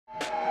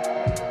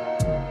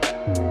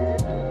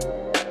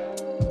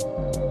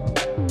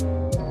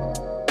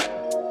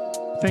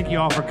Thank you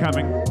all for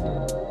coming.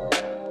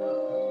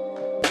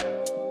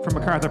 From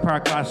MacArthur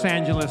Park, Los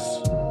Angeles,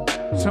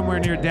 somewhere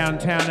near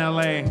downtown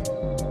LA,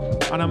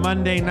 on a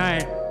Monday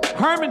night,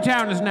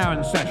 Harmontown is now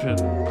in session.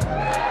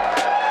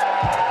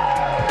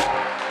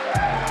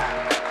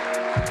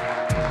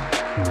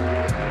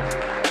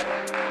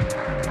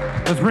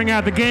 Let's bring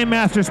out the Game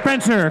Master,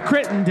 Spencer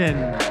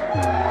Crittenden.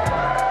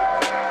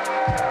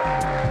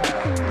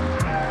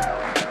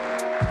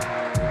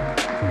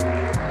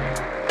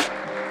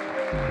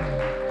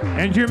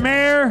 And your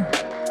mayor,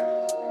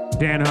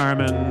 Dan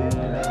Harmon.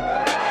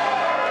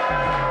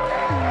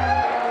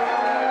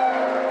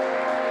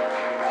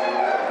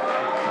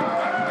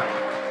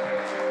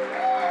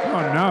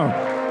 Oh no.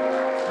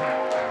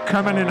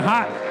 Coming in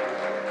hot.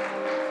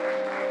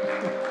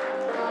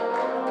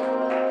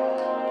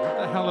 What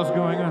the hell is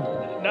going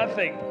on?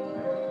 Nothing.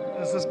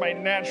 This is my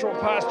natural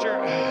posture.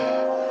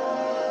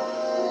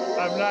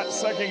 I'm not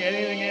sucking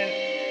anything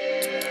in.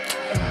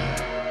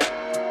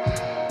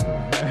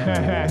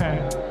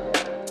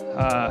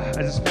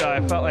 I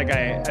felt like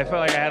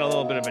I had a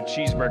little bit of a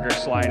cheeseburger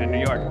slide in New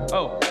York.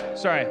 Oh,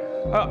 sorry.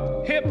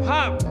 Hip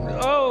hop.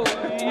 Oh,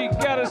 you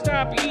gotta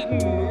stop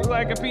eating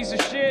like a piece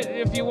of shit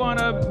if you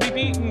wanna be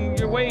beaten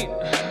your weight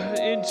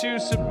into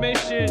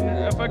submission.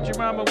 I fucked your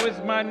mama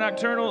with my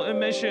nocturnal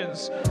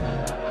emissions.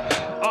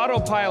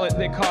 Autopilot,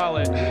 they call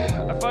it.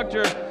 I fucked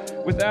her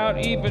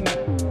without even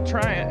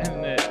trying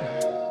it.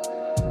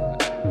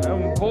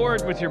 I'm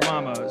bored with your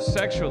mama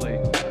sexually.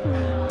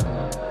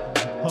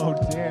 Oh,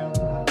 damn.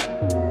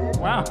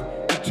 Wow.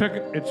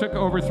 It took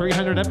over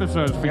 300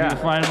 episodes for you to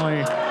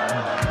finally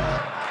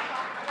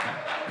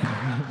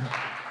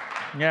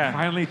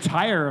finally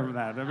tire of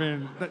that. I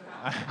mean,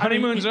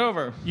 honeymoon's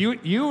over.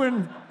 You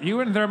and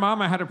their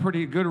mama had a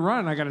pretty good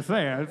run, I gotta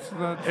say.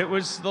 It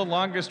was the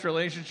longest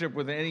relationship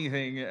with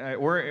anything,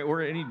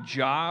 or any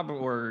job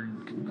or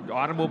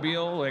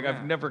automobile. Like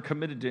I've never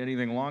committed to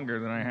anything longer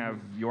than I have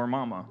your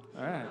mama.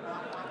 All right.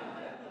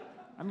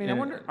 I mean,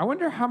 I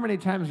wonder how many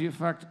times you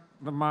fucked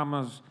the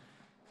mamas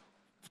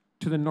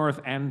to the north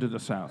and to the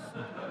south.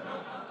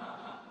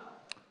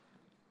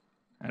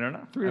 I don't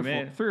know. Three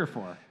or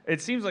four.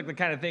 It seems like the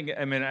kind of thing.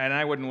 I mean, and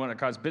I wouldn't want to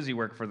cause busy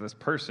work for this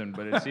person,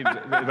 but it seems.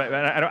 but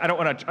I don't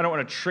want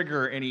to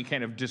trigger any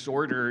kind of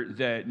disorder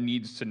that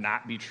needs to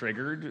not be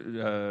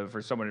triggered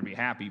for someone to be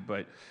happy.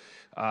 But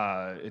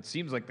it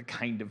seems like the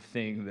kind of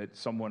thing that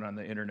someone on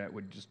the internet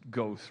would just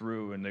go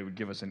through, and they would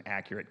give us an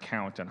accurate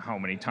count on how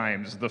many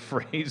times the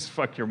phrase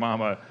 "fuck your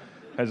mama"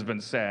 has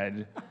been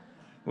said.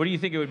 What do you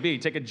think it would be?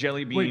 Take a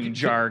jelly bean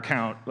jar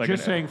count. Like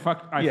just saying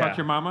fuck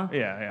your mama?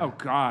 Yeah. Oh,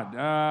 God.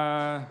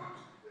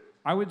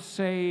 I would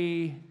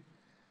say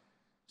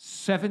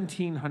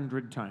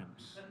 1,700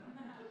 times.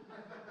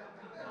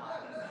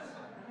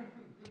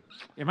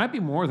 It might be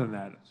more than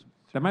that.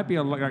 That might be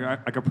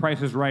like a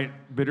Price is Right,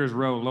 Bidders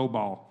Row low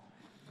ball.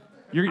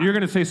 You're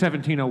going to say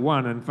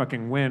 1701 and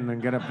fucking win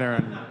and get up there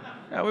and...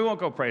 No, we won't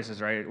go prices,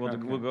 right?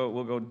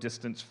 We'll go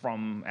distance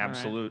from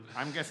absolute.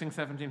 Right. I'm guessing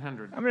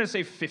 1,700. I'm going to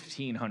say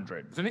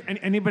 1,500. Does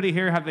anybody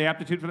here have the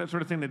aptitude for that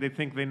sort of thing, that they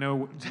think they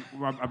know?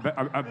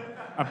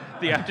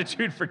 The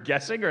aptitude for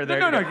guessing, or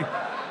no.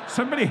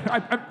 Somebody.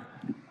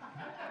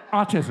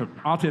 Autism.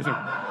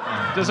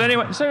 Does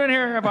anyone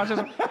here have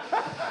autism?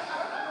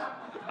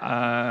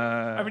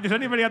 I mean, does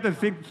anybody out there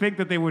think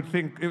that they would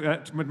think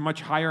it's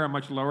much higher or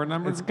much lower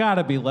numbers? It's got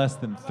to be less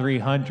than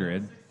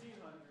 300.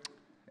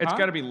 It's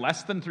got to be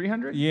less than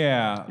 300?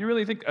 Yeah. You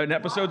really think an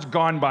episode's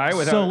gone by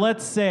without... So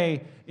let's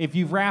say if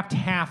you've wrapped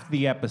half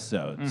the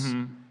episodes,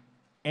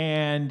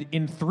 and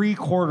in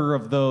 3/4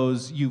 of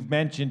those you've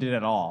mentioned it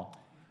at all,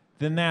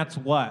 then that's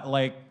what?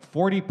 Like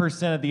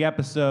 40% of the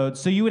episodes.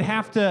 So you would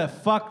have to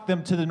fuck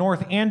them to the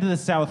north and to the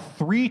south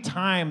 3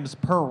 times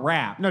per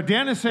wrap. No,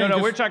 Dan is saying... No,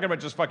 we're talking about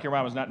just fuck your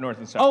mamas, not north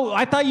and south. Oh,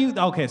 I thought you...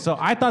 Okay, so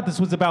I thought this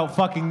was about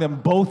fucking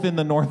them both in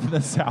the north and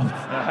the south.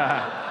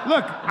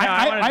 Look,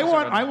 I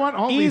want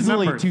all these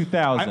numbers. Easily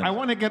 2,000. I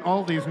want to get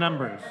all these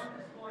numbers.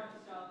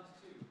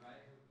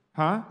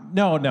 Huh?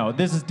 No,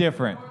 this is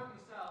different.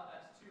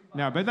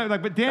 No, but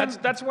Dan.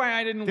 That's why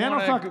I didn't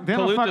want to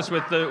pollute this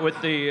with the.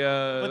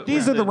 But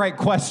these are the right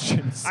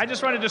questions. I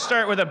just wanted to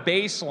start with a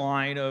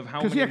baseline of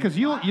how. Because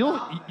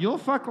you'll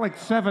fuck like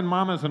 7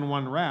 mamas in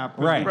one rap.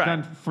 Right. You've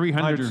done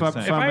 300 some If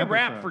I episodes.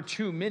 rap for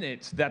 2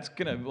 minutes, that's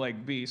gonna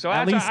be so.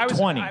 At least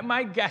 20.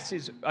 My guess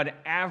is an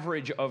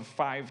average of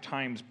 5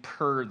 times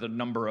per the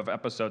number of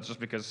episodes, just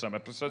because some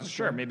episodes,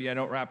 sure, maybe I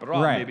don't rap at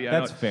all. Right. Maybe I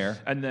That's don't.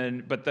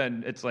 fair. But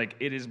then it's like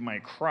it is my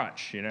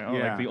crutch, you know.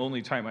 Yeah. Like the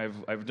only time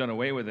I've done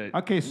away with it.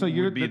 Okay, so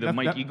would be the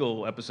Mike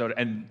Eagle episode,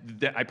 and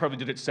I probably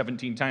did it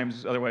 17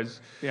 times. Otherwise,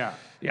 yeah.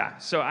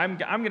 So I'm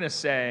gonna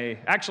say,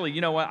 actually,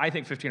 you know what? I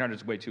think 1,500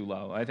 is way too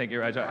low. I think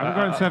you're right. I'm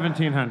going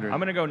 1,700. I'm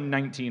gonna go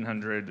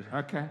 1,900.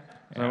 Okay.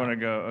 So I want to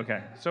go.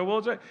 Okay. So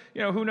we'll,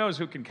 who knows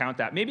who can count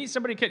that? Maybe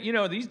somebody can.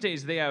 These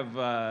days they have.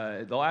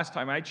 The last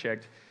time I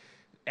checked,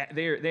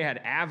 they had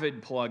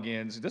Avid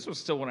plugins. This was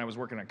still when I was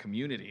working on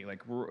Community.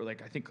 Like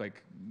I think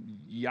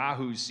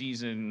Yahoo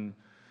season,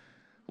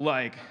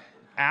 like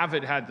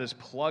Avid had this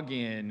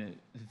plugin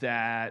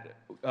that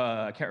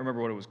I can't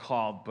remember what it was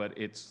called, but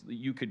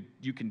you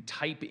can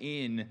type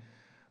in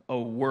a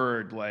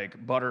word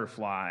like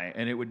butterfly,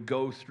 and it would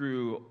go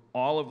through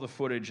all of the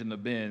footage in the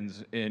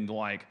bins and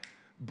like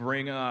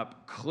bring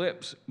up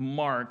clips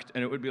marked,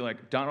 and it would be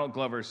like Donald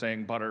Glover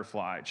saying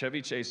butterfly,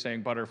 Chevy Chase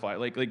saying butterfly.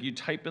 Like you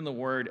type in the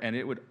word, and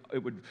it would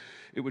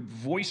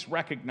voice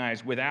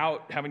recognize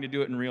without having to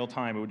do it in real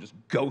time. It would just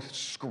go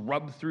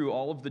scrub through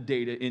all of the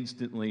data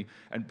instantly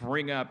and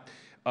bring up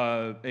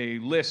a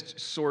list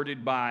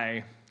sorted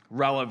by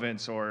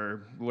relevance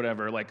or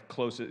whatever, like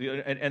closest,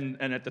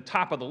 and at the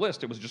top of the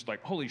list, it was just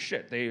like, holy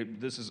shit,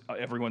 this is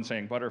everyone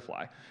saying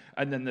butterfly,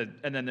 and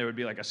then there would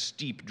be like a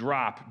steep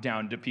drop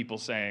down to people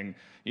saying,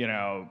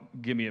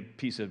 give me a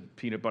piece of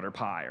peanut butter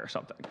pie or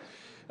something.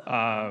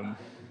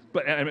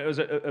 But it was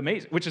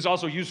amazing, which is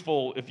also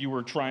useful if you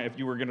were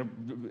gonna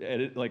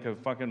edit like a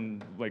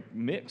fucking like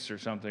mix or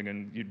something,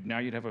 and now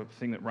you'd have a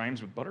thing that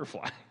rhymes with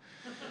butterfly.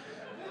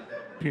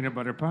 Peanut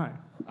butter pie.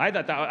 I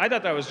thought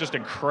that was just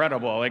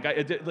incredible. Like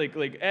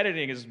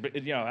editing is,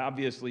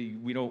 obviously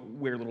we don't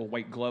wear little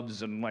white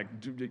gloves and like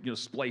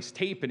splice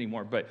tape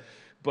anymore. But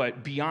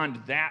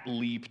beyond that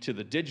leap to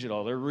the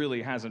digital, there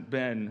really hasn't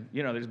been.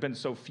 There's been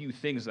so few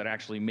things that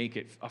actually make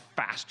it a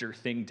faster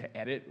thing to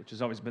edit, which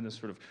has always been this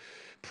sort of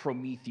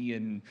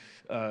Promethean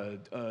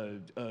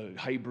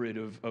hybrid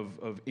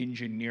of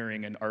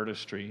engineering and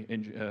artistry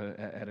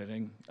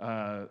editing,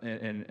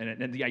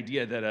 and the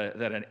idea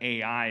that an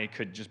AI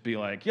could just be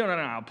like, no,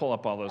 I'll pull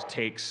up all those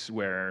takes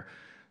where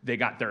they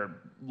got their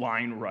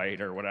line right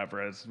or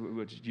whatever,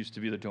 which used to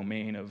be the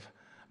domain of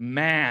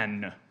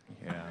man.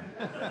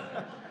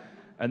 Yeah.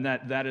 And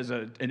that is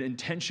an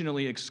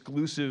intentionally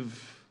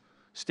exclusive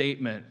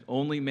statement.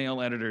 Only male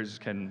editors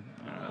can.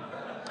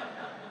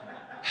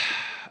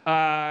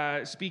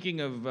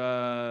 Speaking of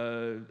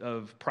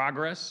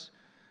progress,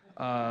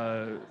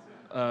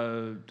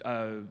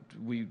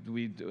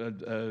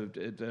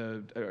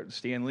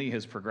 Stan Lee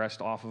has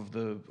progressed off of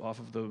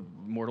the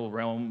mortal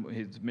realm.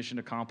 His mission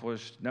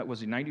accomplished.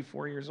 Was he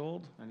 94 years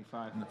old?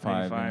 95.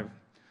 95.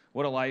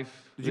 What a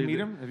life! Did you meet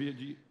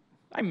him?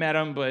 I met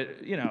him, but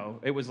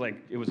it was like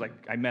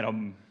I met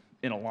him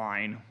in a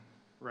line.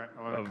 Right,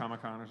 like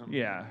Comic-Con or something.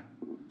 Yeah.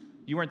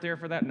 You weren't there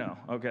for that? No.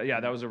 Okay.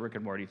 Yeah, that was a Rick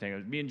and Morty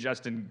thing. Me and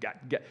Justin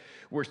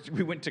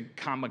we went to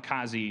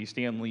Kamikaze,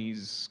 Stan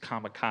Lee's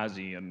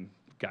Kamikaze, and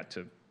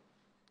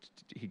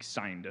he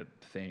signed a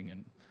thing,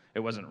 and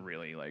it wasn't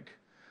really like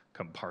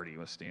come party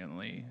with Stan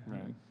Lee.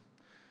 Right.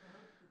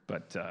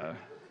 But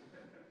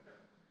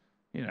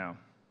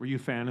Were you a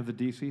fan of the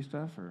DC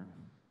stuff, or?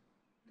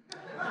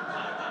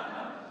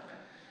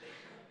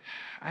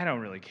 I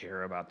don't really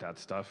care about that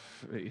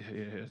stuff,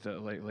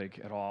 like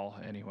at all.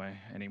 Anyway,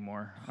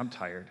 anymore. I'm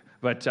tired,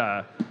 but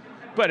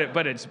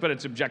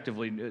it's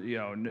objectively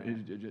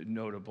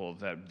notable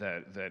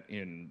that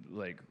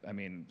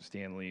in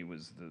Stan Lee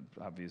was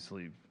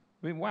obviously.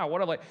 I mean, wow, what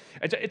a like.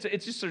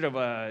 It's just sort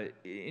of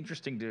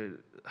interesting to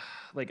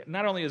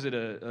not only is it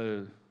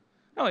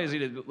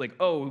like,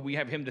 oh, we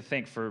have him to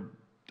thank for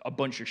a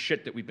bunch of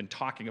shit that we've been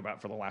talking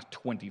about for the last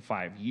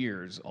 25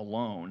 years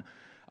alone.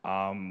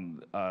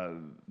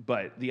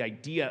 But the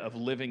idea of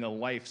living a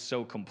life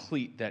so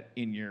complete that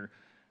in your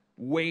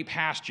way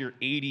past your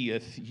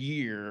 80th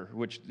year,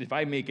 which if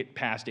I make it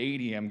past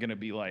 80, I'm going to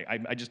be like,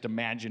 I just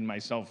imagine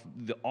myself,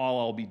 all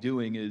I'll be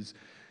doing is,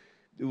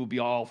 it will be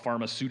all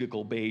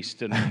pharmaceutical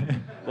based and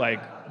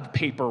like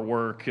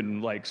paperwork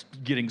and like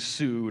getting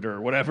sued or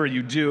whatever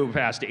you do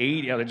past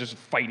 80. They're just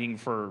fighting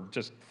for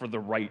the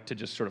right to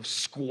just sort of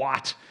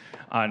squat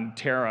on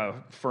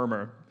terra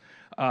firma.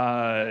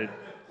 But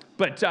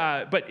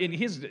in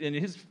his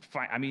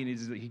I mean,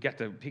 he got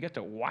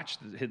to watch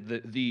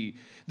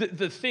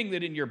the thing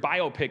that in your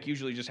biopic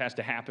usually just has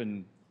to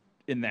happen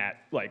in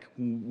that like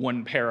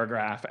one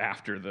paragraph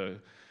after the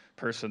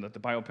person that the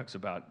biopic's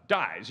about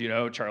dies.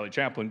 Charlie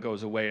Chaplin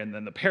goes away, and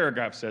then the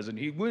paragraph says, and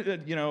he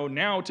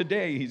now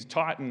today he's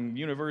taught in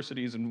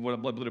universities and blah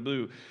blah blah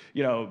blah.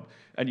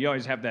 And you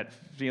always have that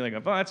feeling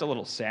of, oh, that's a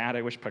little sad.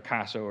 I wish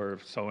Picasso or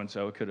so and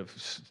so could have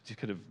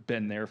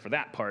been there for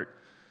that part.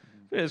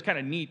 It was kind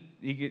of neat.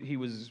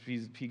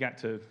 He got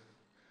to.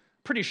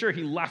 Pretty sure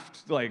he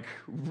left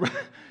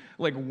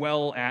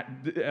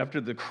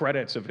after the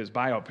credits of his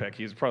biopic.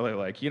 He's probably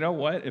like, you know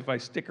what? If I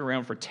stick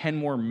around for 10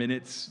 more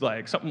minutes,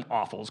 like something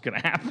awful is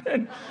gonna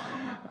happen.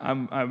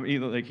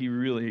 He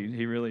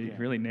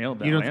really nailed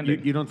that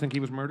landing. You don't think he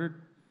was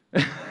murdered?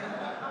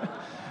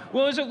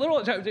 Well, there's a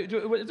little.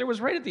 There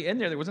was right at the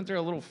end there. Wasn't there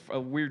a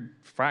weird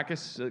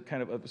fracas,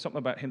 kind of something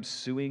about him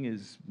suing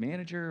his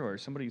manager or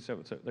somebody?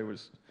 So there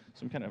was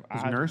some kind of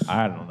his nurse.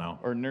 I don't know.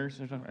 Or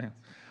nurse or something.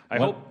 I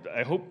hope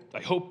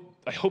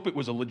it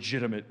was a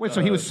legitimate. Wait,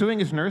 so he was suing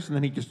his nurse and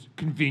then he just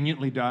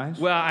conveniently dies?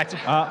 Well,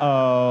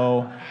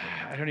 Uh-oh.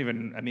 I don't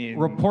even. I mean,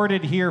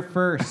 reported here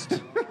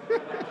first.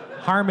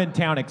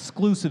 Harmontown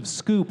exclusive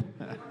scoop.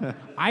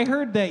 I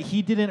heard that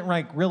he didn't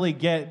really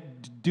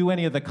do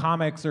any of the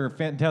comics or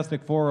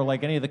Fantastic Four or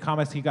like any of the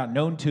comics he got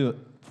known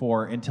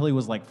for until he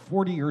was like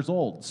 40 years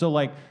old. So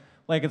like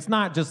Like, it's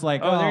not just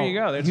like, Oh, there you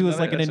go. That's he was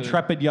another- like an that's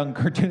intrepid young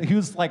cartoon. He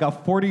was like a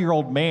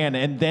 40-year-old man,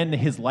 and then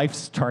his life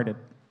started.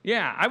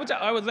 Yeah, I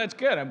would. That's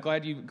good. I'm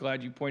glad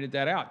you pointed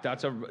that out.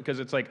 Because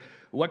it's like,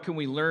 what can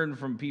we learn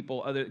from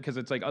people? Because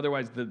it's like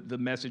otherwise the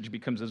message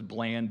becomes as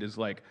bland as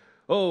like,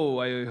 oh,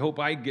 I hope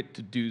I get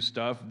to do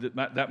stuff.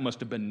 That must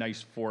have been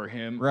nice for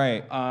him.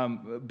 Right.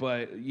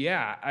 But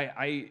yeah,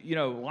 I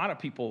a lot of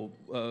people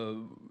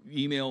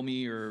email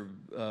me, or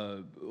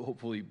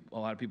hopefully a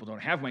lot of people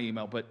don't have my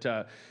email, but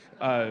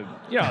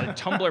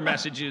Tumblr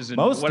messages and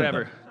Most of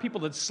whatever. them.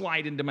 People that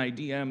slide into my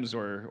DMs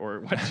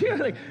or what,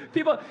 like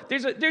people.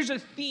 There's a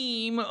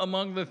theme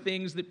among the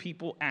things that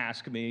people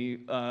ask me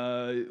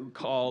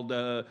called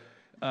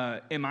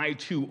 "Am I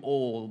too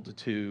old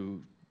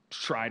to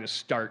try to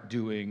start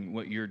doing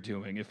what you're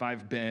doing? If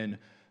I've been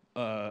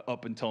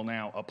up until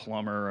now a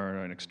plumber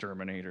or an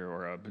exterminator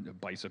or a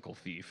bicycle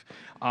thief."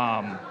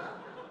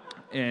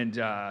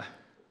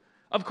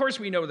 Of course,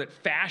 we know that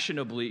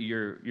fashionably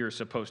you're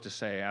supposed to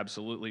say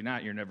absolutely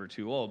not. You're never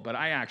too old. But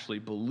I actually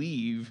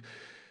believe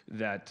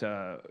that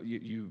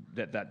you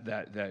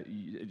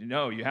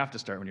have to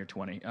start when you're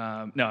 20.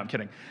 No, I'm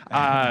kidding.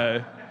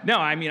 No,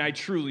 I mean I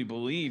truly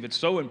believe it's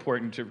so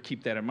important to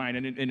keep that in mind.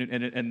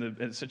 And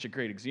it's such a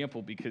great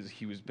example because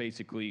he was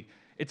basically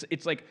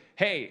it's like,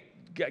 hey,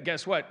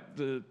 guess what?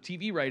 The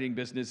TV writing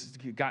business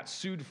got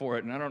sued for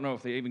it, and I don't know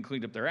if they even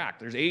cleaned up their act.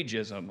 There's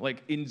ageism.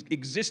 Like in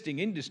existing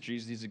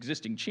industries, these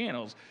existing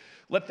channels,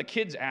 let the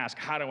kids ask,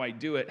 how do I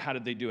do it? How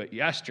did they do it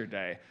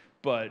yesterday?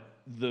 But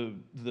the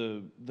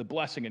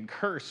blessing and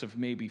curse of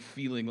maybe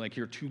feeling like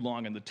you're too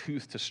long in the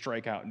tooth to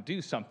strike out and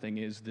do something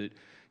is that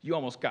you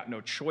almost got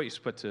no choice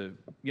but to,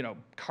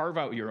 carve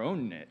out your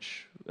own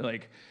niche.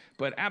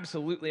 But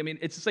absolutely, I mean,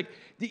 it's just like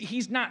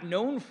he's not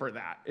known for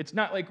that. It's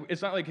not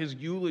like his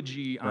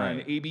eulogy on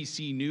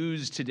ABC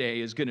News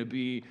today is going to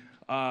be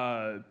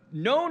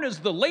known as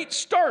the late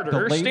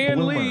starter,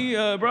 Stan Lee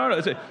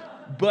Brown.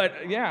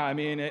 But yeah, I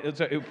mean,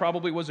 it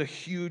probably was a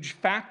huge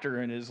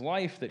factor in his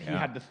life that he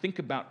had to think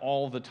about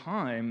all the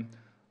time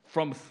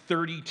from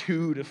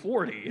 32 to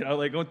 40.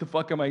 Like, what the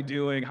fuck am I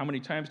doing? How many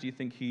times do you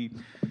think he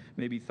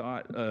maybe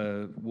thought,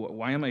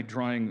 why am I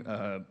drawing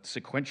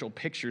sequential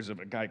pictures of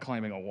a guy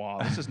climbing a wall?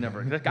 This is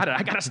never,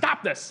 I gotta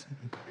stop this.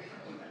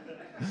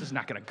 This is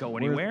not gonna go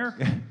anywhere.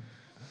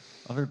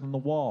 Other than the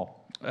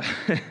wall.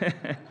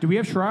 Do we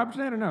have Schraub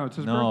today or no? It's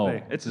his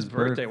birthday. It's his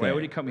birthday. Why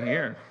would he come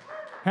here?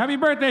 Happy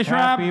birthday,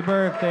 Schraub! Happy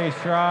birthday,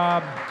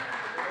 Schraub!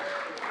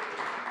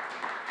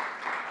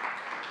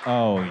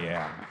 Oh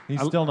yeah,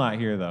 he's still not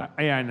here though.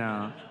 Yeah, I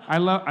know. I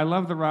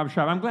love the Rob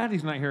Schraub. I'm glad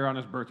he's not here on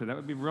his birthday. That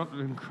would be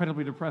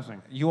incredibly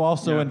depressing. You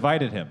also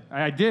invited him.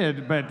 I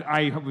did, but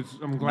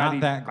I'm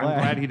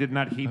glad he did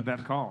not heed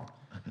that call.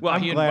 Well,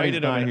 he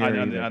invited him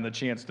on on the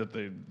chance that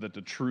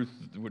the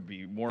truth would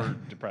be more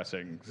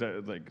depressing.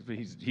 So, like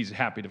he's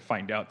happy to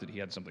find out that he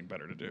had something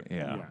better to do.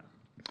 Yeah.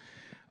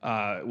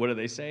 What do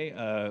they say?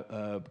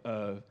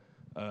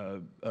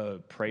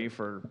 Pray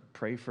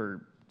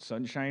for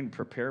sunshine,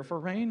 prepare for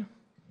rain.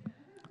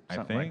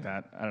 Something like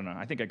that. I don't know.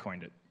 I think I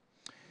coined it.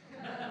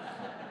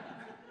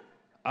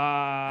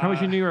 How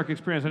was your New York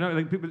experience? I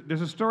know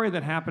there's a story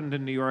that happened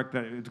in New York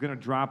that it's going to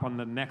drop on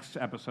the next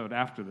episode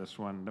after this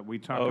one that we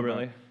talked about. Oh,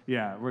 really?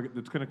 Yeah,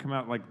 it's going to come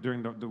out like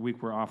during the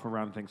week we're off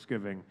around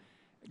Thanksgiving.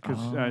 Because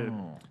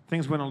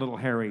things went a little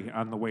hairy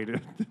on the way to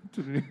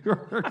New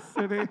York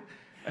City.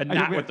 And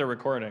not with the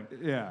recording.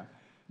 Yeah.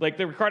 Like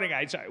the recording,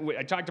 we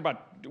talked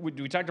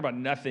about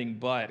nothing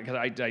but, because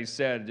I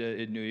said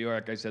in New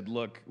York, I said,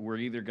 look, we're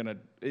either gonna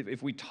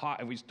if we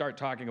start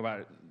talking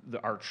about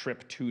our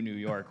trip to New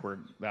York,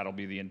 that'll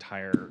be the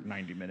entire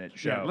 90-minute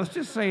show. Yeah, let's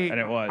just say, and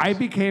it was. I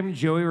became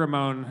Joey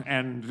Ramone,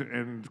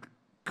 and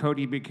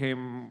Cody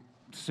became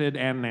Sid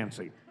and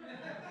Nancy.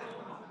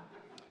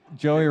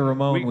 Joey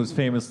Ramone was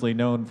famously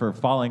known for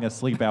falling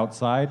asleep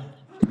outside.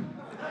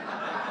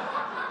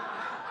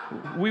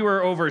 We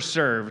were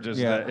overserved is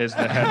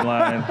the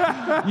headline.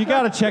 You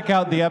got to check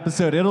out the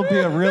episode. It'll be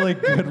a really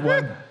good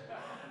one.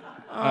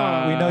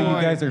 We know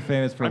you guys are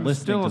famous for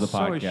listening to the podcast.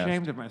 I'm still so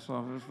ashamed of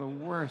myself. It was the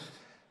worst.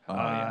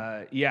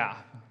 Yeah.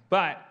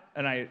 But,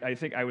 and I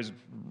think I was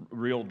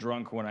real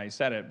drunk when I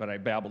said it, but I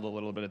babbled a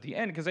little bit at the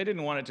end because I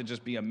didn't want it to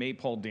just be a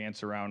maypole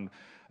dance around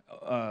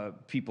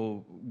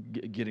people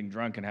getting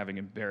drunk and having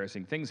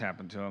embarrassing things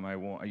happen to them. I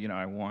don't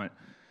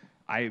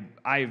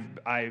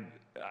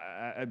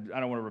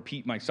want to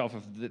repeat myself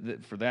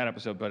for that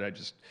episode,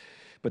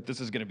 but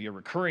this is going to be a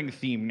recurring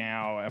theme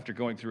now after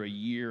going through a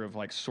year of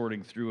like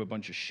sorting through a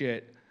bunch of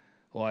shit.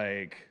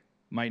 Like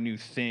my new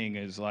thing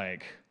is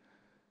like,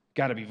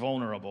 gotta be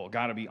vulnerable,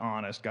 gotta be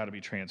honest, gotta be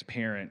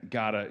transparent,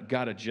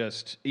 gotta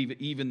just,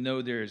 even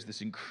though there's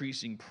this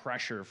increasing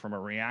pressure from a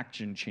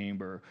reaction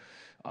chamber,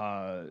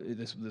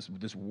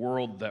 this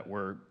world that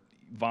we're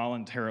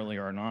voluntarily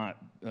or not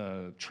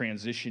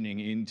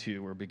transitioning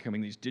into, we're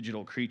becoming these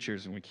digital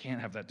creatures, and we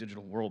can't have that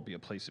digital world be a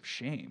place of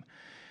shame.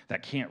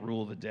 That can't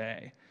rule the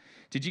day.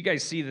 Did you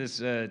guys see this,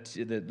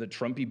 the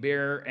Trumpy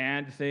Bear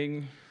ad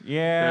thing?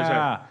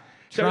 Yeah,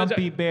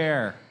 Trumpy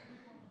Bear.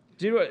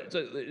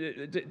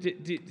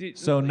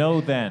 So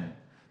no then.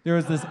 There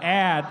was this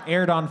ad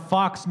aired on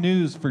Fox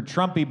News for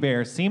Trumpy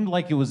Bear. Seemed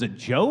like it was a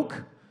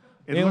joke.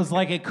 It was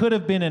like it could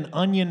have been an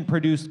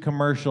Onion-produced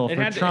commercial for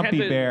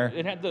Trumpy Bear.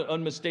 It had the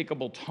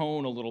unmistakable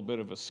tone, a little bit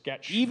of a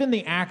sketch. Even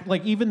the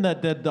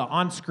the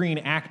on-screen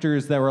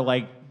actors that were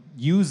like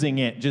using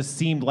it just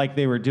seemed like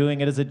they were doing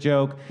it as a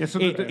joke. Yeah, so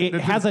it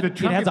has a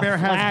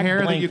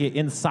flag blanket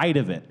inside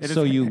of it,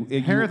 so you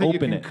hair that you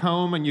open can it.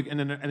 comb and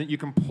then you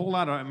can pull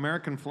out an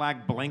American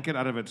flag blanket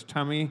out of its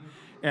tummy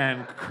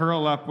and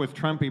curl up with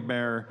Trumpy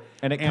Bear.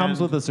 And it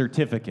comes with a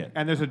certificate.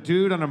 And there's a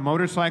dude on a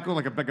motorcycle,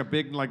 like a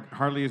big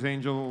Harley's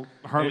Angel.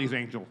 What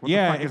the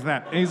fuck is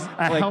that? He's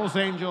a Hell's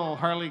Angel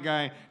Harley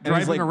guy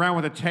driving around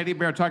with a teddy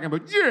bear talking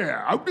about,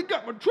 yeah, I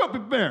got my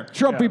Trumpy Bear.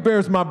 Trumpy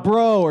Bear's my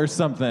bro or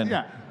something.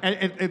 Yeah,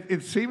 and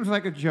it seems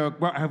like a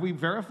joke. Well, have we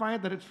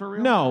verified that it's for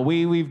real? No,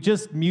 we've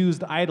just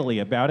mused idly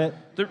about it.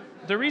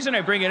 The reason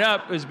I bring it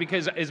up is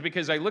because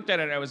I looked at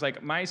it and I was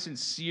like, my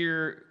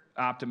sincere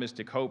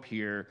optimistic hope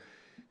here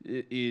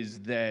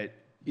is that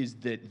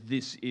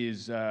this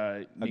is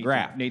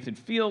Nathan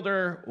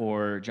Fielder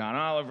or John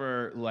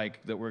Oliver,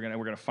 like that we're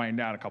gonna find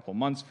out a couple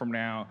months from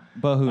now.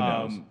 But who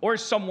knows? Or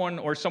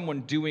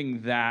someone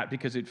doing that,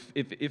 because if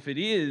it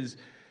is,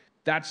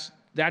 that's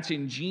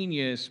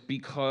ingenious,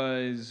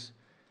 because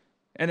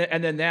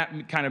and then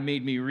that kind of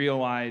made me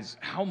realize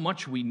how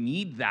much we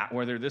need that,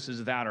 whether this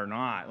is that or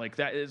not. Like,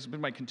 that has been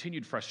my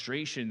continued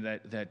frustration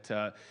that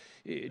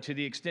to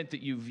the extent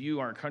that you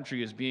view our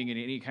country as being in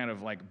any kind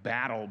of like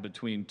battle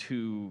between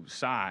two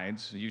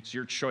sides, it's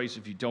your choice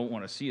if you don't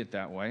want to see it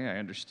that way. I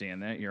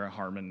understand that. You're a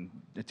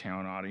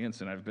Harmontown audience,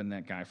 and I've been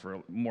that guy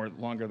for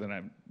longer than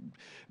I've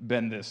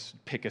been this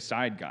pick a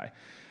side guy.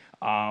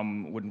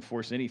 Wouldn't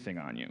force anything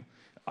on you.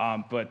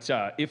 But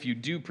if you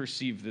do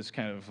perceive this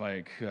kind of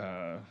like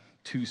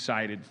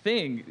two-sided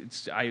thing,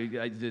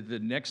 the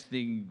next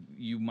thing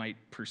you might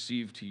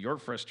perceive to your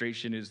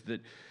frustration is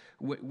that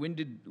when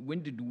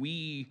did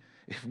we,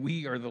 if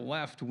we are the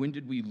left, when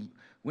did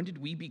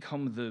we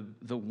become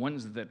the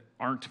ones that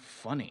aren't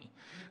funny?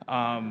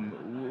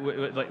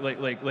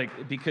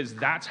 Because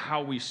that's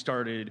how we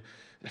started,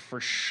 for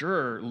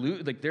sure.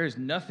 Like, there's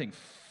nothing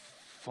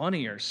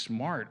funny or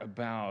smart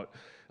about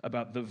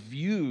the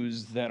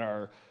views that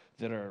are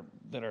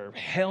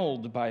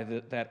held by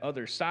that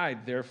other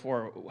side.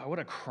 Therefore, what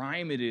a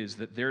crime it is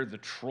that they're the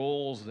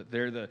trolls, that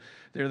they're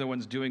the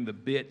ones doing the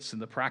bits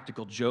and the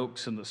practical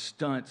jokes and the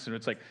stunts. And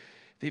it's like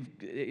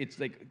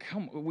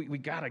we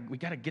gotta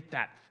get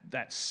that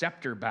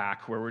scepter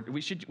back, where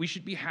we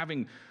should be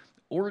having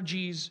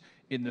orgies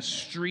in the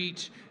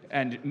street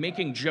and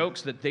making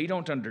jokes that they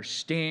don't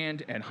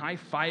understand, and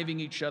high-fiving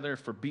each other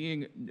for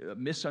being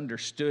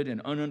misunderstood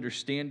and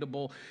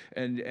ununderstandable,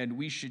 and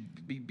we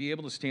should be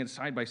able to stand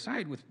side by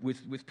side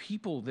with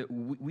people that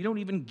we don't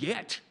even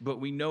get, but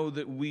we know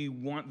that we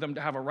want them to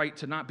have a right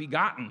to not be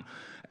gotten.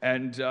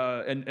 And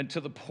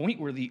to the point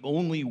where the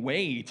only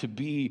way to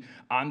be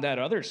on that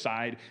other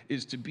side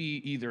is to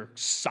be either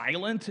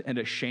silent and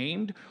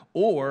ashamed,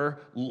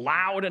 or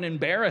loud and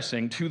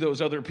embarrassing to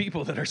those other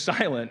people that are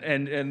silent.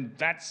 And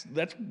that's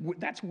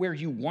where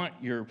you want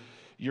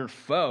your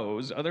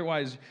foes.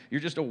 Otherwise,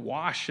 you're just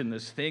awash in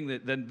this thing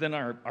that then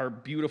our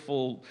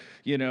beautiful,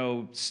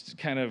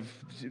 kind of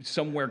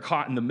somewhere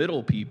caught in the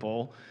middle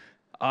people,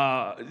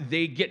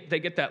 they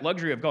get that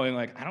luxury of going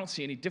like, I don't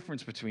see any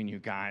difference between you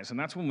guys. And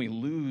that's when we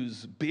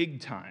lose big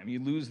time.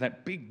 You lose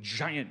that big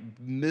giant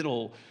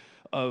middle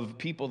of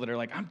people that are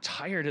like, I'm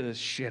tired of this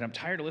shit. I'm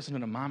tired of listening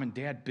to mom and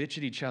dad bitch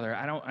at each other.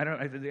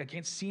 I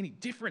can't see any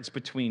difference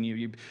between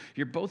you.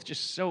 You're both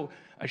just so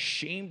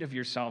ashamed of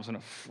yourselves and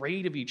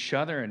afraid of each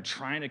other, and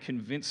trying to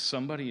convince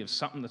somebody of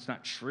something that's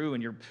not true.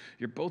 And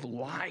you're both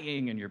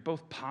lying, and you're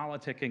both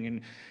politicking. And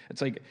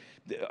it's like,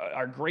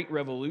 our great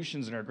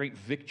revolutions and our great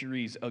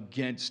victories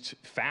against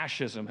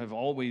fascism have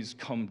always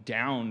come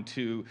down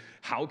to,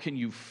 how can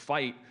you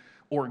fight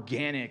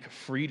organic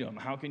freedom?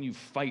 How can you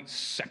fight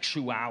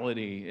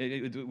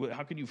sexuality?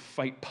 How can you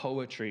fight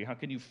poetry? How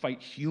can you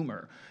fight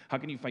humor? How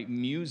can you fight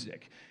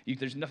music?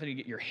 There's nothing to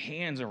get your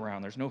hands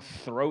around. There's no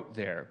throat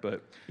there.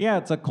 But yeah,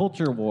 it's a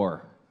culture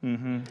war.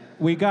 Mm-hmm.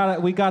 We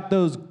got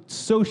those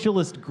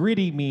socialist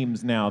gritty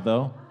memes now,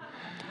 though.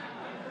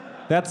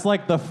 That's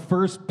like the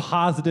first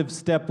positive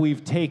step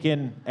we've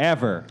taken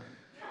ever.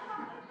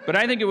 But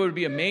I think it would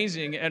be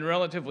amazing and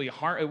relatively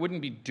hard. It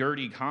wouldn't be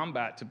dirty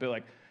combat to be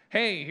like,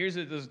 hey, here's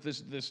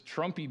this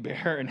Trumpy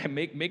Bear, and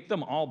make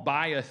them all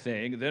buy a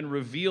thing, then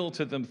reveal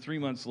to them 3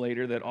 months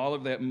later that all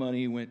of that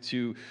money went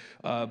to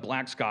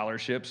black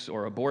scholarships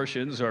or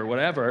abortions or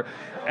whatever,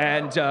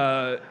 and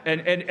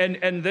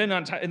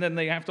then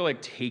they have to like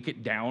take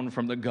it down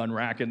from the gun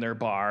rack in their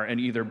bar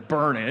and either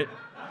burn it,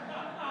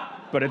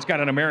 but it's got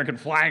an American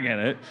flag in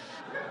it.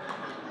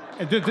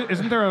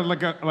 Isn't there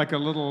like a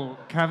little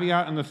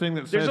caveat in the thing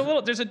that says...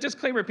 There's a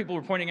disclaimer people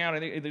were pointing out. I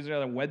think there's a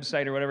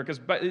website or whatever,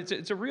 but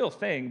it's a real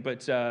thing. But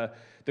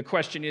the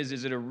question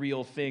is it a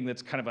real thing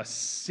that's kind of a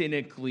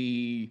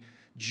cynically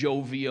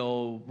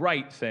jovial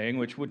right thing,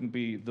 which wouldn't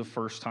be the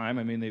first time.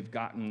 I mean, they've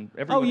gotten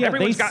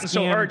everyone's gotten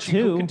so scam archy.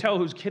 too. Who can tell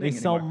who's kidding They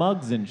sell anymore?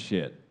 mugs and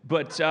shit.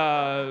 But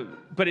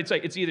it's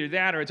like it's either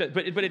that or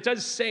but it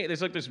does say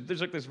there's like this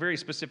very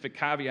specific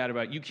caveat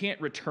about you can't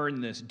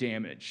return this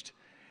damaged,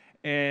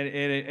 and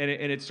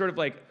it's sort of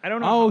like I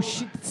don't know. Oh,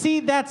 see,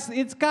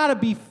 it's gotta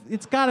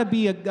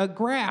be a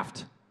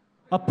graft,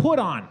 a put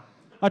on,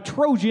 a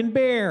Trojan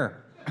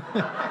bear.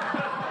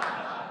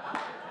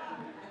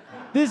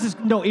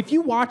 If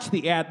you watch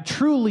the ad,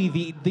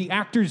 truly the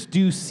actors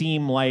do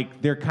seem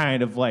like they're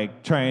kind of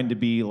like trying to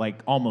be like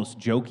almost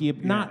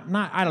jokey. Not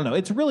I don't know.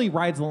 It's really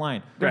rides the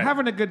line. They're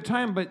having a good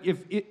time, but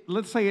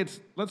let's say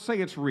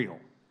it's real,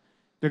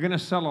 they're going to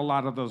sell a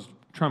lot of those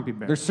Trumpy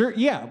bears.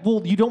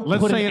 Well, you don't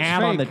put an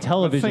ad on the Let's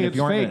television say if it's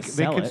you aren't going fake. to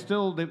sell They could it.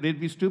 still, they'd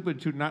be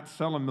stupid to not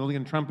sell 1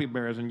 million Trumpy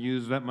bears and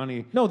use that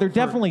money. No, they're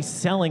definitely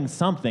selling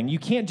something. You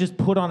can't just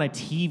put on a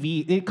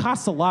TV. It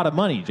costs a lot of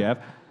money, Jeff.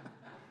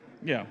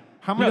 Yeah.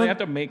 How much? They have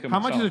to make them. How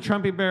much does a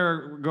Trumpy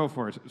bear go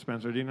for,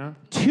 Spencer? Do you know?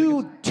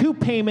 Two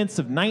payments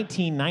of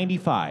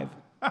 $19.95.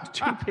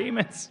 2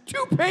 payments.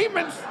 2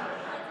 payments.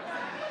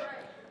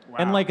 Wow.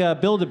 And like a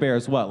Build-A-Bear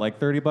is what, like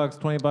 $30,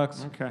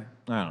 $20? Okay.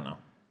 I don't know.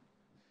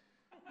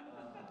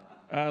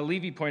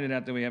 Levy pointed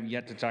out that we have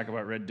yet to talk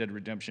about Red Dead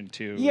Redemption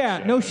 2. Yeah,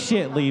 which, no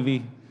shit,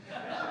 Levy.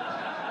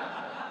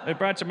 It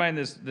brought to mind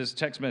this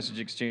text message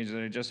exchange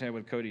that I just had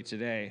with Cody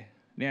today.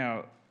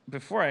 Now,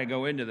 before I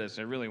go into this,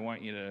 I really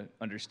want you to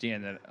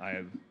understand that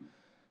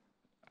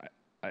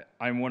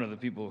I'm one of the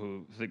people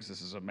who thinks this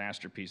is a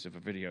masterpiece of a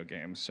video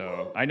game.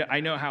 So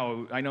I know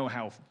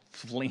how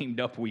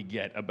flamed up we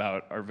get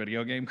about our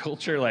video game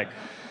culture. Like,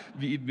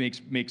 it makes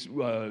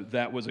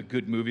that was a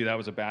good movie, that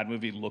was a bad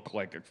movie look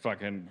like a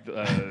fucking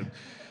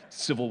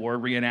Civil War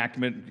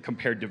reenactment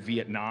compared to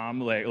Vietnam.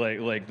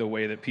 Like the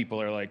way that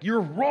people are like, you're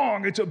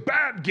wrong, it's a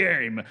bad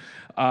game.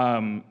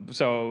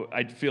 So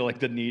I feel like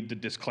the need to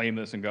disclaim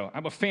this and go,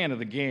 I'm a fan of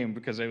the game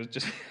because I was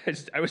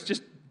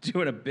just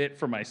doing a bit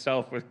for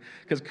myself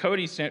because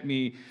Cody sent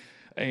me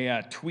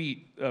a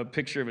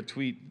picture of a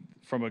tweet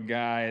from a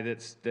guy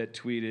that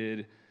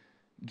tweeted,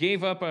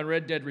 gave up on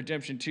Red Dead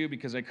Redemption 2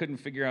 because I couldn't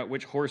figure out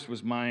which horse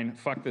was mine.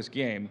 Fuck this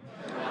game.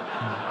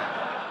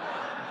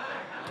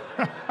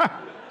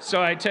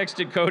 So I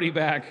texted Cody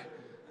back,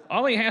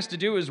 all he has to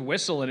do is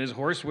whistle and his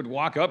horse would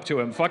walk up to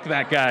him. Fuck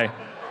that guy.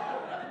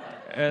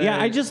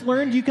 Yeah, I just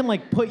learned you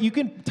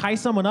can tie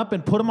someone up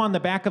and put them on the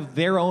back of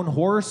their own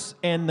horse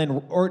put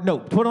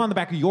them on the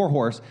back of your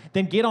horse,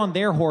 then get on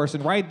their horse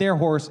and ride their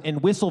horse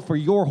and whistle for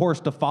your horse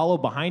to follow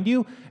behind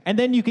you, and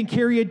then you can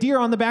carry a deer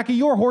on the back of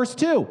your horse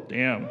too.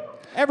 Damn.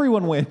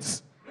 Everyone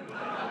wins.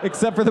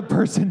 Except for the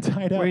person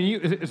tied up.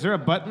 Wait, is there a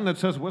button that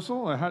says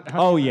whistle? Or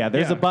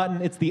There's a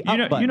button. It's the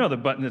up button. You know the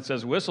button that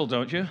says whistle,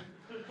 don't you?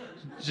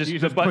 It's just You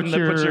the just button put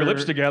that puts your your-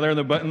 lips together and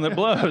the button that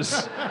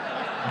blows.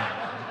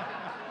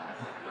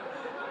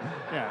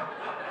 Yeah.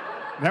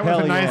 That Hell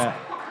was a nice.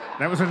 yeah.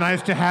 That was a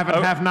nice to have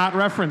and have not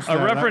reference. A there.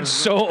 That reference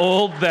was- so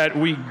old that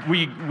we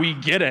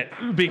get it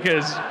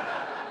because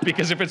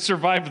if it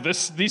survived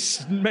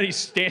these many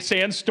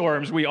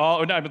sandstorms, we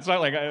all. No, it's not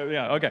like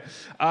yeah. Okay.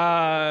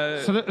 How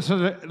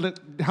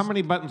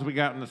many buttons we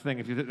got in this thing?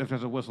 If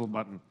there's a whistle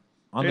button.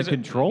 On the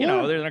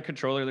controller? There's a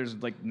controller. There's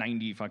like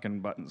 90 fucking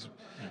buttons.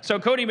 So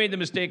Cody made the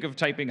mistake of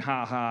typing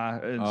 "ha ha,"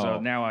 and so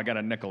now I got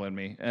a nickel in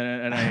me,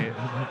 and I.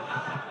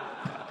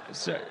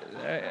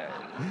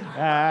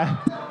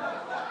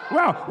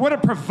 Wow, what a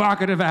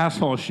provocative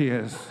asshole she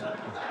is.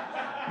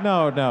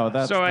 No,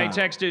 that's So I not.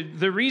 texted,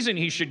 the reason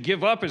he should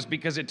give up is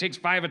because it takes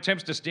 5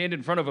 attempts to stand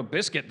in front of a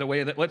biscuit the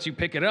way that lets you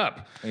pick it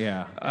up.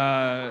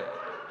 Yeah.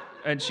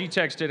 And she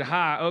texted,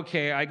 ha,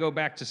 okay, I go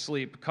back to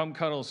sleep. Come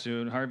cuddle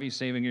soon. Harvey's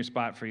saving your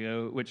spot for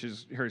you, which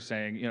is her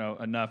saying,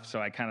 enough. So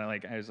I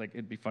was like,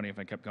 it'd be funny if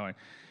I kept going.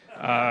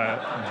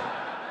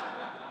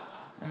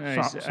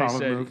 I Solid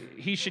said, move.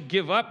 he should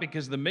give up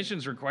because the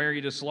missions require you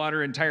to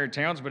slaughter entire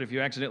towns, but if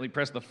you accidentally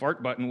press the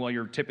fart button while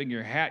you're tipping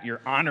your hat, your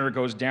honor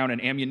goes down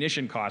and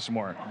ammunition costs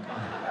more.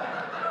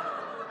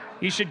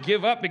 He should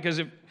give up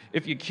because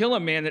if you kill a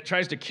man that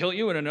tries to kill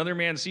you and another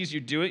man sees you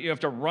do it, you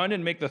have to run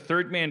and make the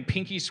third man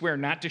pinky swear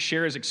not to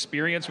share his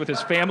experience with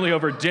his family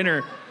over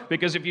dinner,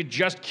 because if you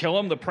just kill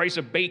him, the price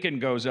of bacon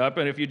goes up,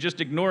 and if you just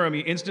ignore him,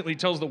 he instantly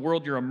tells the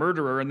world you're a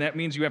murderer, and that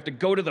means you have to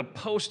go to the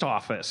post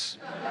office.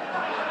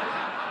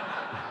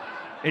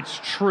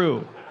 It's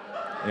true.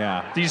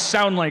 Yeah. These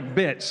sound like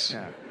bits.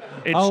 Yeah.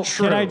 It's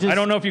true. can I I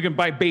don't know if you can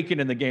buy bacon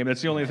in the game.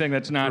 That's the only thing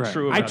that's not Right.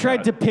 true I about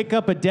tried to that. pick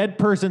up a dead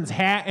person's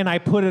hat and I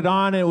put it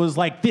on and it was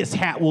like, this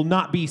hat will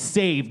not be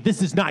saved.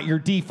 This is not your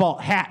default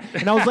hat.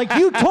 And I was like,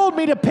 you told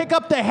me to pick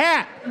up the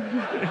hat.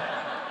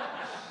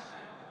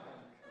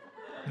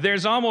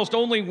 There's almost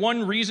only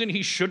one reason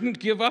he shouldn't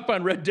give up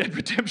on Red Dead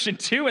Redemption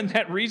 2, and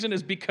that reason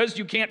is because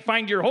you can't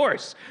find your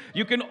horse.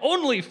 You can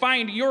only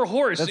find your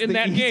horse That's in the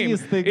that game.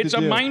 easiest thing to It's a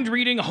do.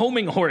 mind-reading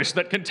homing horse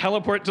that can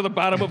teleport to the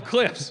bottom of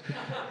cliffs.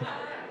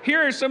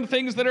 Here are some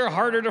things that are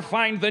harder to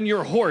find than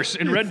your horse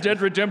in Red Dead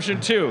Redemption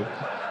 2.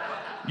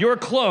 Your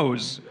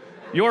clothes.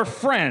 your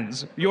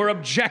friends, your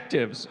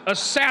objectives, a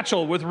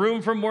satchel with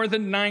room for more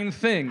than 9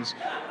 things,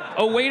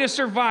 a way to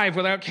survive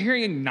without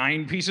carrying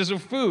 9 pieces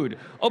of food,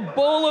 a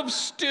bowl of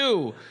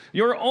stew,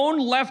 your own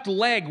left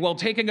leg while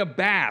taking a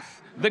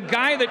bath, the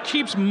guy that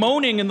keeps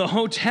moaning in the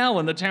hotel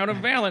in the town of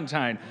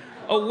Valentine,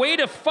 a way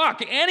to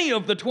fuck any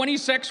of the 20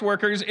 sex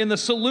workers in the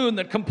saloon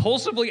that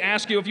compulsively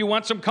ask you if you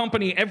want some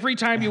company every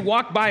time you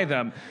walk by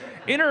them,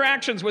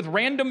 interactions with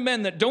random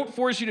men that don't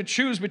force you to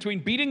choose between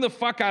beating the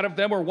fuck out of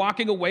them or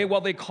walking away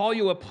while they call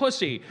you a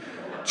pussy,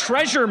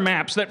 treasure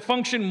maps that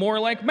function more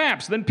like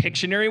maps than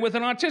Pictionary with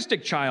an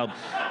autistic child,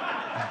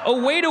 a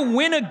way to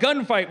win a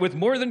gunfight with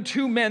more than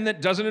 2 men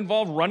that doesn't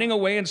involve running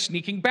away and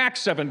sneaking back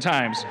 7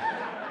 times.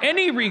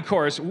 Any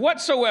recourse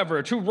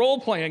whatsoever to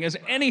role-playing as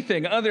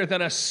anything other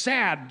than a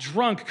sad,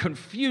 drunk,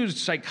 confused,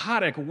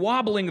 psychotic,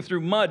 wobbling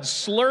through mud,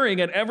 slurring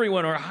at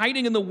everyone, or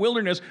hiding in the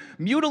wilderness,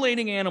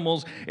 mutilating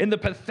animals in the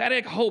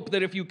pathetic hope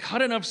that if you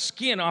cut enough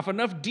skin off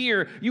enough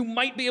deer, you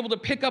might be able to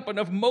pick up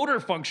enough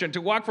motor function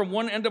to walk from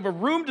one end of a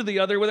room to the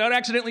other without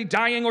accidentally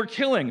dying or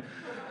killing.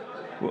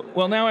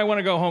 Well, now I want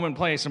to go home and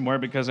play some more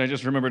because I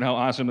just remembered how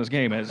awesome this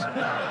game is.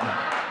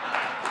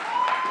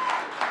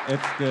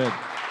 It's good.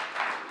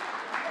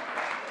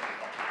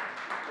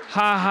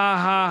 Ha ha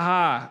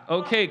ha ha.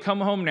 Okay, come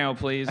home now,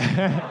 please.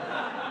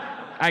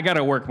 I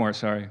gotta work more,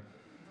 sorry.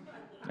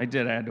 I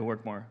had to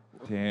work more.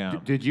 Damn.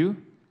 Did you?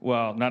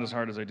 Well, not as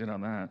hard as I did on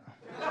that.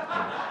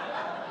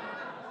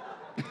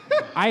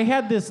 I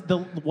had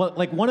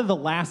one of the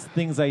last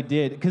things I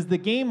did, because the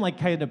game like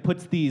kind of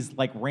puts these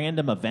like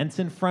random events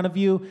in front of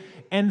you,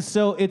 and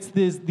so it's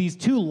these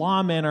 2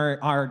 lawmen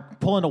are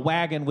pulling a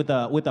wagon with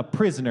a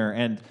prisoner,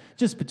 and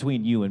just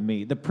between you and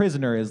me, the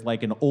prisoner is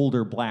like an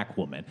older black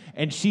woman,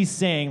 and she's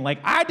saying like,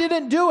 I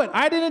didn't do it,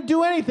 I didn't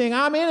do anything,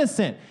 I'm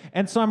innocent.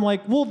 And so I'm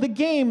like, well, the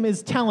game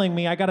is telling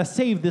me I gotta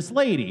save this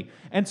lady.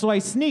 And so I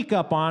sneak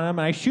up on them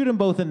and I shoot them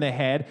both in the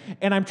head,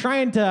 and I'm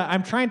trying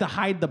to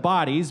hide the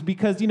bodies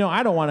because, you know,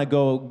 I don't want to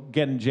go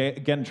get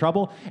in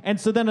trouble. And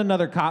so then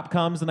another cop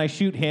comes and I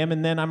shoot him,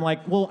 and then I'm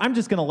like, well, I'm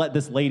just gonna let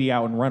this lady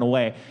out and run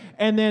away.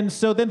 And then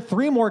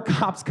 3 more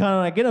cops come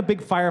and I get a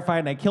big firefight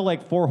and I kill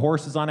like 4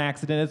 horses on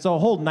accident. It's a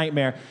whole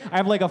nightmare. I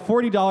have like a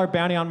 $40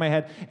 bounty on my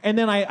head, and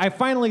then I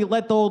finally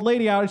let the old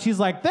lady out, and she's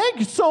like, thank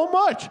you so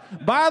much.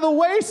 By the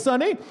way,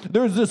 Sonny,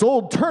 there's this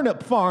old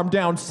turnip farm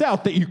down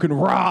south that you can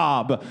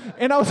rob.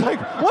 And I was like,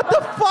 what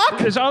the fuck?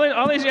 There's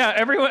all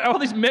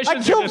these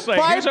missions are just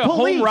like, here's a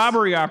home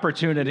robbery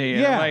opportunity.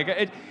 Yeah. And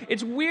like,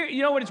 it's weird.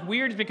 You know what? It's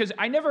weird because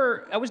I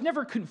was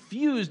never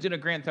confused in a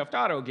Grand Theft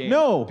Auto game.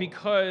 No.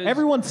 Because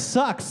everyone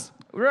sucks.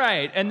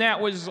 Right, and that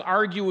was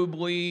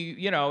arguably,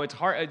 you know, it's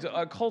hard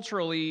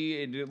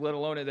culturally, let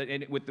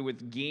alone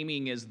with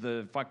gaming as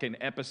the fucking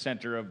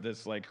epicenter of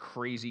this like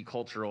crazy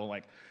cultural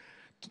like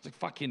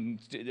fucking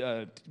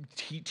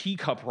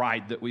teacup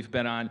ride that we've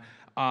been on.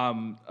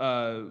 But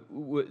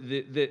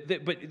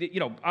you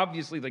know,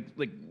 obviously,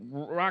 like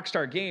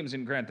Rockstar Games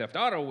in Grand Theft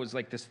Auto was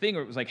like this thing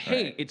where it was like,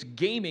 hey, right, it's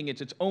gaming, it's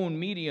its own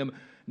medium.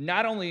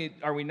 Not only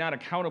are we not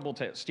accountable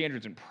to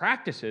standards and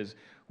practices,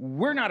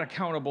 we're not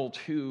accountable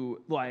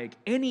to like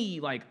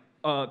any like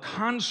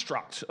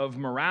construct of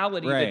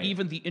morality that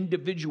even the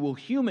individual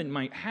human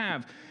might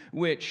have.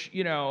 Which,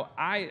 you know,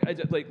 I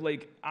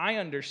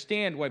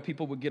understand why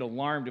people would get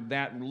alarmed of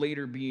that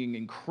later being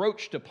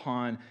encroached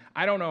upon.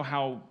 I don't know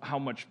how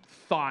much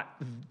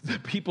thought the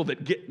people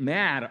that get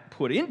mad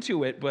put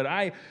into it, but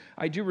I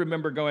do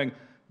remember going,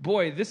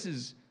 boy, this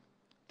is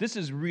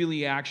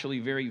really actually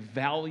very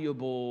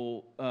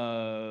valuable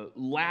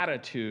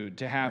latitude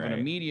to have in a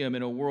medium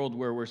in a world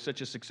where we're such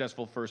a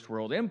successful first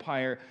world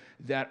empire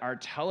that our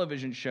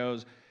television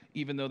shows,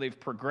 even though they've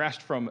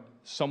progressed from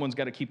someone's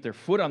got to keep their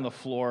foot on the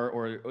floor,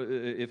 or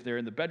if they're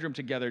in the bedroom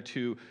together,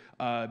 to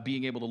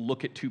being able to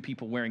look at 2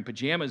 people wearing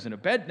pajamas in a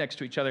bed next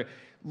to each other.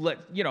 We're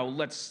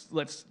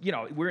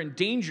in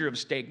danger of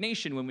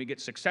stagnation when we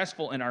get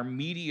successful and our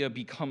media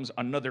becomes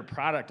another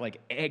product like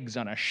eggs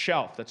on a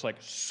shelf that's like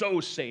so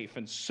safe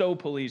and so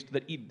policed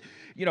that, you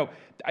know,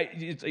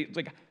 it's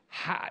like,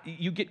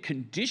 you get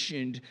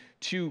conditioned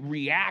to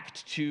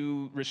react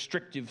to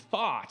restrictive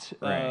thought,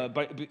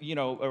 but you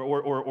know,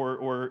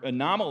 or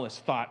anomalous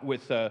thought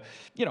with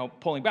you know,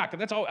 pulling back.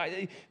 And that's all.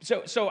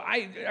 So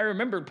I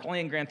remember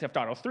playing Grand Theft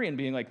Auto 3 and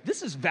being like,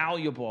 this is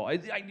valuable.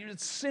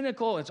 It's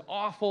cynical. It's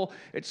awful.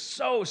 It's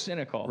so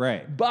cynical.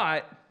 Right.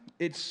 But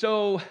it's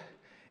so.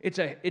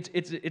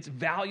 It's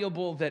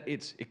valuable that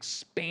it's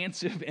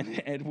expansive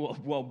and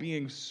while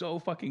being so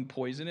fucking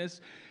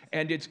poisonous.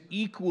 And it's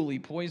equally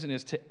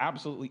poisonous to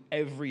absolutely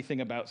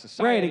everything about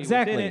society. Right,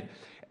 exactly. Within it.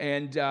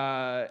 And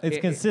it's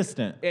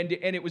consistent. And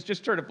it was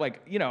just sort of like,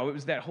 you know, it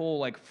was that whole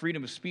like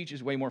freedom of speech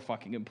is way more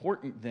fucking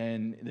important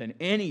than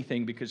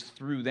anything, because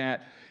through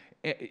that,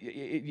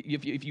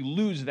 if you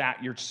lose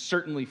that, you're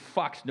certainly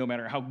fucked, no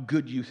matter how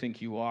good you think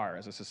you are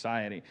as a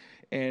society.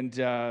 And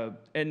I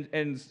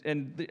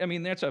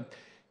mean,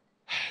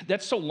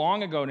 that's so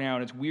long ago now,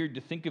 and it's weird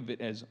to think of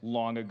it as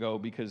long ago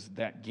because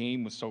that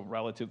game was so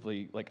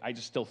relatively, like, I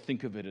just still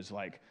think of it as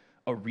like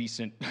a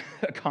recent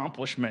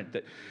accomplishment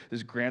that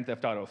this Grand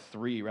Theft Auto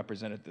 3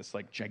 represented this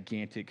like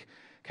gigantic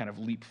kind of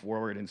leap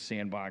forward in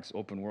sandbox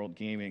open world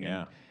gaming.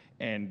 Yeah.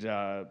 And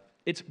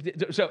it's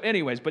so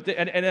anyways, but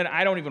and then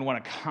I don't even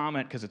want to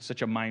comment because it's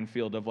such a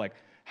minefield of like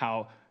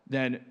how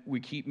then we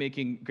keep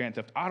making Grand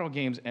Theft Auto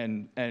games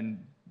and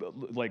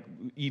like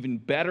even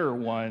better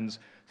ones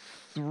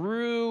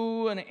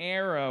through an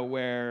era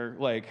where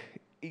like,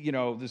 you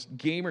know, this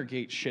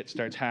Gamergate shit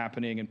starts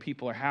happening and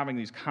people are having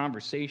these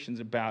conversations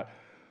about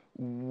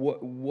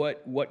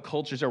what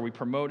cultures are we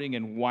promoting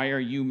and why are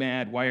you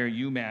mad? Why are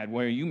you mad?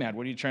 Why are you mad?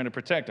 What are you trying to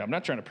protect? I'm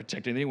not trying to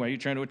protect anything. Why are you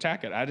trying to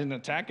attack it? I didn't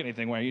attack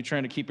anything. Why are you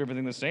trying to keep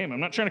everything the same? I'm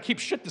not trying to keep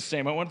shit the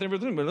same. I want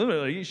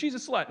everything. She's a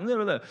slut.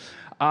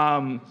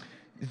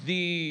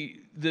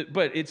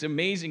 But it's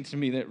amazing to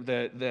me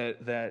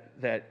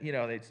that you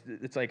know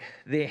it's like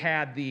they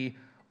had the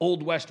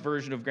Old West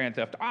version of Grand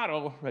Theft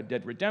Auto, Red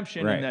Dead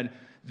Redemption, Right. and then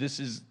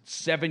this is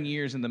 7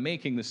 years in the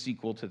making, the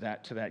sequel to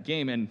that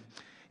game, and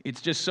it's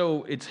just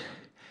so it's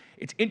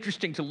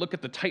interesting to look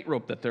at the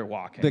tightrope that they're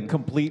walking. The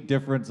complete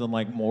difference in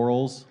like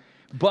morals.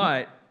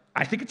 But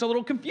I think it's a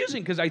little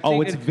confusing because I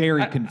think it's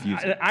very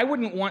confusing. I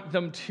wouldn't want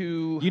them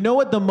to. You know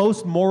what the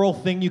most moral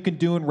thing you can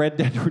do in Red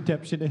Dead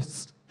Redemption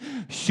is?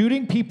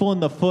 Shooting people in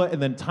the foot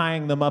and then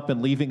tying them up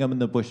and leaving them in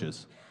the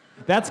bushes.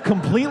 That's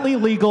completely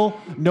legal.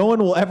 No one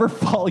will ever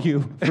follow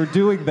you for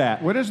doing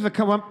that. What is the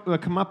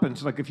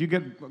comeuppance? Like if you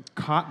get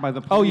caught by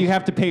the police? Oh, you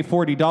have to pay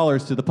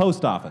 $40 to the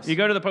post office. You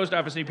go to the post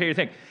office and you pay your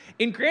thing.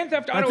 In Grand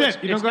Theft Auto, That's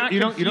it. it's not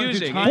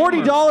confusing.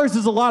 $40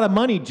 is a lot of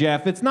money,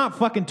 Jeff. It's not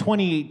fucking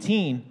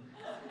 2018.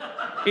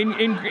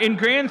 In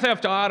Grand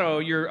Theft Auto,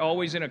 you're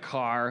always in a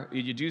car.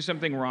 You do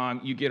something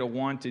wrong, you get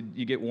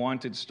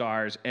wanted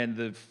stars, and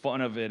the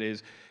fun of it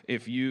is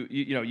if you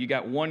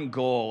got one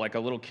goal, like a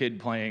little kid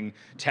playing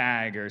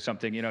tag or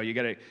something. You know,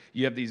 you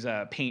have these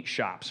paint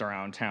shops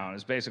around town.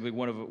 It's basically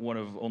one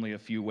of only a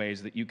few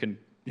ways that you can.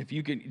 If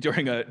you can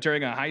during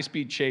a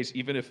high-speed chase,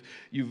 even if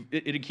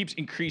it keeps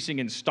increasing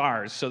in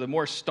stars. So the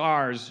more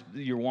stars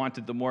you're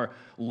wanted, the more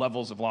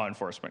levels of law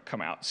enforcement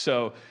come out.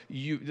 So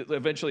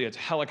eventually it's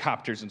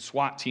helicopters and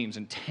SWAT teams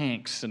and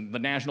tanks and the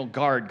National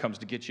Guard comes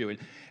to get you.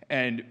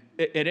 And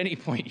at any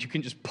point you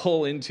can just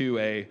pull into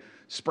a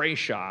spray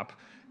shop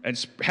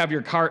and have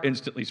your car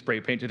instantly spray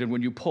painted, and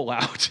when you pull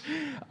out,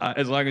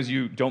 as long as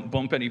you don't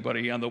bump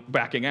anybody on the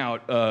backing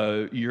out,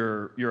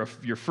 you're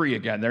free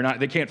again.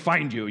 They can't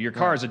find you. Your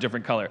car is a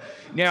different color.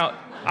 Now,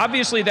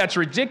 obviously that's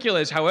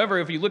ridiculous. However,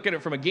 if you look at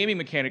it from a gaming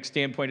mechanic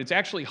standpoint, it's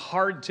actually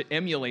hard to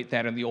emulate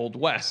that in the Old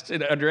West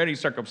under any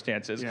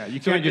circumstances. Yeah, you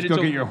can't just go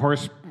get your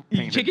horse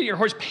painted. You can't get your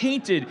horse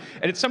painted,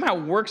 and it somehow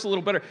works a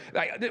little better.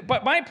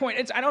 But my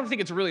point, I don't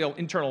think it's really an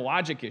internal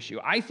logic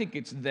issue. I think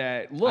it's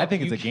that, look, I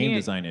think it's a game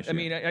design issue. I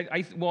mean,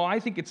 I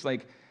think it's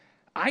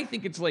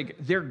like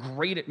they're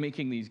great at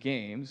making these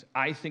games.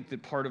 I think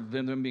that part of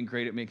them being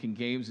great at making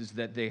games is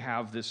that they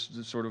have this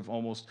sort of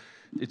almost,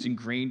 it's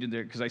ingrained in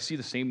there, because I see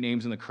the same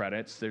names in the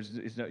credits.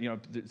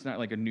 It's not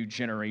like a new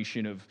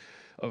generation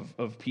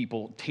of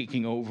people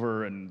taking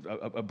over and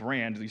a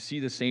brand. You see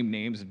the same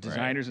names of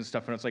designers and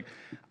stuff, and it's like,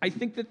 I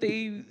think that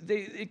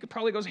it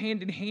probably goes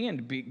hand in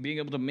hand, being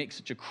able to make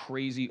such a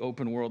crazy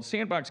open world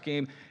sandbox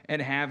game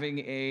and having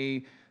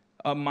a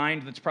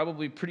mind that's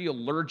probably pretty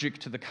allergic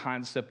to the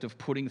concept of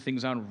putting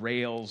things on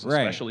rails,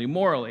 especially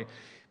morally.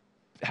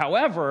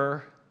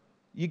 However,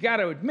 you got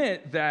to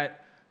admit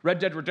that Red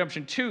Dead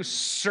Redemption 2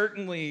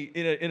 certainly,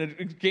 in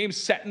a game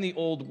set in the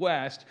Old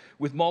West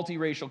with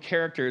multiracial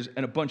characters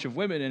and a bunch of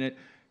women in it,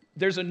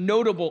 there's a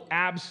notable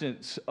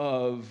absence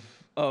of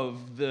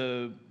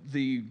the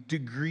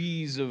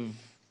degrees of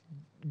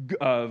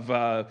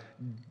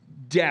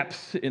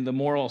depth in the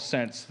moral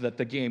sense that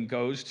the game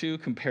goes to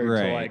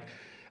compared to like,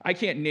 I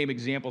can't name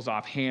examples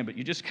offhand, but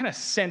you just kind of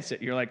sense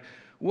it. You're like,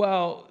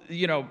 well,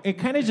 you know. It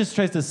kind of just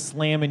tries to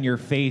slam in your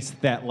face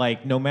that,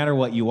 like, no matter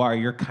what you are,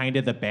 you're kind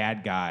of the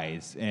bad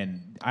guys. And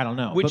I don't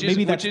know. But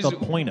maybe that's the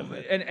point of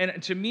it.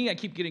 And to me, I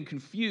keep getting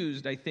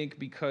confused, I think,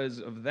 because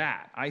of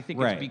that. I think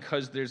it's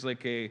because there's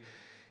like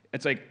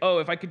it's like, oh,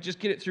 if I could just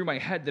get it through my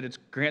head that it's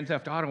Grand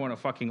Theft Auto on a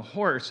fucking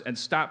horse and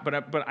stop.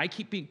 But I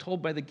keep being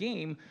told by the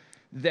game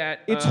that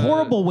it's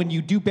horrible when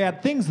you do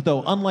bad things,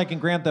 though. Unlike in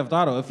Grand Theft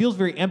Auto, it feels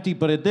very empty.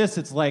 But at this,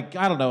 it's like,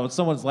 I don't know.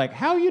 Someone's like,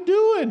 "How you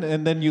doing?"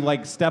 And then you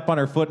like step on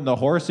her foot in the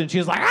horse, and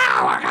she's like,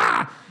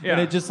 "Ah!" Yeah.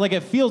 And it just like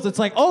it feels. It's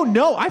like, oh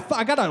no,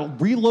 I gotta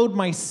reload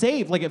my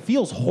save. Like it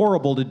feels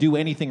horrible to do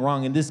anything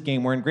wrong in this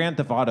game. Where in Grand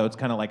Theft Auto, it's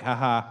kind of like,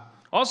 haha.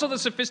 Also, the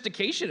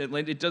sophistication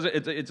it does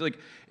it.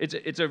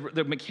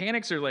 The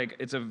mechanics are like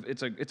it's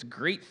a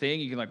great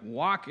thing. You can like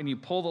walk and you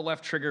pull the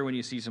left trigger when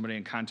you see somebody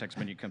in context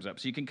menu comes up,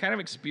 so you can kind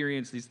of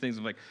experience these things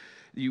of like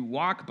you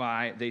walk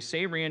by, they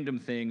say random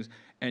things,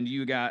 and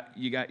you got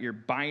your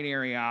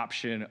binary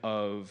option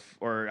of,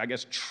 or I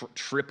guess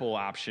triple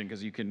option,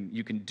 because you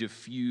can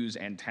diffuse,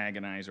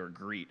 antagonize, or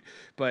greet.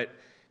 But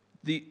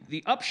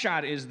the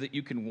upshot is that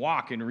you can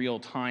walk in real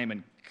time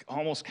and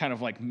almost kind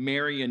of like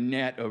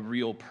marionette a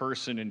real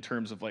person in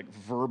terms of like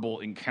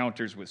verbal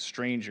encounters with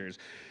strangers.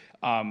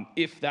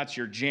 if that's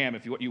your jam,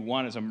 if what you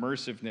want is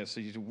immersiveness, so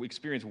you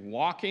experience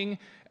walking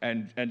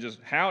and just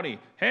howdy,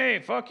 hey,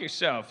 fuck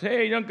yourself,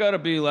 hey, you don't gotta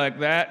be like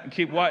that, and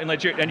keep walking,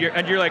 like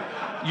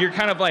you're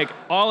kind of like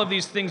all of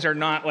these things are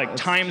not like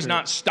time's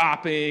not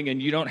stopping,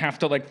 and you don't have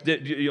to like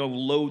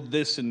load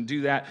this and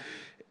do that,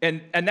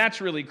 and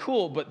that's really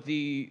cool. But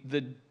the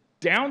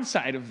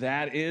downside of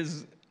that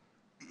is,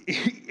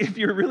 if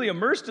you're really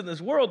immersed in this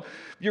world,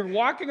 you're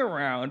walking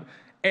around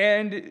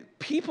and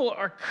people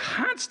are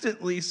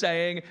constantly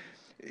saying,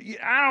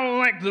 I don't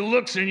like the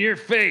looks in your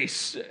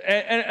face.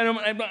 And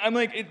I'm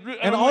like...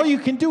 And all you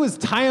can do is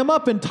tie him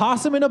up and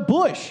toss him in a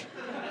bush.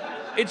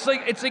 It's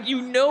like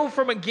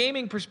from a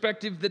gaming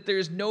perspective that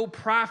there's no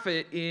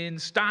profit in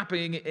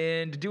stopping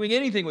and doing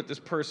anything with this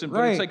person. But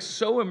Right. It's like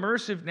so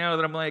immersive now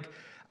that I'm like,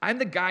 I'm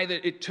the guy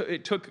that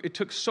it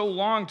took so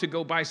long to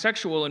go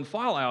bisexual in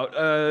Fallout.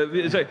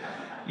 It's like,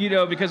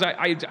 because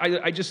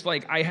I just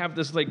like I have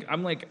this like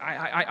I'm like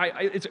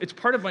it's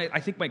part of my I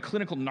think my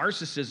clinical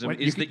narcissism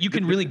is that you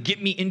can really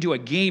get me into a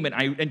game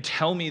and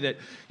tell me that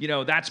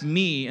that's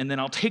me, and then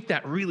I'll take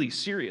that really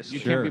seriously.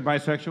 You can't be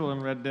bisexual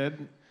in Red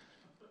Dead.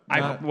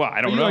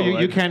 I don't know.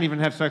 You can't even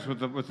have sex with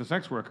the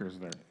sex workers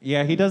there.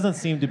 Yeah, he doesn't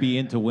seem to be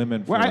into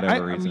women for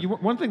whatever reason.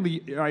 One thing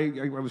that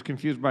I was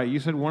confused by, you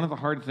said one of the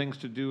hard things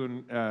to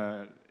do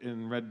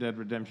in Red Dead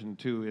Redemption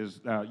 2 is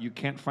you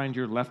can't find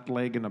your left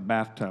leg in a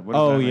bathtub. What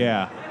does that mean?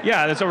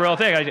 Yeah, that's a real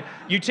thing.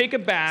 You take a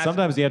bath.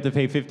 Sometimes you have to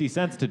pay 50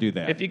 cents to do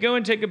that. If you go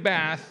and take a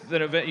bath,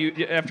 then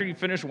after you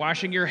finish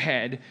washing your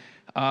head,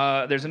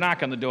 there's a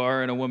knock on the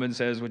door, and a woman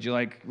says, "Would you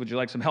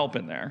like some help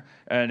in there?"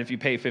 And if you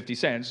pay 50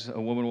 cents, a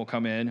woman will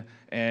come in,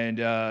 and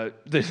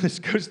this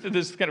goes through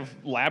this kind of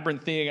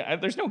labyrinth thing.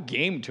 There's no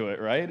game to it,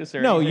 right? Is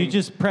there? No, anything? you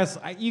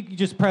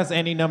just press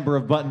any number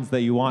of buttons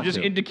that you want. Just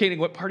to. indicating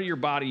what part of your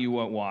body you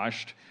want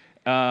washed,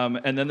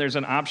 and then there's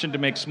an option to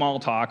make small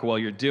talk while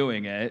you're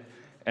doing it,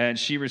 and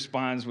she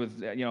responds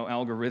with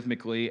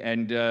algorithmically,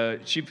 and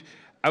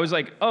I was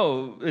like,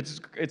 oh, it's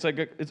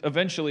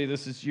eventually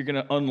you're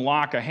gonna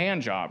unlock a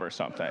hand job or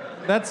something.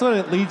 That's what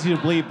it leads you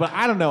to believe, but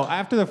I don't know.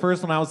 After the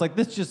first one, I was like,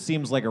 this just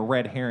seems like a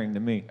red herring to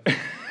me.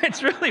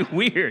 It's really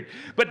weird.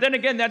 But then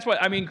again, that's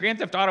what I mean. Grand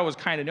Theft Auto was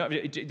kind of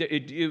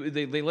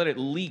they let it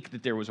leak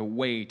that there was a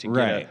way to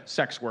get a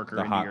sex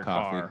worker into your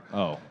car.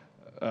 Oh,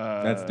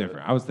 that's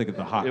different. I was thinking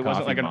the hot coffee. It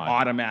wasn't like an mod.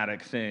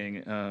 automatic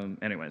thing.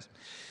 Anyways.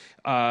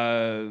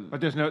 But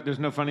there's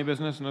no funny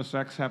business, no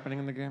sex happening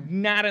in the game?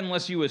 Not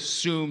unless you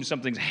assume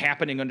something's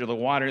happening under the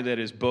water that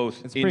is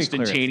both It's pretty clear it's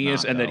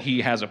instantaneous not, and though. that he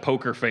has a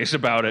poker face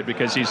about it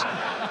because he's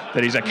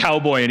a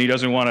cowboy and he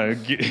doesn't want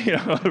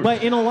to,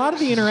 But in a lot of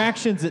the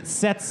interactions, it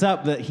sets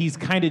up that he's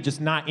kind of just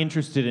not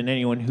interested in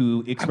anyone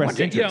who expresses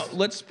interest.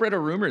 Let's spread a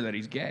rumor that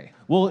he's gay.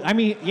 Well, I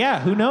mean,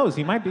 yeah, who knows?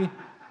 He might be.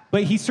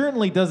 But he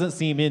certainly doesn't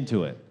seem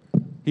into it.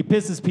 He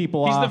pisses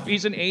people off.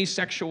 He's an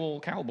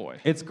asexual cowboy.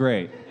 It's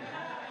great.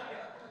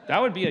 That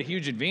would be a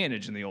huge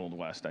advantage in the Old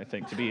West, I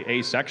think, to be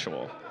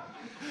asexual.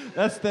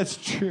 That's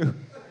true.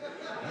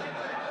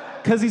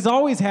 Because he's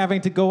always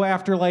having to go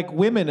after like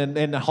women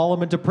and haul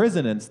them into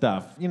prison and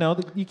stuff.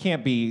 You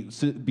can't be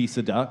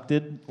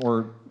seducted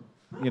or,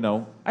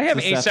 I have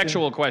secession.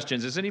 asexual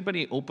questions. Is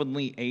anybody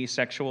openly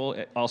asexual?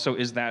 Also,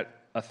 is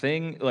that a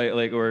thing?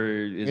 Or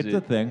is It's it?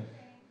 a thing.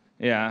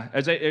 Yeah.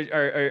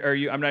 Are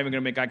you? I'm not even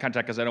going to make eye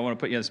contact because I don't want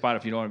to put you on the spot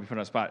if you don't want to be put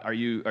on the spot. Are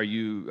you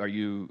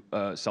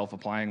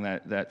self-applying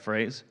that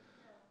phrase?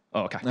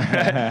 Oh, okay. Me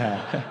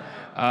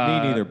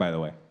neither, by the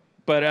way.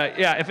 But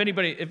yeah, if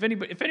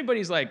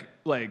anybody's like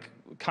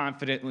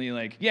confidently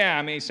like, yeah,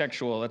 I'm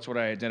asexual. That's what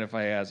I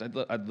identify as.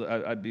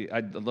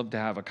 I'd love to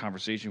have a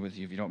conversation with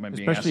you if you don't mind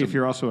being. Especially if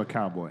you're also a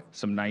cowboy.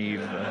 Some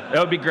naive. That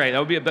would be great. That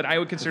would be. But I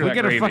would consider If we that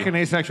get gravy. a fucking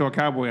asexual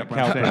cowboy up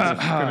on stage,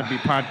 it's going to be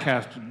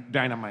podcast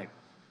dynamite.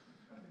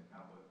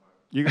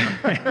 We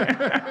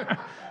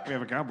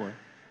have a cowboy.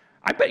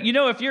 I bet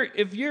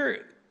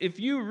if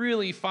you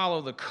really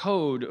follow the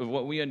code of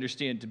what we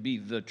understand to be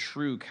the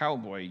true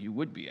cowboy, you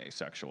would be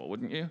asexual,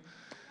 wouldn't you?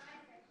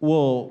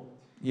 Well,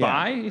 yeah.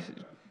 Bi?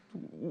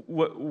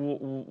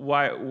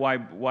 Why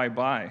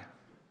bi?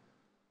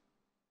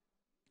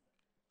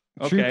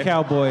 Okay.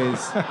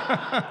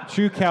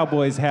 True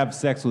cowboys have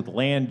sex with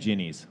land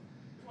ginnies.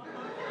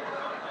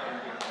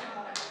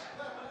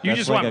 You That's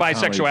just like want a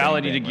comedy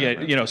bisexuality bang to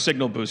bang, get right?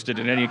 signal boosted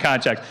in any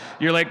context.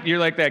 You're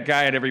like that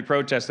guy at every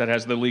protest that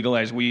has the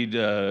legalized weed.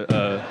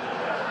 I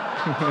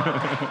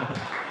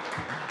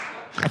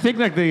think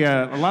like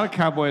a lot of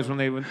cowboys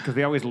because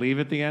they always leave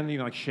at the end,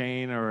 like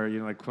Shane or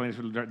like Clint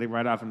Eastwood, they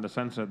ride off in the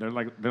sunset. They're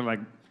like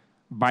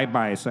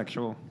bye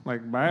sexual,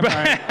 like bye.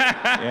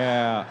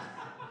 Yeah.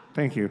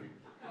 Thank you.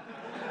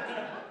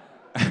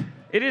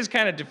 It is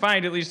kind of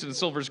defined, at least in the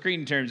silver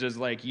screen terms, as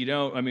like you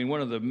don't. I mean, one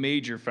of the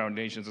major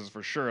foundations is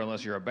for sure,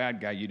 unless you're a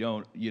bad guy, you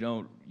don't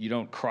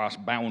cross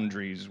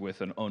boundaries with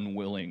an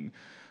unwilling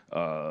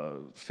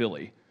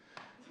filly.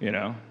 You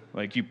know,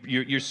 like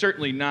you're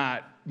certainly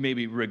not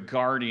maybe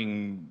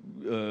regarding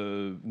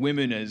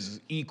women as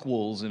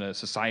equals in a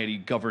society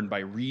governed by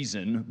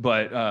reason,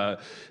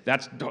 but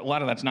that's a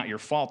lot of that's not your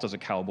fault as a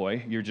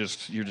cowboy. You're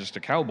just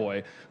a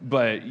cowboy,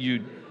 but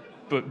you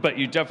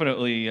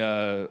definitely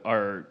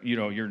are. You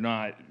know, you're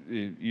not.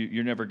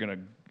 You're never gonna.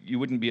 You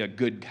wouldn't be a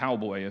good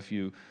cowboy if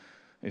you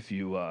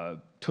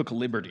took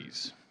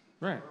liberties.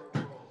 Right.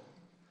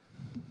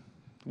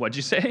 What'd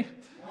you say?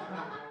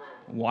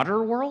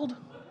 Waterworld?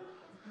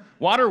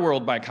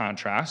 Waterworld, by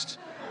contrast,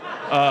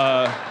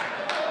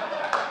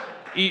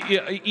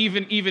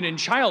 even in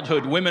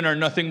childhood, women are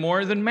nothing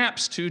more than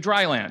maps to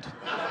dry land.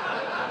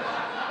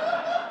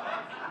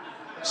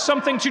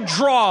 Something to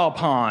draw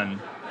upon.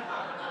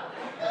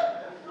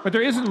 But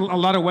there isn't a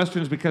lot of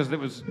westerns because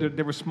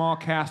there were small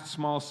casts,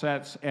 small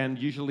sets, and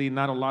usually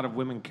not a lot of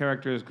women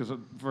characters because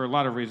for a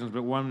lot of reasons.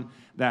 But one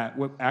that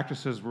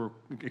actresses were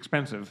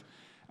expensive,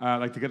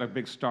 like to get a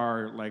big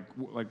star like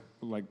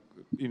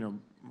you know,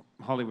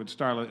 Hollywood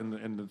starlet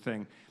in the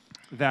thing,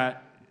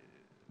 that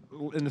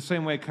in the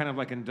same way, kind of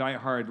like in Die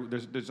Hard,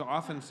 there's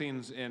often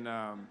scenes in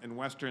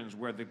westerns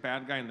where the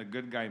bad guy and the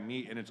good guy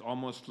meet, and it's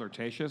almost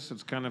flirtatious.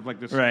 It's kind of like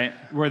this, right,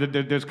 where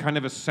there's kind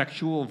of a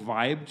sexual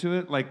vibe to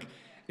it, like.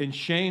 In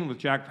Shane with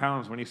Jack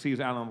Palance, when he sees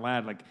Alan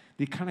Ladd, like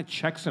he kind of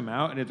checks him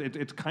out, and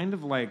it's kind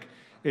of like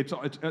it's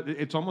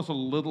almost a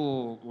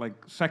little like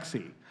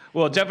sexy.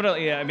 Well,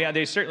 definitely. Yeah, I mean,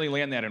 they certainly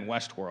land that in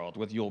Westworld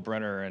with Yul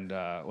Brynner and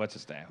what's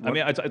his name? I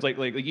mean, it's like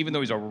even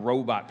though he's a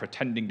robot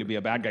pretending to be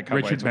a bad guy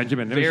cowboy, Richard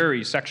Benjamin,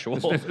 very sexual.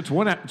 It's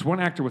one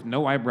actor with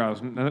no eyebrows,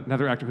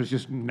 another actor who's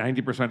just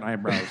 90%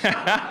 eyebrows.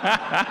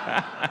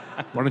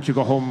 Why don't you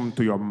go home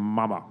to your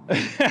mama?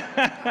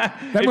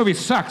 That movie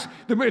sucks.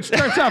 It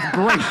starts off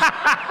great.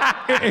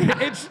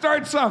 It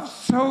starts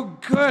off so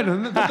good.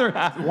 And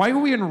why are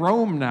we in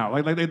Rome now?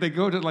 Like they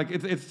go to like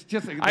it's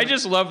just. I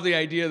just love the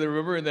idea that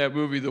remember in that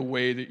movie the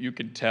way that you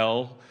can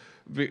tell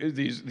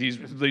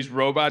these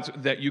robots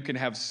that you can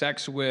have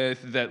sex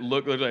with that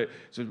look like.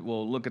 So,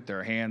 well, look at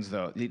their hands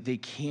though. They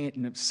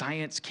can't.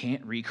 Science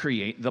can't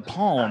recreate the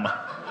palm.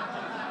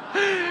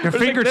 Their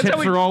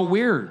fingertips are all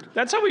weird.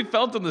 That's how we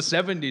felt in the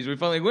 70s. We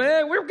felt like,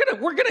 well,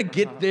 we're gonna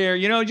get there.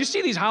 You know, did you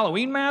see these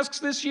Halloween masks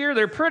this year?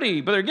 They're pretty,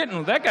 but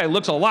that guy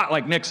looks a lot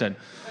like Nixon.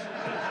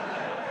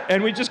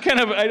 And we just kind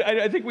of,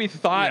 I think we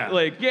thought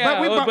but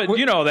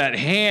you know that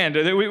hand.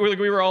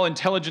 We were all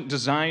intelligent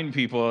design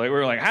people. We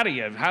were like, how do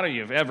you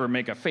ever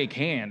make a fake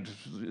hand?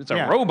 It's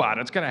a robot.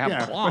 It's gonna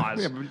have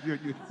claws.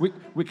 But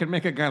we can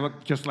make a guy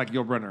look just like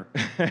Yul Brynner.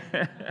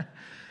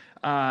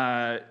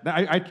 I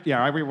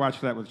rewatched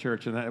that with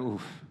Church, and that.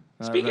 Oof.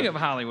 Speaking of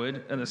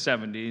Hollywood in the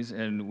 70s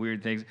and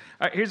weird things,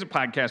 here's a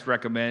podcast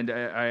recommend.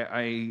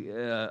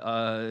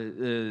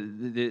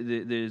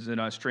 There's an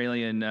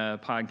Australian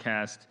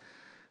podcast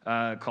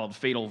called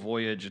Fatal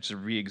Voyage. It's a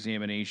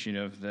re-examination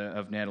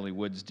of Natalie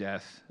Wood's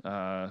death.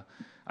 I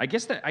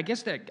guess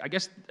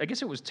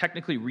it was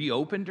technically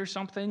reopened or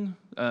something,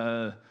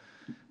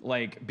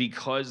 like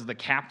because the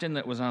captain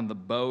that was on the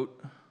boat.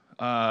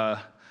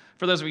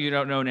 For those of you who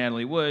don't know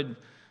Natalie Wood,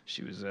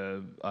 she was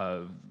a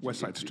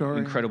West Side Story,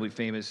 incredibly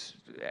famous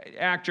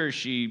actor.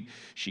 She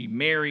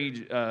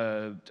married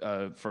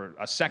for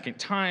a second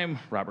time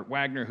Robert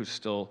Wagner, who's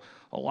still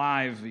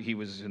alive. He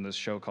was in this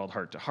show called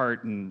Heart to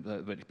Heart,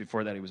 but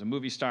before that he was a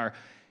movie star.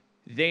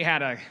 They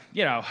had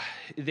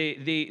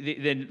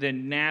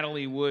then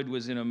Natalie Wood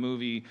was in a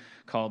movie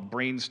called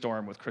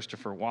Brainstorm with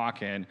Christopher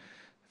Walken.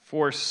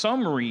 For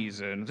some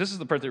reason, this is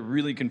the part that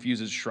really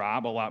confuses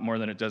Schraub a lot more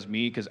than it does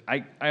me, because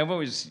I've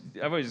always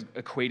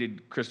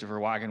equated Christopher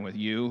Walken with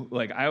you.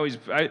 Like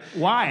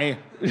why?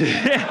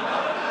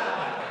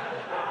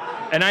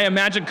 And I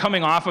imagine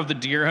coming off of The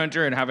Deer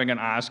Hunter and having an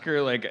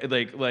Oscar, like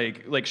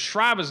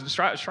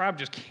Schraub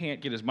just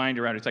can't get his mind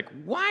around it. It's like,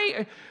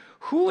 why?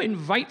 Who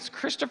invites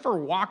Christopher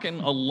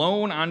Walken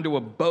alone onto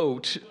a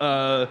boat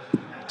to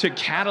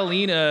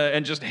Catalina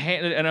and just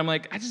and I'm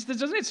like,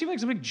 doesn't it seem like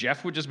something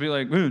Jeff would just be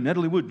like,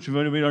 Natalie Wood,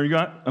 are you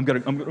got? I'm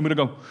gonna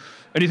go.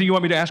 Anything you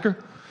want me to ask her?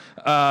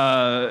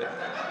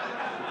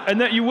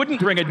 And that you wouldn't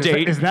bring a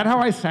date. Is that how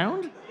I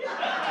sound?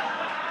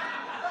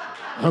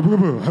 Hey, boo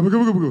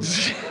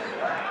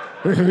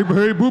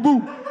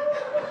boo.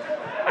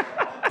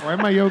 Or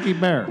am I Yogi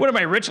Bear? What am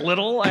I, Rich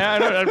Little?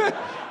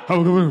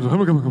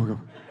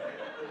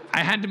 I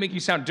had to make you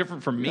sound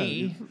different from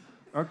me.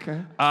 Okay.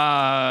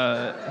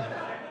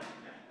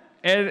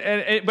 But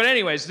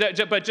anyways,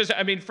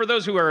 for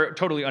those who are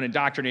totally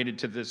unindoctrinated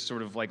to this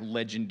sort of like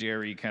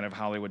legendary kind of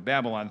Hollywood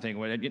Babylon thing,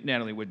 when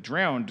Natalie Wood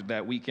drowned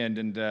that weekend,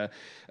 and it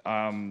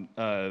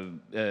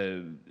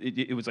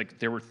was like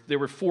there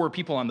were 4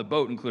 people on the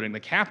boat, including the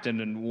captain,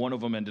 and one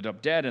of them ended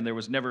up dead, and there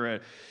was never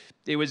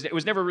it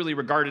was never really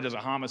regarded as a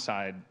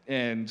homicide,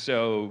 and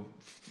so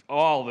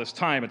all this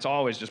time it's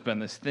always just been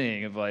this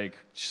thing of like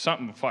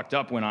something fucked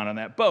up went on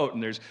that boat,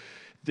 and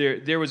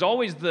there was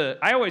always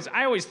I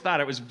always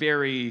thought it was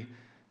very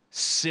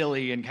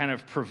silly and kind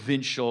of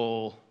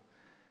provincial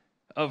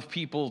of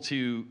people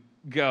to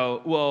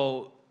go,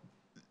 well,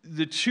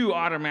 the two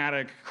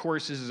automatic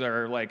courses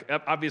are like,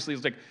 obviously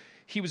it's like,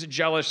 he was a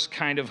jealous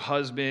kind of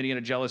husband. He had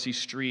a jealousy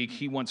streak.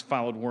 He once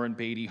followed Warren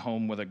Beatty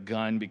home with a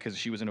gun because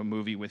she was in a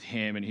movie with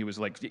him, and he was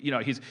like,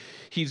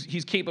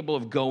 he's capable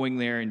of going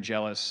there and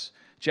jealousy.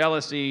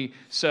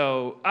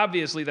 So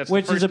obviously that's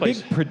which the first place.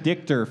 is a big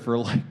predictor for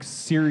like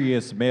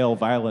serious male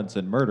violence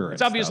and murder.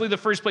 It's obviously the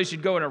first place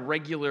you'd go in a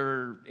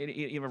regular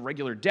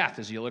death,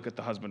 as you look at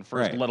the husband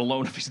first, Right. let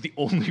alone if he's the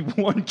only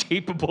one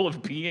capable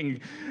of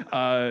being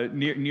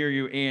near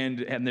you,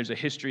 and there's a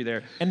history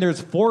there. And there's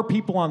 4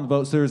 people on the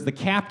boat. So there's the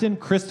captain,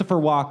 Christopher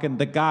Walken,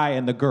 the guy,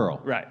 and the girl.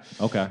 Right.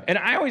 Okay. And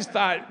I always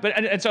thought,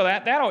 and so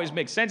that always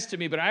makes sense to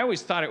me, but I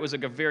always thought it was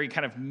like a very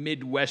kind of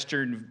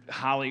Midwestern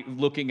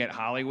looking at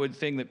Hollywood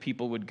thing that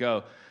people would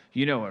go,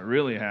 you know what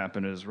really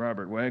happened is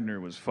Robert Wagner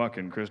was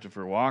fucking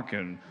Christopher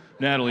Walken.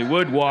 Natalie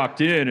Wood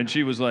walked in and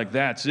she was like,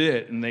 that's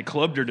it. And they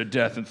clubbed her to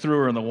death and threw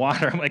her in the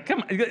water. I'm like,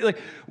 come on. Like,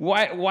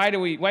 why do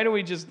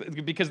we just,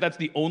 because that's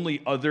the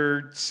only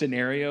other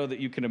scenario that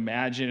you can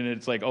imagine. And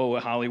it's like, oh,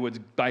 Hollywood's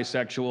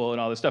bisexual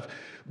and all this stuff.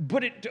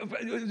 But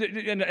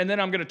and then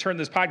I'm going to turn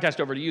this podcast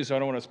over to you, so I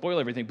don't want to spoil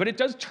everything. But it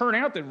does turn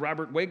out that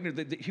Robert Wagner,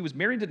 that he was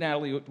married to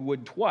Natalie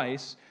Wood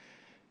twice.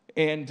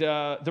 And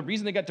the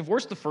reason they got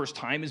divorced the first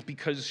time is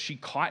because she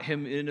caught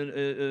him in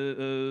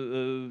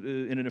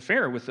an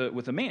affair with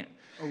a man.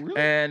 Oh,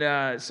 really?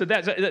 And so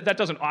that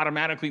doesn't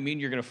automatically mean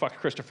you're going to fuck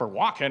Christopher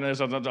Walken.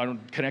 As I'm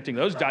connecting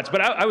those dots,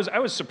 but I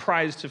was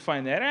surprised to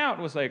find that out.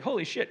 And was like,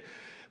 holy shit.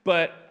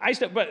 But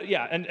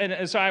yeah,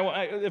 and so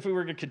if we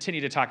were going to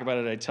continue to talk about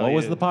it, I'd tell you.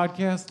 What was the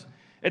podcast?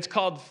 It's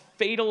called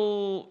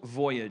Fatal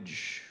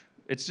Voyage.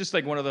 It's just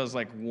like one of those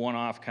like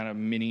one-off kind of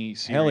mini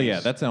series. Hell yeah,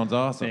 that sounds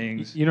awesome.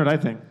 Things. You know what I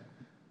think?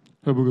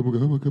 There's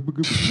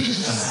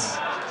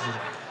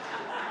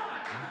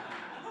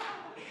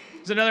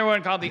another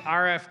one called the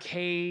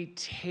RFK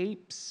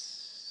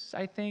tapes,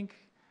 I think.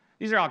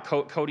 These are all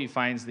Cody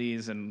finds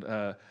these, and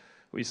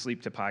we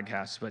sleep to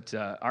podcasts. But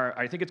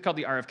I think it's called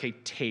the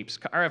RFK tapes.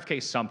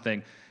 RFK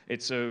something.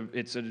 It's a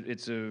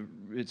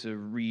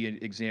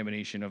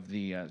re-examination of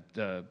the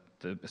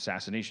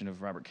assassination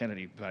of Robert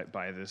Kennedy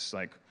by this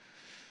like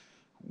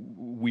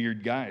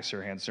weird guy,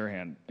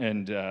 Sirhan,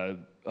 and a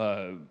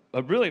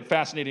really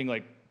fascinating,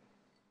 like,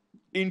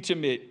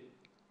 intimate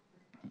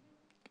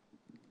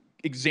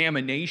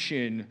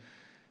examination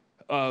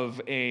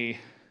of a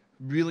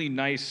really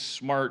nice,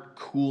 smart,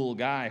 cool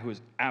guy who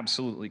is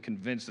absolutely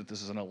convinced that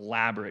this is an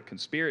elaborate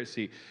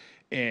conspiracy,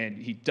 and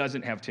he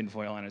doesn't have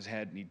tinfoil on his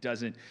head,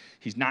 and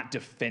he's not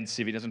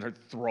defensive. He doesn't start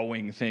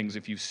throwing things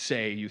if you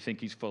say you think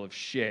he's full of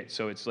shit.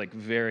 So it's like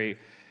very,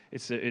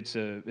 but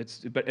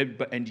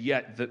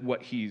yet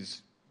what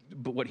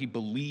he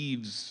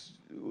believes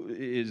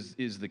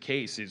is the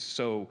case is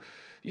so,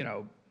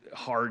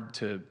 hard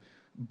to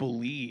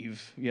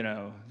believe,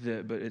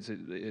 but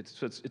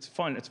it's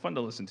fun. It's fun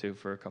to listen to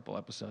for a couple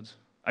episodes.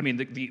 I mean,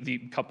 the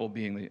couple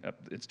being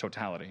its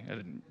totality.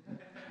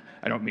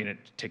 I don't mean it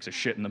takes a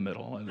shit in the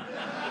middle.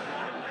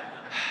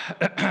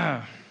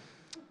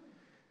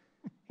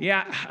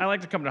 Yeah, I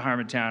like to come to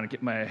Harmontown and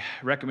get my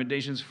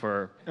recommendations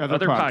for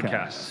other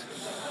podcasts.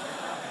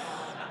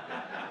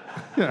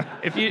 Yeah.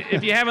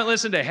 If you haven't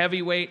listened to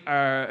Heavyweight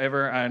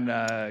ever on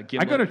Gimlet,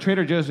 I go to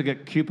Trader Joe's to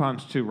get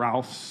coupons to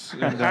Ralph's.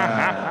 And,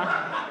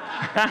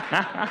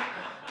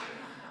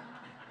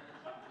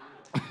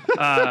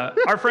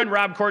 our friend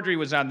Rob Corddry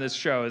was on this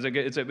show.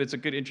 It's a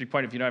good entry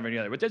point if you don't have any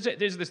other. But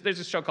there's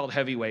this show called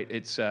Heavyweight.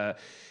 It's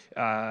God,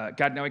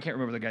 now I can't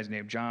remember the guy's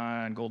name.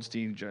 John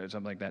Goldstein,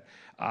 something like that.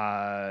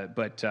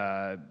 But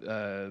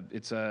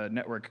it's a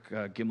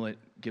network, Gimlet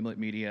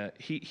Media.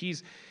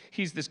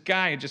 He's this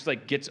guy who just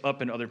like gets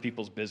up in other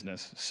people's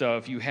business. So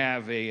if you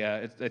have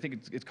I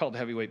think it's called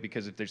Heavyweight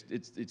because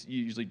it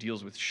usually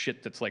deals with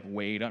shit that's like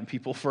weighed on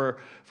people for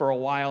a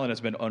while and has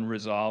been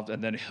unresolved,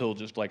 and then he'll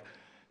just like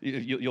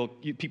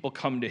people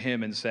come to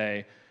him and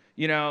say,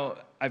 I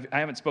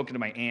haven't spoken to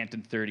my aunt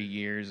in 30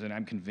 years, and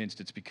I'm convinced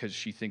it's because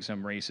she thinks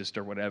I'm racist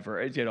or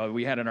whatever.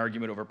 We had an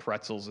argument over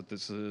pretzels at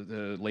this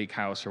the lake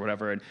house or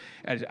whatever, and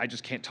I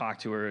just can't talk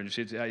to her, and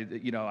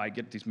I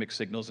get these mixed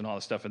signals and all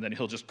this stuff, and then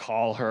he'll just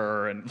call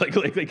her, and like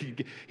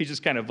he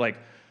just kind of like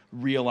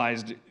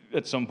realized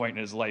at some point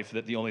in his life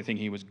that the only thing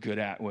he was good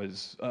at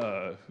was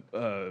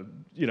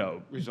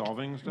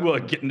resolving stuff? Well,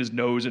 getting his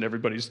nose in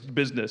everybody's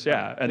business,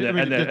 yeah.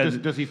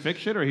 And does he fix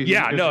shit, or he?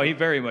 Yeah, no, he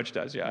very much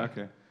does, yeah.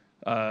 Okay.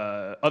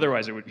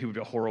 Otherwise, he would be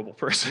a horrible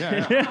person.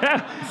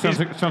 Yeah. sounds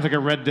like a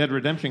Red Dead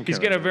Redemption character. He's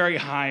got a very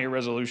high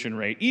resolution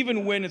rate.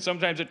 Even when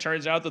sometimes it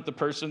turns out that the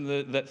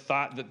person that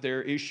thought that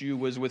their issue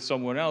was with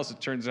someone else,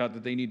 it turns out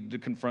that they need to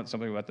confront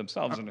something about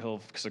themselves, and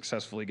he'll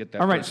successfully get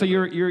that. All right, so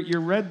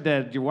you're Red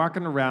Dead. You're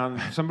walking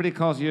around. Somebody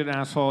calls you an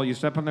asshole. You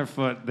step on their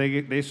foot.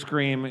 They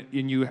scream,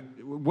 and you.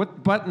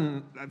 What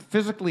button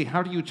physically?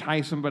 How do you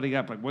tie somebody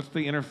up? Like, what's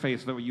the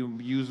interface that you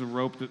use a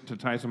rope to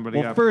tie somebody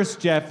up? Well, first,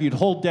 Jeff, you'd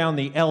hold down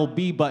the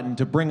LB button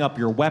to bring up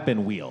your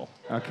weapon wheel.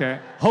 Okay.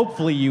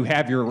 Hopefully, you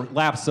have your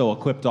lasso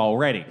equipped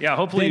already. Yeah,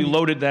 hopefully you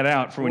loaded that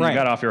out for when you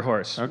got off your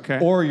horse. Okay.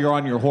 Or you're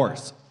on your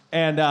horse.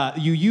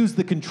 and you use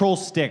the control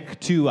stick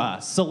to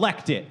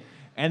select it.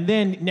 And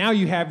then now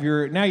you have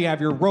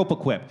your rope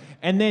equipped.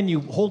 And then you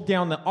hold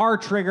down the R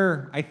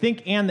trigger, I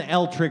think, and the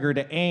L trigger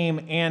to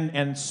aim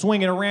and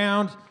swing it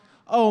around.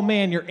 Oh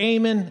man, you're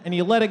aiming and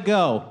you let it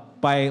go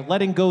by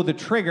letting go the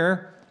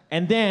trigger.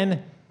 And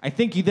then I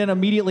think you then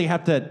immediately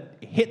have to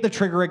hit the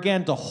trigger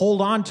again to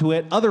hold on to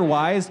it.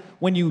 Otherwise,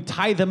 when you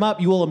tie them up,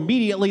 you will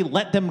immediately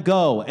let them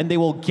go and they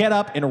will get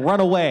up and run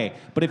away.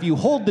 But if you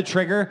hold the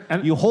trigger,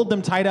 you hold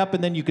them tied up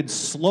and then you can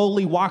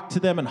slowly walk to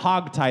them and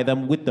hog tie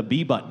them with the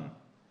B button.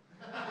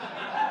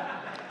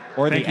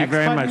 Or Thank you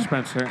very much,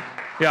 Spencer.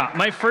 Yeah,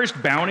 my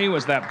first bounty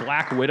was that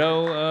Black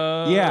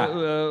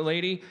Widow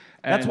lady.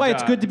 That's why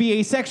it's good to be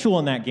asexual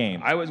in that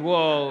game.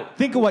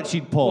 Think of what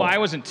she'd pull. Well, I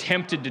wasn't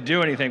tempted to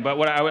do anything, but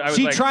what I was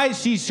she like,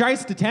 tries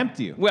to tempt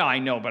you. Well, I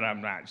know, but I'm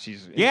not.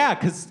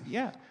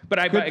 But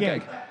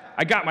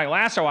I got my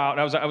lasso out,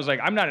 and I was like,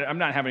 I'm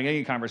not having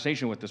any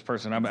conversation with this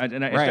person.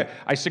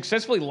 I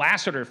successfully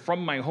lassoed her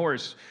from my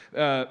horse,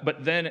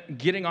 but then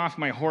getting off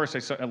my horse,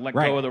 I let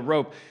go of the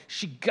rope.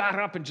 She got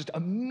up and just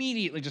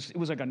immediately it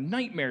was like a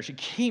nightmare. She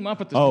came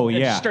up at this and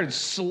just started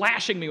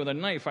slashing me with a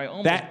knife.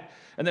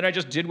 And then I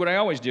just did what I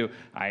always do.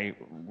 I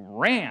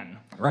ran.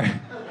 Right.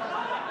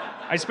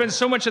 I spent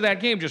so much of that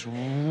game just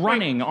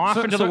running off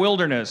into the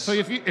wilderness. So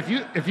if you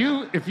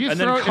and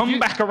then come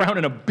back around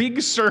in a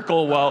big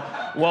circle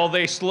while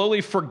they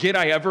slowly forget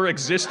I ever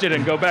existed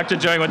and go back to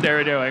doing what they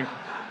were doing.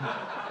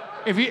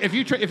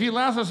 If you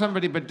lasso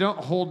somebody but don't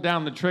hold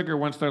down the trigger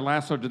once they're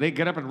lassoed, do they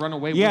get up and run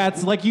away? Yeah,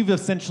 it's like you've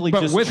essentially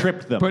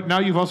tripped them. But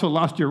now you've also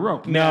lost your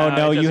rope.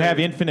 No, you have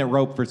infinite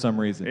rope for some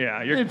reason.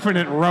 Yeah, you're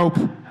infinite rope.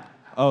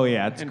 Oh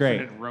yeah, it's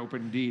great. Infinite rope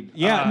indeed.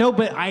 Yeah, no,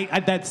 but I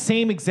that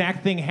same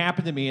exact thing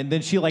happened to me, and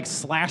then she like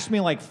slashed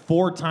me like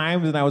 4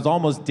 times, and I was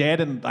almost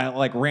dead, and I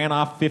like ran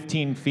off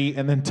 15 feet,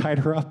 and then tied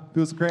her up. It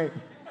was great.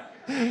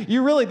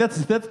 You really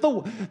that's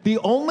the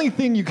only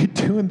thing you could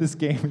do in this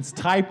game is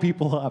tie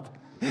people up.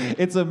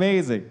 It's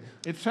amazing.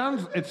 It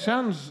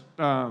sounds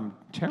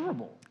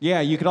terrible.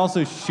 Yeah, you could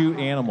also shoot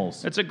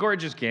animals. It's a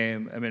gorgeous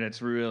game. I mean,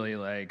 it's really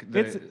like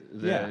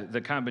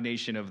the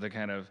combination of the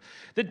kind of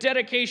the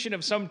dedication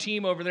of some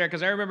team over there.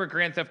 Because I remember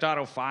Grand Theft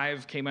Auto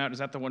 5 came out. Is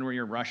that the one where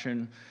you're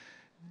Russian?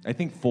 I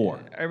think 4.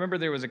 I remember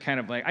there was a kind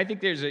of like I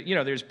think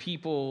there's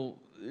people.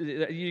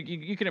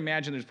 You can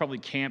imagine there's probably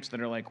camps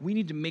that are like, we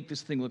need to make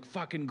this thing look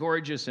fucking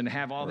gorgeous and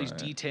have all these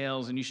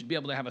details, and you should be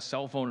able to have a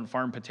cell phone and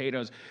farm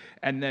potatoes,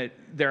 and that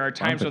there are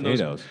times when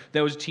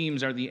those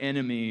teams are the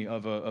enemy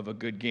of a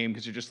good game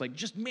because you're just like,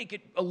 just make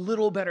it a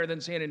little better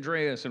than San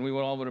Andreas, and we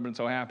all would have been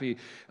so happy.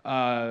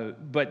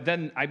 But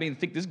then I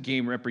think this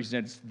game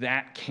represents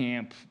that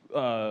camp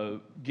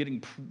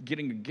getting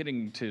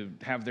to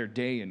have their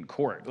day in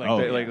court.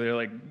 They're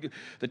like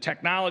the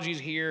technology's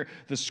here,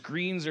 the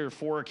screens are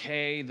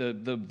 4K,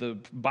 the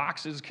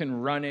boxes can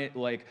run it.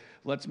 Like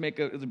let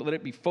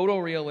it be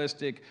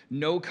photorealistic,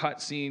 no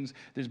cutscenes.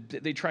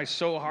 They try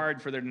so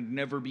hard for there to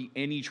never be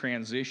any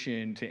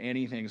transition to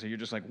anything. So you're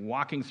just like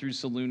walking through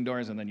saloon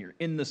doors, and then you're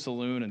in the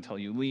saloon until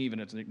you leave,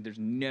 and there's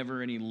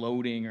never any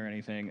loading or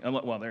anything.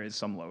 Well, there is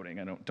some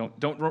loading.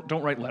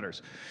 Don't write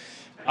letters.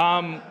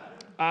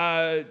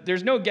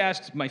 There's no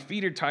guest. My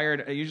feet are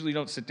tired. I usually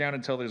don't sit down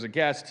until there's a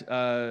guest.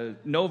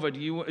 Nova, do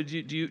you want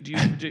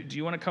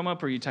to come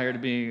up, or are you tired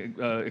of being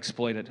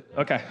exploited?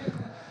 Okay.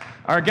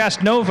 Our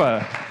guest,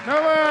 Nova.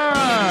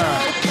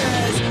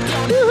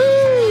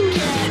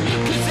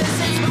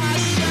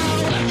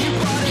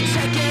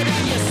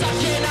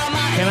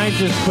 Can I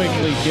just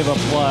quickly give a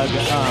plug?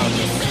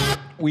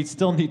 We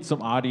still need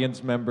some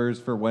audience members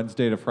for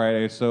Wednesday to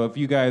Friday, so if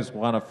you guys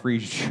want a free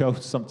show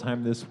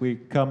sometime this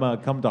week, come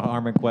to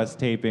Harmon Quest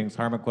tapings,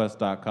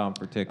 harmonquest.com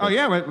for tickets. Oh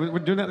yeah, we're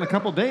doing that in a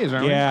couple days,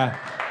 aren't we? Yeah.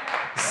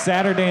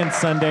 Saturday and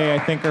Sunday, I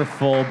think, are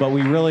full, but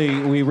we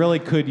really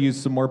could use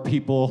some more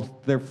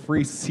people. They're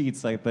free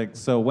seats, I think.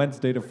 So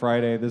Wednesday to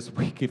Friday this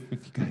week, if you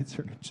guys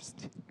are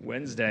interested.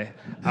 Wednesday,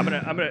 I'm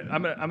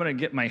gonna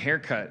get my hair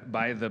cut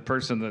by the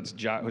person whose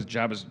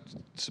job is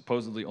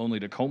supposedly only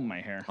to comb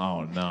my hair.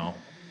 Oh no.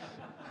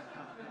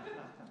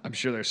 I'm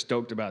sure they're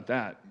stoked about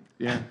that.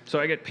 Yeah. So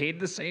I get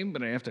paid the same,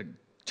 but I have to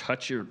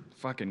touch your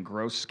fucking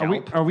gross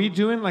scalp. Are we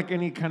doing like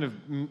any kind of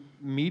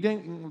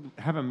meeting?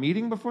 Have a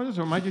meeting before this,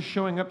 or am I just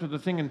showing up to the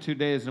thing in 2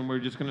 days and we're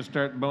just going to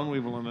start bone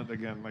weevil it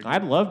again? Like,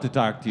 I'd love to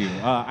talk to you.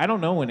 I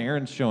don't know when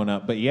Aaron's showing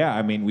up, but yeah,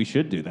 I mean, we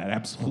should do that.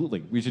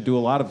 Absolutely, we should do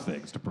a lot of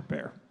things to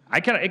prepare.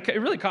 It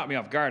really caught me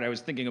off guard. I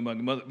was thinking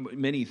among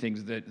many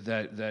things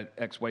that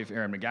ex-wife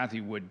Erin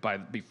McGathy would,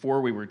 before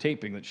we were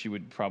taping, that she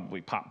would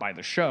probably pop by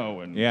the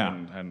show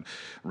and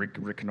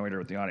reconnoiter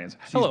with the audience.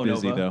 She's Hello,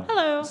 busy, Nova. though.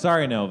 Hello.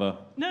 Sorry, Nova.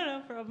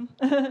 No problem.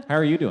 How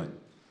are you doing?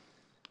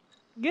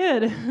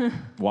 Good.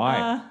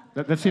 Why?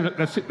 that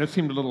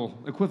seemed a little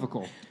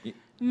equivocal.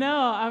 No,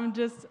 I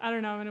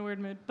don't know, I'm in a weird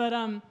mood. But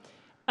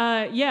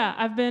yeah,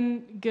 I've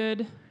been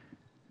good.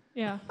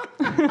 Yeah.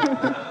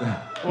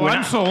 Well,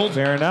 I'm sold.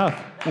 Fair enough.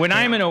 When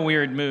I'm in a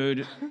weird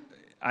mood,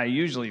 I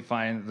usually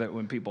find that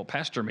when people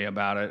pester me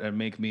about it and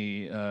make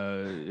me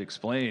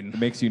explain, It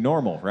makes you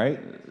normal, right?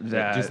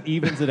 That- It just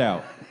evens it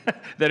out.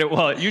 that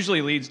it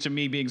usually leads to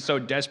me being so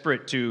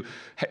desperate to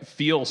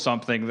feel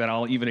something that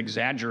I'll even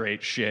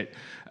exaggerate shit,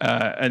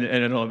 and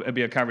it'll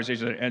be a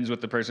conversation that ends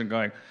with the person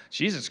going,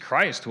 "Jesus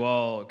Christ,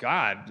 well,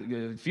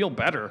 God, feel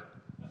better."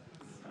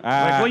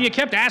 Like, well, you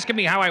kept asking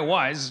me how I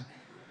was.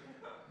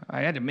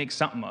 I had to make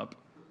something up.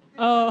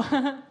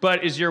 Oh.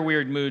 But is your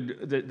weird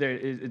mood,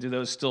 do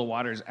those still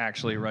waters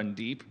actually run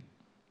deep?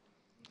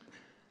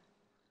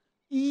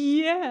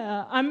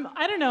 Yeah,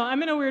 I don't know.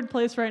 I'm in a weird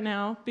place right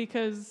now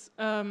because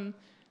I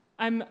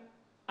don't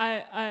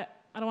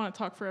want to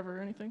talk forever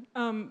or anything.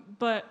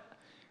 But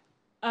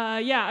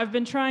I've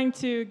been trying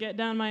to get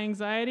down my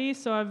anxiety,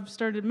 so I've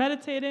started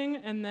meditating,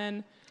 and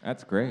then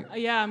That's great.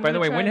 I'm By the gonna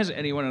way, try. when has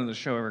anyone on the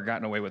show ever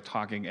gotten away with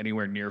talking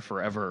anywhere near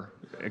forever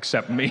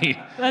except me?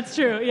 That's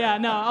true. Yeah,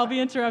 no, I'll be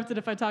interrupted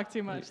if I talk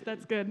too much.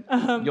 That's good.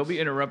 You'll be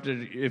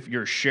interrupted if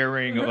you're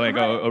sharing like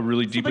Right. a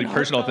really deeply Something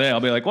personal heartfelt. thing.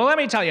 I'll be like, well, let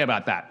me tell you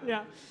about that.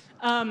 Yeah.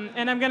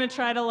 And I'm gonna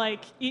try to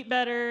like eat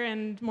better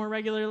and more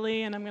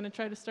regularly, and I'm gonna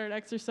try to start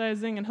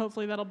exercising, and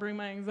hopefully that'll bring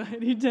my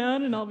anxiety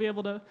down, and I'll be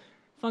able to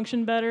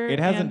function better. It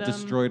hasn't and,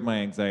 destroyed my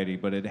anxiety,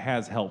 but it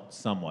has helped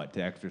somewhat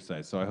to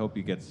exercise. So I hope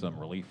you get some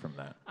relief from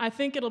that. I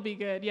think it'll be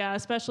good, yeah,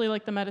 especially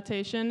like the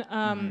meditation.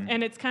 Mm-hmm.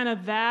 And it's kind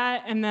of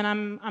that, and then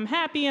I'm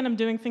happy and I'm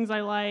doing things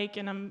I like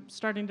and I'm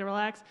starting to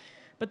relax.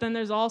 But then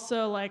there's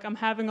also like I'm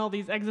having all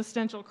these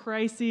existential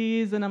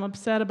crises and I'm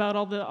upset about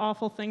all the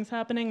awful things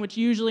happening, which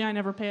usually I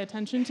never pay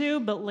attention to,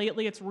 but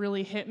lately it's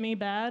really hit me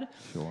bad.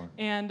 Sure.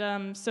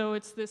 And so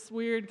it's this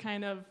weird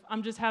kind of,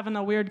 I'm just having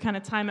a weird kind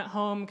of time at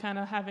home, kind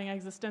of having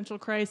existential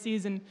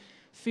crises and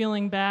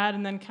feeling bad,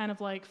 and then kind of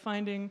like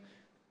finding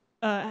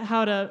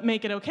how to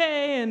make it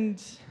okay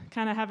and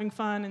kind of having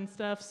fun and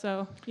stuff.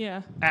 So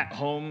yeah. At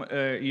home,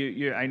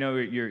 I know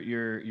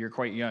you're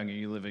quite young and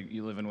you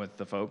living with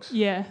the folks.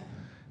 Yeah.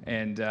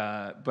 And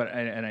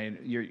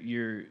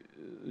you're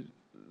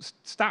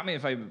stop me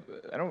if I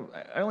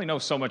only know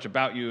so much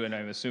about you, and I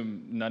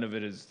assume none of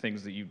it is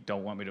things that you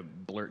don't want me to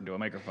blurt into a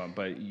microphone.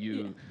 But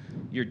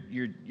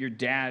your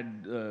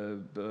dad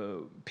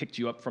picked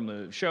you up from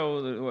the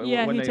show.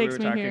 Yeah, when he we takes were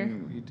me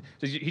talking.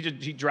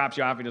 He drops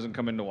you off. He doesn't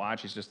come in to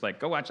watch. He's just like,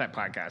 go watch that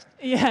podcast.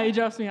 Yeah, he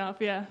drops me off.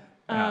 Yeah.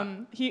 Yeah.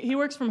 He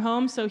works from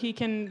home, so he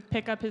can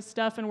pick up his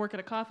stuff and work at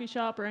a coffee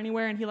shop or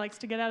anywhere, and he likes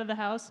to get out of the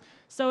house.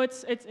 So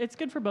it's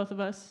good for both of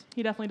us.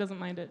 He definitely doesn't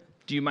mind it.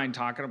 Do you mind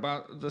talking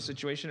about the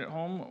situation at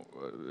home?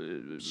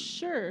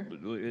 Sure.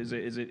 Is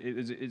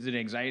it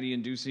anxiety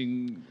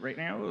inducing right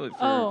now?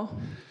 Oh,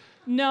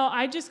 no,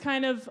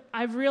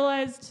 I've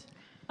realized,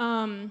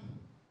 well,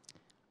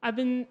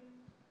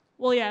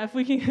 yeah, if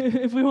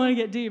we want to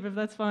get deep, if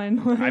that's fine.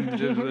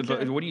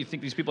 What do you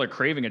think these people are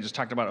craving? I just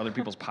talked about other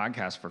people's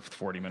podcasts for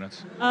 40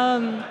 minutes.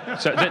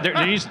 So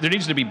there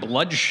needs to be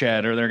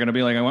bloodshed, or they're going to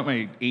be like, I want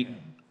my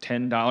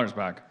 $10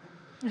 back.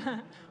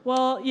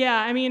 Well, yeah,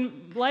 I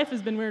mean, life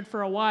has been weird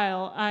for a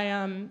while.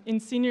 In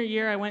senior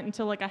year, I went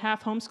into like a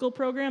half homeschool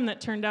program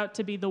that turned out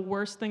to be the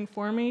worst thing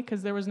for me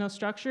because there was no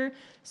structure,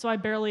 so I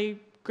barely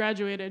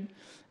graduated.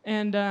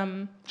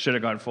 And should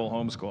have gone full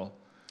homeschool.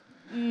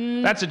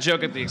 That's a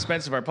joke at the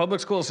expense of our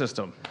public school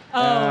system.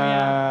 Oh,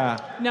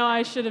 yeah. No,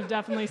 I should have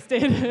definitely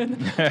stayed in.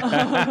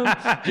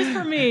 Just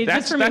for me.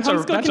 That's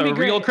Homeschool can a be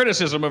real great.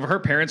 criticism of her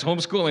parents'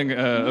 homeschooling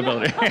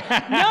ability.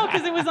 No,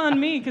 because it was on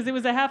me, because it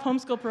was a half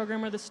homeschool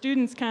program where the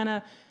students kind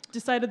of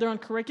decided their own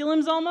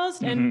curriculums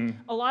almost, and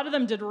a lot of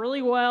them did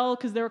really well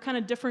because they were kind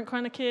of different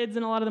kind of kids,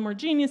 and a lot of them were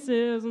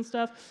geniuses and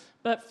stuff.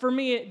 But for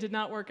me, it did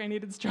not work. I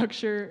needed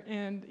structure,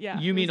 and yeah.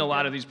 You mean a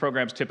lot of these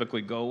programs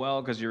typically go well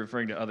because you're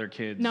referring to other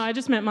kids? No, I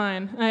just meant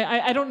mine.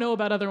 I don't know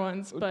about other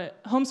ones,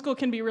 but homeschool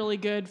can be really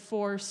good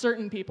for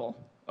certain people.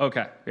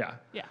 Okay, yeah.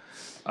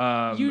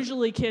 Yeah.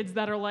 Usually kids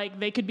that are like,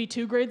 they could be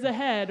 2 grades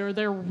ahead, or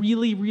they're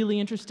really, really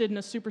interested in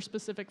a super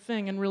specific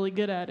thing and really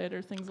good at it,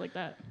 or things like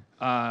that.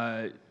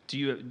 Do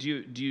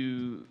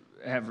you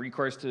have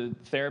recourse to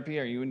therapy?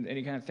 Are you in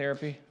any kind of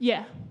therapy?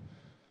 Yeah.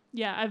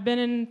 Yeah, I've been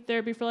in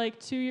therapy for like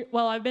 2 years.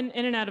 Well, I've been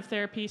in and out of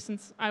therapy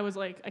since I was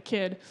like a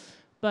kid,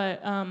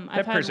 but I've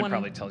had that person one.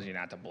 probably tells you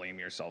not to blame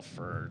yourself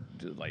for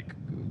like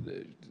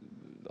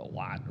a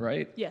lot,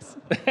 right? Yes.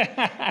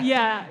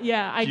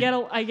 Yeah.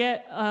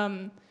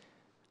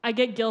 I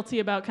get guilty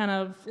about kind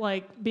of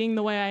like being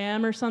the way I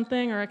am or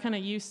something, or I kind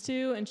of used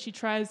to, and she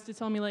tries to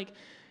tell me like,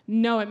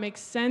 no, it makes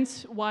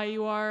sense why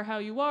you are how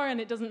you are, and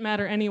it doesn't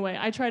matter anyway.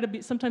 I try to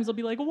be. Sometimes I'll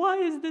be like, why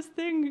is this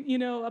thing,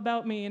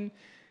 about me,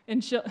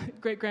 and she'll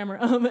great grammar,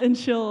 and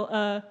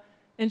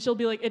she'll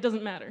be like, it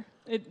doesn't matter.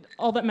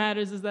 All that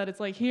matters is that it's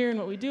like here and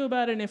what we do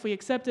about it, and if we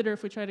accept it or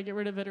if we try to get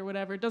rid of it or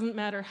whatever, it doesn't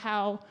matter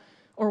how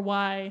or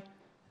why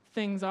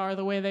things are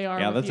the way they are.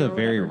 Yeah, with that's you a or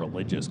very whatever.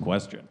 religious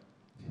question.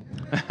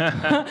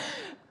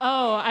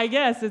 Oh, I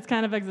guess it's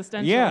kind of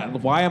existential. Yeah,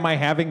 why am I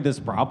having this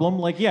problem?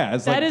 Like, yeah,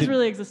 it's That like is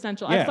really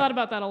existential. Yeah. I've thought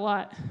about that a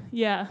lot.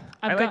 Yeah.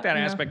 I like that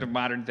aspect of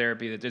modern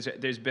therapy,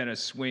 that there's been a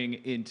swing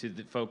into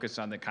the focus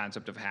on the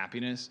concept of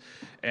happiness,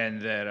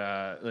 and that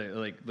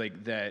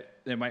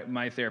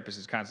my therapist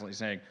is constantly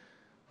saying,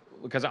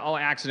 because I'll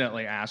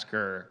accidentally ask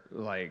her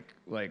like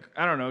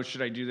I don't know,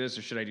 should I do this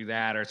or should I do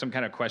that, or some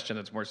kind of question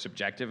that's more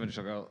subjective, and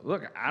she'll go,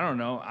 look, I don't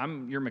know,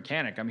 I'm your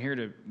mechanic, I'm here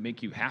to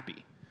make you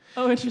happy.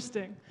 Oh,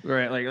 interesting.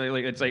 Right,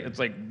 that's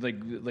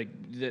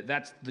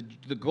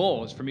the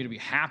goal, is for me to be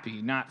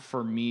happy, not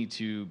for me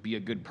to be a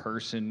good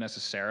person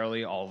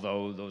necessarily,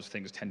 although those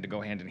things tend to go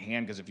hand in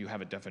hand, because if you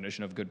have a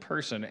definition of good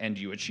person and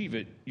you achieve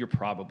it, you're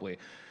probably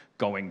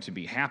going to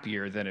be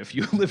happier than if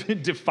you live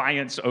in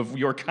defiance of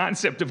your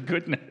concept of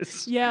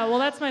goodness. Yeah, well,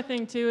 that's my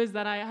thing too, is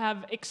that I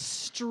have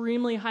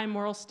extremely high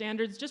moral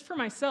standards just for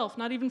myself,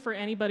 not even for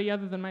anybody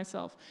other than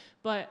myself.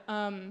 But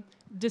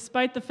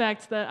despite the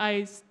fact that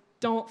I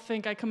don't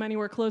think I come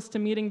anywhere close to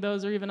meeting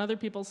those or even other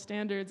people's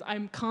standards,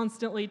 I'm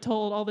constantly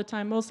told all the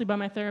time, mostly by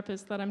my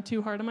therapist, that I'm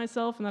too hard on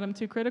myself and that I'm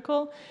too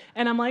critical.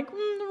 And I'm like,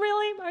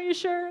 really? Are you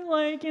sure?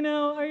 Like,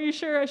 are you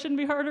sure I shouldn't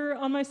be harder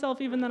on myself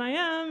even than I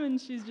am?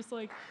 And she's just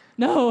like,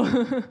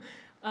 no.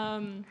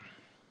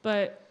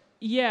 But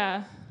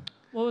yeah,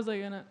 what was I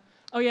gonna?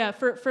 Oh yeah,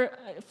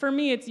 for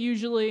me, it's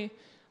usually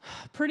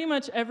pretty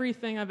much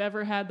everything I've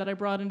ever had that I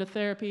brought into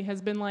therapy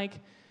has been like,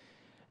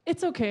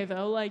 it's okay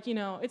though, like,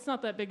 it's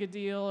not that big a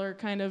deal, or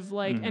kind of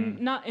like, and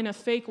not in a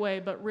fake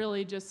way, but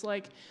really just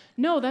like,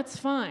 no, that's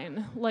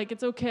fine, like,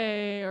 it's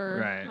okay,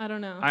 or right. I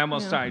don't know. I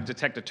almost I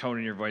detect a tone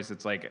in your voice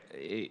that's like,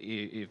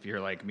 if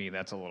you're like me,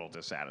 that's a little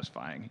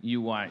dissatisfying.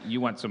 You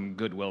want some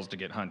goodwills to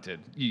get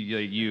hunted.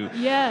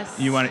 Yes.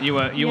 You want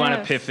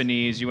Yes.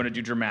 epiphanies. You want to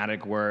do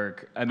dramatic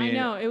work. I mean, I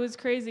know, it was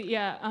crazy.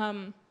 Yeah.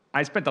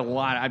 I spent a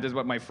lot. I did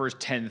about my first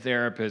 10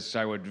 therapists.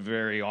 I would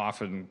very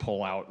often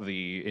pull out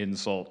the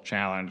insult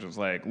challenge. It was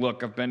like,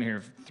 look, I've been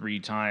here 3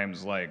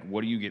 times. Like,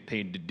 what do you get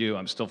paid to do?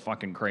 I'm still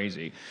fucking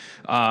crazy.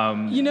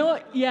 You know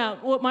what? Yeah.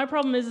 What my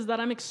problem is that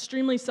I'm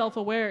extremely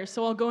self-aware.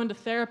 So I'll go into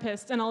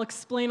therapists and I'll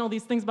explain all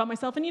these things about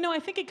myself. And I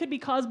think it could be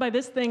caused by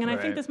this thing, and I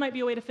think this might be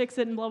a way to fix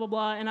it, and blah blah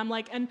blah. And I'm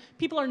like, and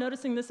people are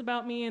noticing this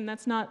about me, and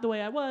that's not the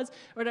way I was,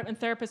 or whatever. And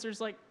therapists are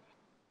just like,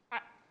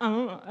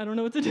 I don't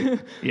know what to do.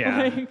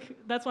 Yeah.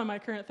 That's why my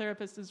current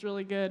therapist is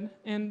really good.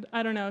 And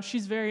I don't know,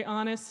 she's very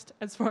honest,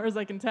 as far as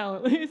I can tell,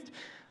 at least.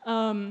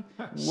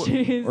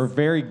 She's or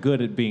very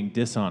good at being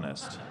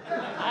dishonest.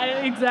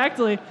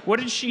 Exactly. What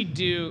did she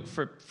do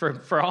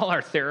for all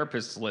our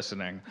therapists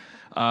listening?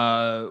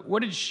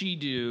 What did she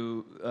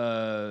do?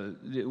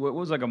 What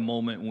was like a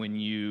moment when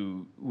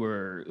you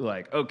were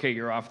like, okay,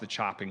 you're off the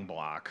chopping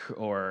block,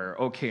 or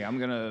okay, I'm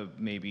gonna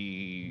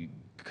maybe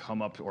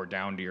come up or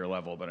down to your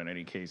level, but in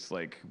any case,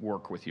 like,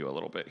 work with you a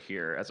little bit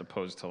here, as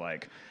opposed to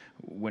like,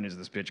 when is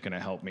this bitch gonna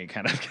help me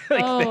kind of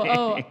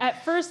thing.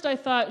 At first I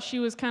thought she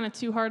was kind of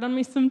too hard on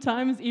me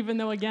sometimes, even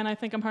though, again, I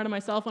think I'm hard on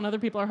myself. When other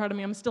people are hard on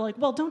me, I'm still like,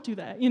 well, don't do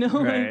that,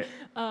 Right.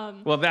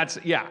 Well, that's,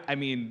 yeah, I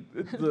mean...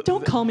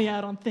 don't call me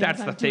out on things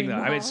That's the I'm thing, doing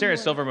though. I mean, wrong. Sarah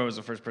Silverman was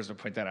the first person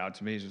to point that out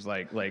to me. She was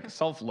like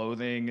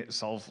self-loathing,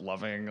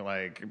 self-loving,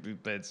 like,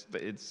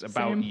 it's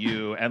about Same.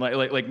 you. And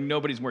like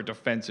nobody's more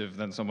defensive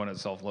than someone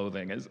that's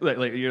self-loathing. It's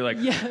like you're like,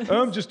 Yes.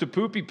 I'm just a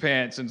poopy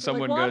pants, and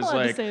someone well, I'm goes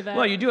allowed to like, say that.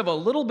 well, you do have a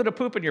little bit of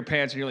poop in your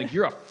pants, and you're like,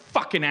 you're a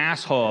fucking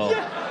asshole.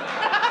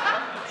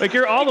 Like,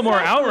 you're all the more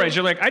outraged.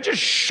 You're like, I just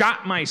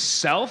shot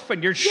myself,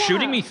 and you're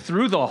shooting me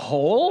through the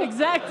hole?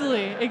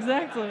 Exactly.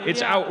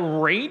 It's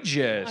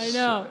outrageous. I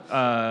know.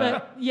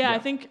 But yeah, I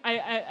think I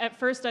at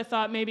first I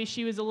thought maybe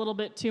she was a little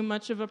bit too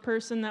much of a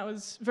person that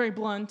was very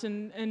blunt,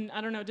 and I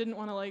don't know, didn't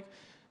want to like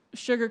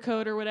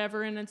sugarcoat or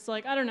whatever. And it's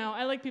like, I don't know,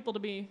 I like people to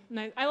be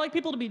nice. I like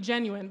people to be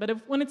genuine, but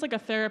when it's like a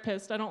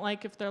therapist, I don't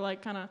like if they're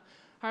like kind of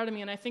hard on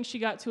me. And I think she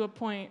got to a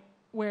point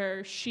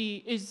where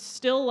she is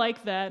still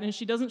like that, and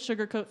she doesn't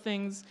sugarcoat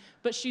things,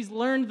 but she's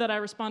learned that I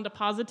respond to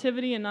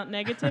positivity and not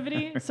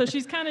negativity. So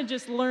she's kind of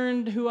just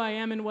learned who I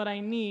am and what I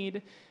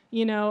need,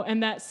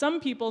 and that some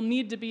people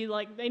need to be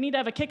like, they need to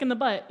have a kick in the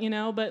butt,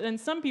 but then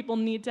some people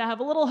need to have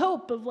a little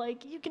hope of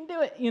like, you can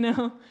do it,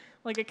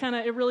 Like,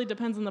 it really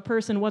depends on the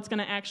person, what's going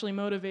to actually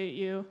motivate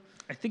you.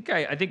 I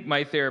think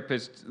my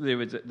therapist, there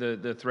was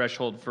the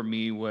threshold for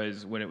me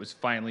was when it was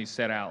finally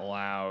said out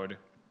loud.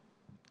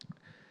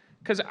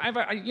 Because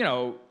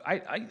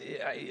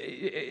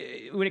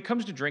when it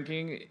comes to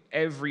drinking,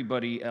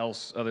 everybody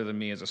else other than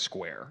me is a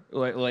square.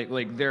 Like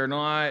they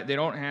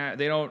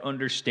don't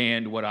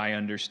understand what I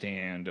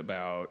understand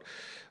about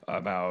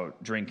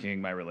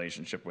drinking, my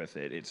relationship with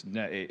it.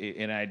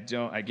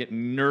 I get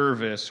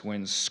nervous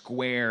when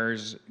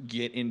squares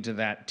get into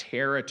that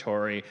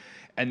territory,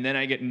 And then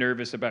I get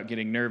nervous about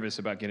getting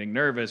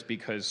nervous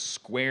because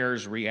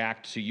squares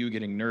react to you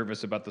getting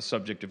nervous about the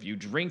subject of you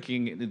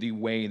drinking the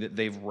way that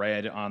they've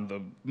read on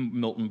the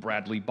Milton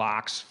Bradley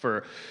box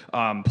for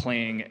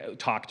playing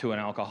Talk to an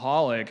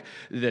Alcoholic.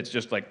 That's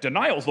just like,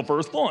 denial's the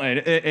first line.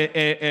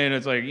 And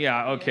it's like,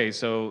 yeah, okay.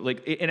 So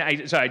like,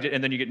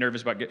 and then you get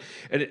nervous about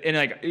and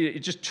like, it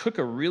just took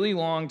a really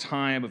long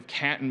time of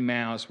cat and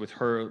mouse with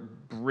her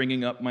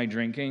bringing up my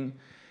drinking,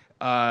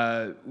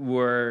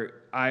 where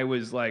I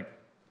was like,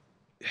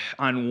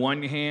 on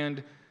one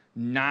hand,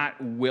 not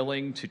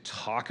willing to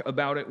talk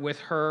about it with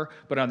her,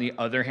 but on the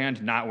other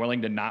hand, not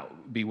willing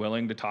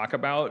to talk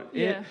about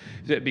it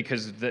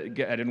because I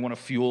didn't want to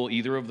fuel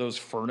either of those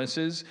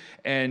furnaces.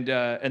 And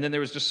then there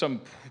was just some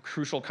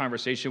crucial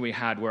conversation we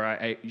had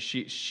where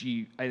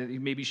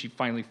maybe she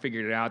finally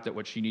figured it out that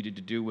what she needed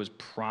to do was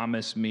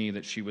promise me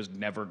that she was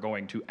never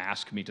going to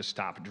ask me to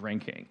stop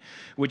drinking,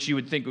 which you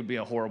would think would be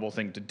a horrible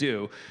thing to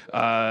do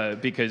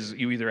because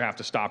you either have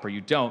to stop or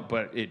you don't.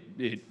 But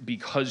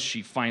because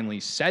she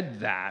finally said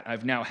that,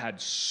 I've now had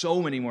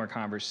so many more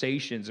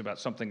conversations about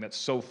something that's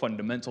so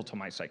fundamental to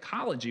my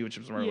psychology, which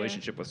is my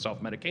relationship with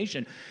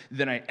self-medication,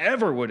 than I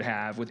ever would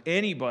have with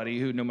anybody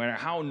who, no matter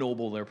how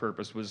noble their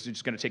purpose, was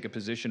just going to take a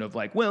position of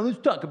like, well, let's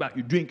talk about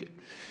your drinking.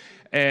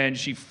 And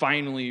she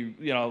finally,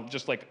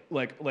 just like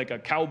a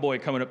cowboy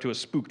coming up to a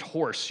spooked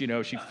horse,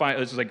 it's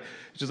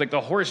just like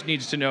the horse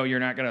needs to know you're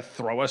not going to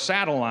throw a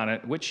saddle on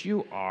it, which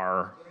you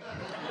are.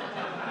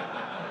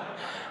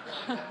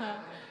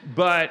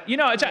 But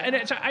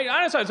I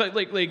honestly, it's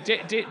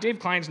like Dave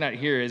Klein's not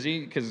here, is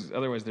he? Because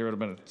otherwise there would have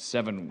been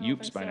 7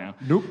 Youps by now.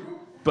 Nope.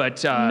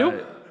 But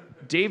nope.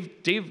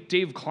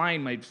 Dave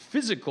Klein, my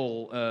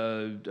physical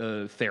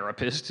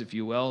therapist, if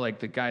you will, like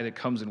the guy that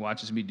comes and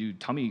watches me do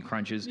tummy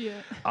crunches. Yeah.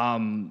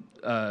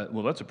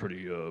 Well, that's a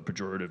pretty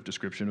pejorative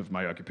description of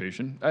my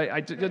occupation.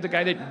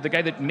 The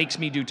guy that makes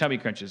me do tummy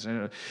crunches.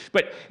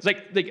 But it's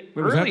like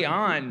early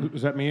on.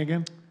 Was that me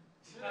again?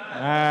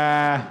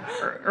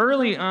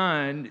 Early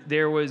on,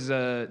 there was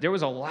a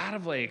lot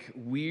of like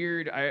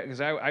weird,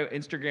 because I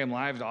Instagram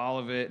lived all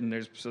of it, and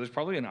there's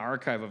probably an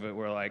archive of it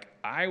where like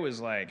I was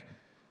like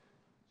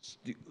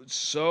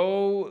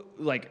so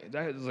like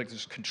that was like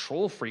this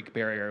control freak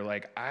barrier.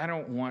 Like I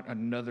don't want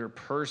another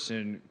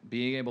person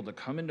being able to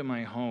come into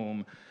my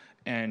home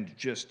and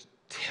just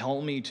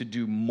tell me to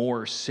do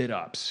more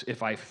sit-ups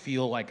if I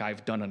feel like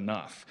I've done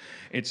enough.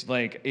 It's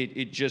like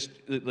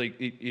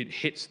it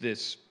hits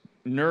this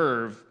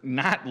nerve,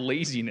 not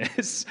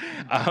laziness,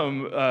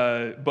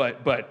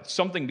 but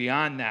something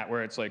beyond that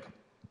where it's like,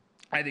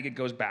 I think it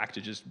goes back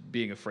to just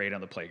being afraid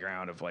on the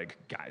playground of like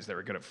guys that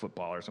were good at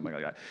football or something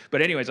like that.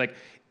 But anyways, like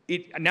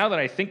now that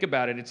I think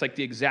about it, it's like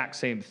the exact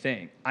same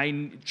thing.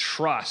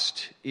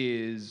 Trust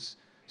is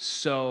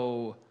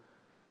so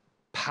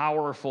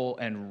powerful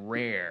and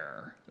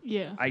rare.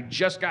 Yeah. I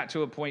just got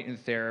to a point in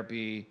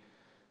therapy.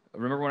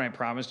 Remember when I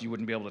promised you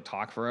wouldn't be able to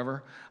talk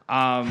forever?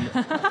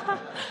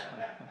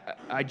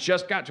 I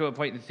just got to a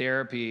point in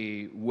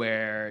therapy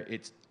where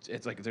it's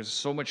like there's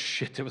so much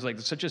shit that was like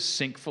such a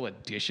sink full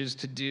of dishes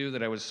to do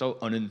that I was so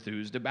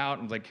unenthused about.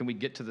 I'm like, can we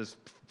get to this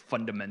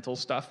fundamental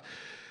stuff?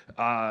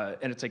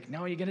 And it's like,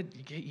 no, you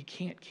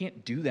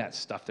can't do that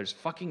stuff. There's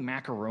fucking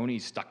macaroni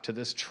stuck to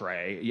this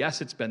tray.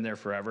 Yes, it's been there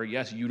forever.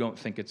 Yes, you don't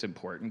think it's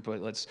important,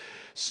 but let's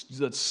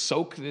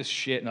soak this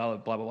shit and all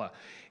blah blah blah.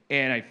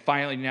 And I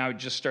finally now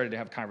just started to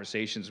have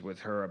conversations with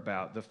her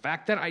about the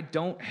fact that I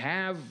don't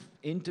have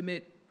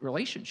intimate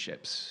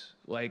relationships.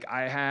 Like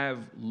I have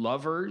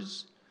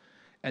lovers,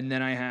 and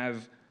then I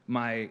have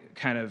my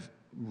kind of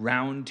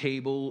round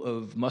table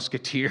of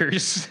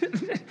musketeers.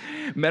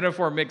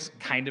 Metaphor mix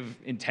kind of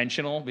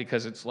intentional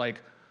because it's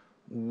like,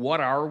 what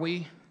are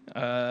we?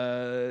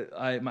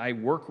 I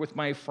work with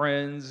my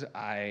friends.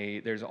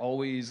 There's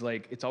always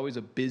like, it's always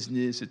a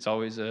business. It's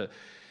always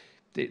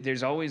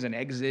there's always an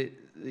exit,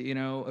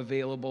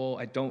 available.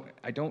 I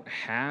don't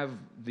have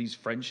these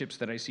friendships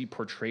that I see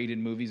portrayed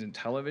in movies and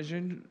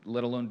television,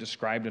 let alone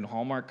described in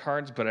Hallmark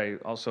cards, but I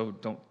also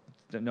don't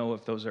know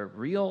if those are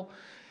real.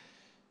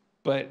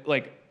 But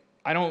like,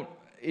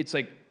 it's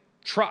like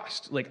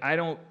trust. Like, I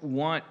don't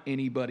want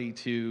anybody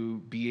to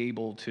be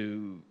able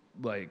to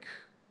like,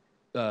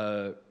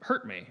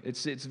 hurt me.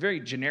 It's very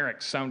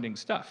generic sounding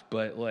stuff,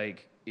 but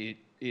like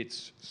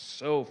it's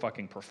so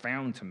fucking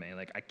profound to me.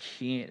 Like I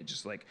can't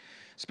just like,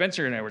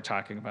 Spencer and I were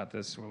talking about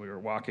this when we were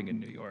walking in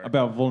New York.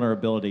 About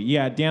vulnerability.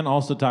 Yeah, Dan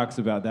also talks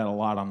about that a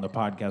lot on the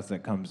podcast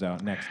that comes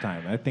out next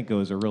time. I think it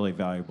was a really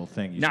valuable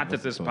thing. Not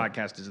that this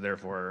podcast is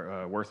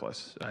therefore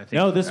worthless.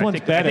 No, this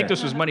one's better. I think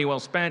this was money well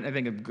spent. I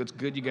think it's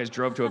good you guys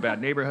drove to a bad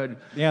neighborhood.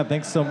 Yeah,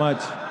 thanks so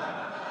much.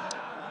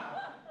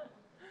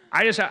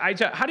 How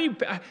do you,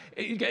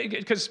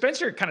 because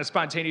Spencer kind of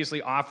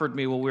spontaneously offered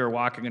me while we were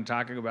walking and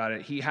talking about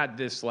it, he had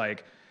this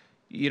like,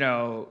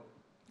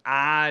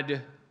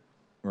 odd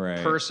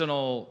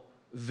personal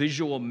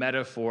visual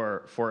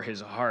metaphor for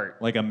his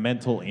heart. Like a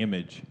mental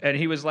image. And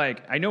he was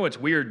like, I know it's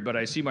weird, but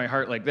I see my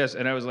heart like this.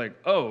 And I was like,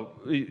 oh,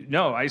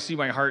 no, I see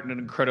my heart in an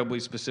incredibly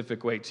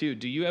specific way, too.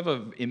 Do you have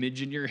an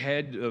image in your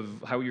head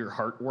of how your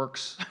heart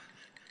works?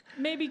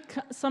 Maybe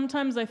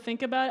sometimes I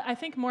think about it. I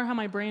think more how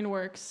my brain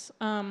works.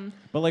 But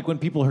like when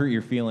people hurt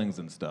your feelings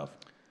and stuff.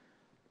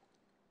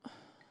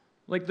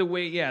 Like the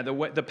way,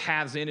 the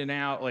paths in and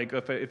out. Like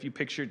if you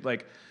pictured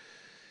like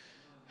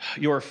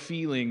your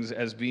feelings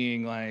as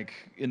being like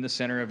in the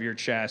center of your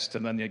chest,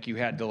 and then like you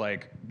had to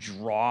like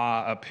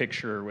draw a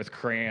picture with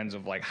crayons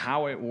of like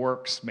how it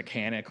works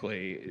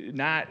mechanically,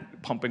 not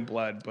pumping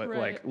blood, but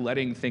like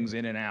letting things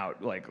in and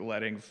out, like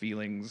letting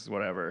feelings,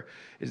 whatever.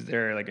 Is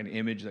there like an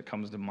image that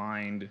comes to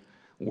mind?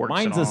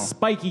 Mine's a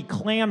spiky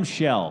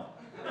clamshell.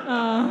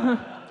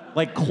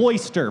 Like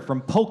Cloyster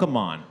from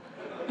Pokemon.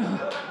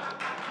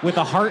 With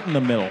a heart in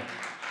the middle.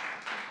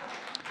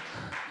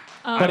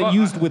 But it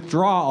used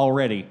withdraw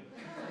already.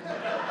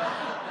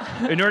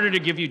 In order to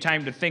give you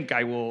time to think,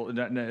 I will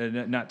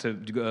not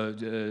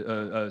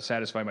to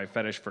satisfy my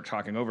fetish for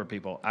talking over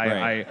people.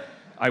 I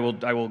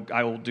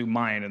will do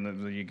mine, and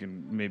then you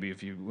can maybe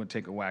if you want to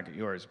take a whack at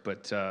yours.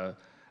 But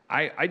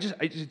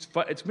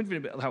it's been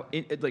about how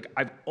like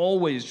I've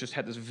always just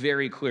had this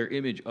very clear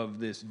image of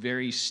this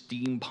very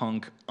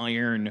steampunk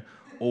iron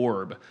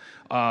orb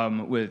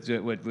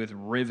with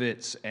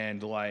rivets,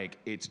 and like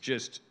it's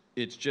just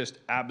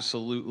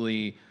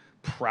absolutely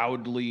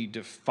proudly,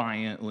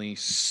 defiantly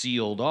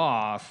sealed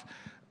off,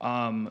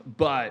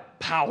 but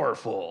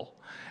powerful.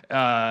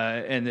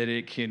 And that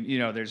it can,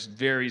 there's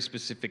very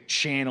specific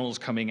channels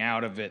coming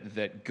out of it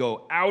that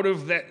go out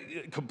of that,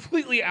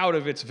 completely out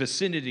of its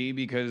vicinity,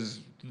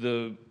 because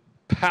the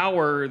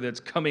power that's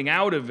coming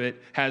out of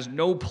it has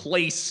no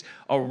place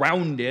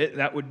around it.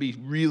 That would be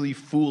really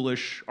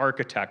foolish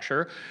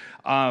architecture.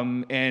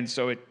 And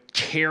so it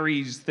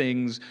carries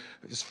things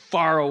as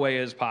far away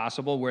as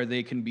possible where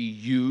they can be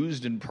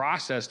used and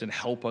processed and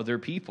help other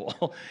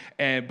people.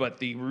 But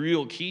the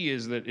real key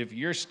is that if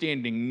you're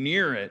standing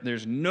near it,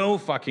 there's no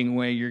fucking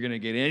way you're going to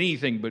get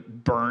anything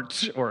but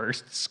burnt or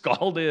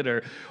scalded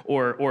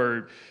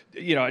or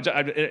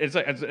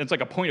it's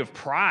like a point of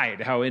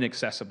pride how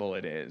inaccessible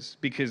it is,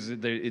 because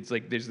it's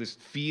like there's this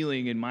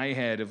feeling in my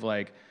head of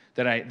like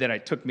that I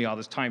took me all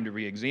this time to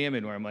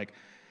re-examine, where I'm like,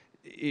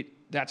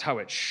 that's how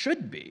it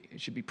should be. It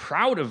should be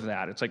proud of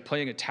that. It's like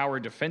playing a tower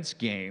defense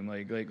game.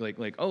 Like,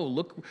 oh,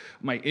 look,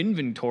 my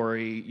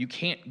inventory. You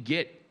can't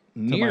get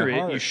near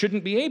it. You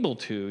shouldn't be able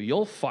to.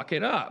 You'll fuck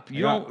it up.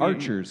 You don't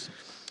archers.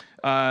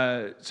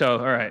 So, all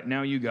right,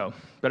 now you go.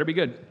 Better be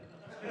good.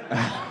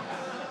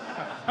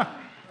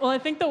 Well, I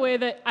think the way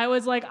that I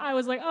was like,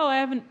 oh, I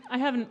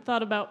haven't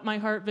thought about my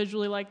heart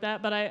visually like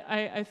that. But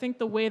I think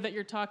the way that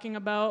you're talking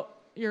about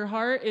your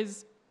heart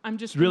is, I'm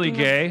just really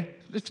gay.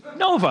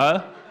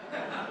 Nova.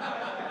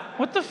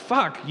 What the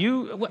fuck?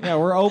 Yeah,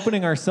 we're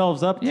opening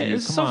ourselves up to you.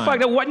 It's so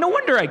fucked up. No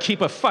wonder I keep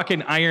a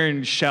fucking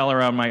iron shell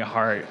around my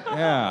heart.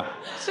 Yeah.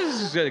 This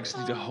is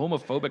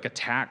homophobic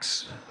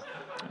attacks.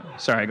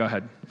 Sorry, go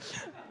ahead.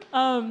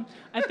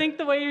 I think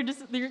the way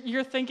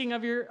you're thinking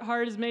of your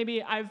heart is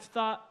maybe I've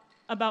thought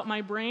about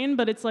my brain,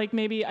 but it's like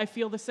maybe I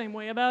feel the same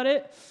way about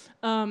it.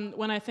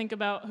 When I think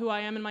about who I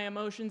am and my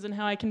emotions and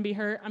how I can be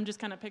hurt, I'm just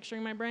kind of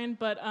picturing my brain.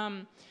 But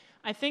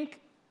I think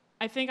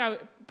I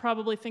would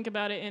probably think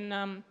about it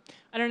in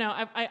I don't know.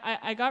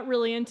 I got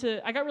really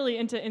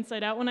into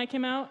Inside Out when it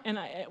came out, and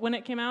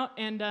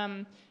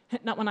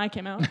not when I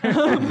came out.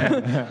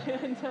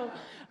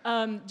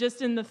 And,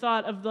 just in the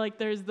thought of like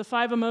there's the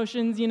 5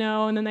 emotions,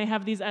 and then they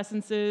have these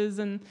essences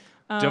and.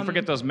 Don't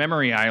forget those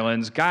memory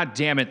islands. God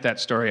damn it, that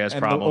story has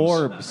and problems. The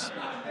orbs.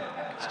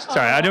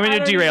 Sorry, I don't mean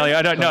to derail you.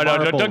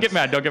 Don't get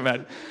mad. Don't get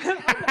mad.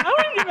 I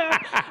wouldn't get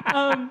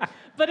mad.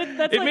 But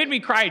it made me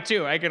cry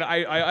too.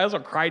 I also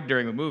cried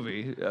during the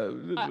movie.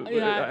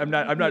 I'm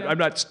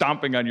not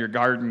stomping on your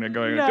garden and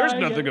going, "There's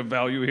nothing of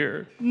value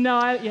here." No,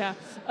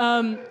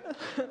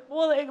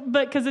 but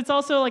because it's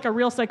also like a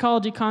real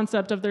psychology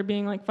concept of there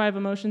being like 5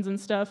 emotions and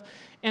stuff.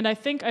 And I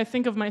think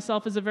of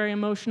myself as a very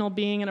emotional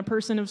being and a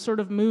person of sort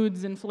of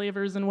moods and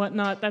flavors and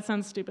whatnot. That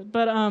sounds stupid,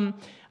 but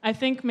I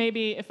think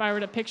maybe if I were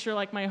to picture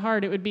like my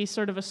heart, it would be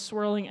sort of a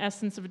swirling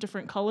essence of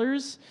different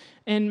colors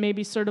and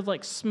maybe sort of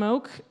like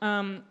smoke.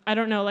 I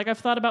don't know. Like I've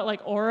thought about like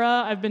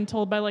aura. I've been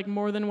told by like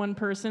more than one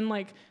person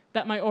like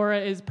that my aura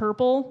is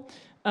purple.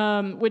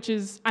 Which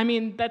is, I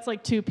mean, that's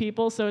like 2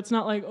 people, so it's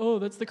not like, oh,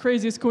 that's the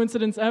craziest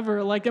coincidence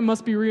ever. Like it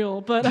must be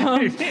real, but no,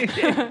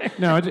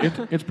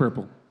 it's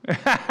purple.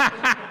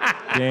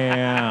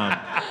 Damn.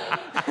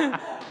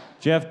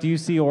 Jeff, do you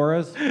see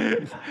auras?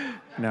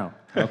 No.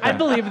 Okay. I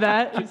believe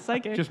that. It's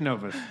psychic. Just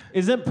novas.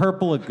 Isn't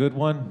purple a good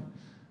one?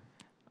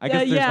 I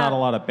guess there's not a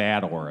lot of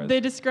bad auras. They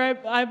describe,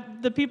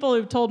 the people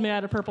who've told me I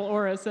had a purple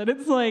aura said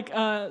it's like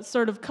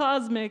sort of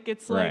cosmic.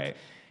 It's like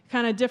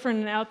kind of different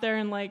and out there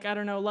and like, I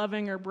don't know,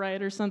 loving or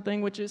bright or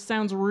something, which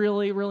sounds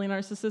really, really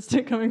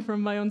narcissistic coming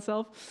from my own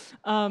self.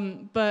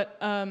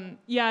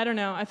 Yeah, I don't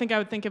know. I think I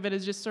would think of it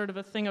as just sort of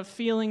a thing of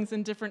feelings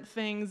and different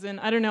things. And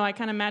I don't know, I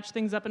kind of match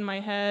things up in my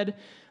head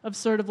of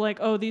sort of like,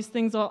 oh, these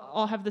things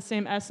all have the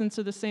same essence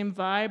or the same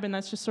vibe. And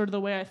that's just sort of the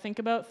way I think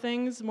about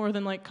things more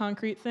than like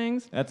concrete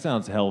things. That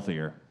sounds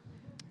healthier.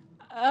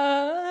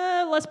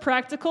 Less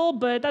practical,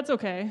 but that's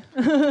okay.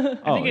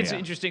 I think it's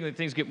interesting that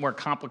things get more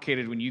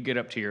complicated when you get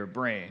up to your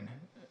brain.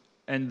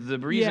 And the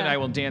reason I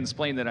will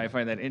Dan-splain that I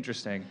find that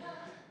interesting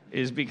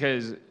is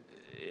because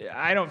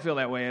I don't feel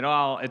that way at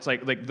all. It's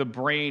like the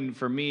brain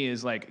for me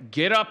is like,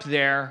 get up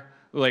there,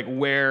 like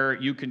where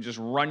you can just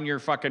run your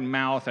fucking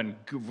mouth and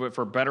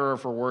for better or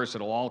for worse,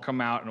 it'll all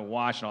come out and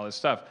wash and all this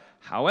stuff.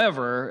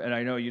 However, and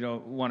I know you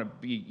don't want to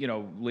be,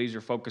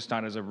 laser focused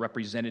on as a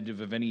representative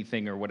of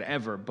anything or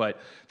whatever, but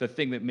the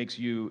thing that makes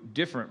you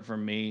different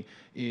from me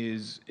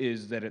is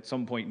that at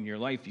some point in your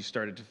life you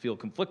started to feel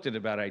conflicted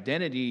about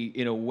identity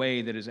in a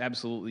way that is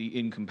absolutely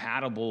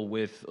incompatible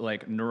with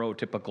like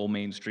neurotypical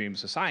mainstream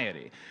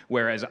society.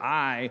 Whereas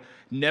I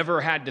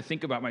never had to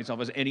think about myself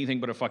as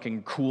anything but a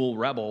fucking cool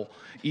rebel,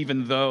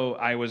 even though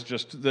I was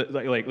just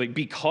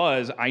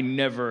because I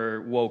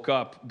never woke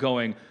up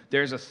going,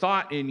 there's a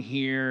thought in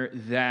here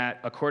that,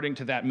 according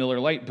to that Miller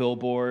Lite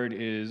billboard,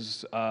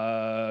 is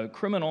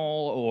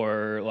criminal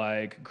or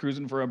like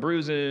cruising for a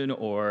bruising,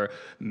 or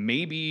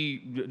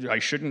maybe I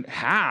shouldn't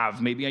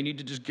have. Maybe I need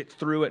to just get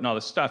through it and all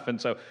this stuff.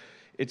 And so,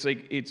 it's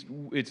like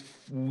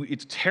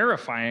it's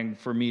terrifying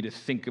for me to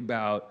think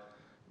about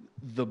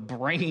the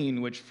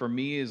brain, which for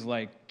me is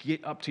like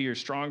get up to your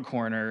strong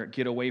corner,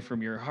 get away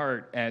from your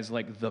heart, as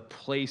like the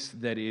place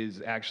that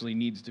is actually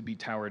needs to be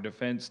tower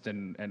defensed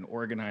and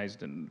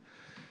organized and.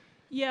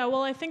 Yeah,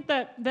 well, I think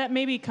that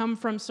maybe come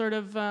from sort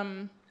of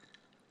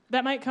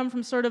that might come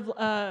from sort of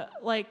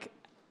like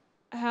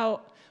how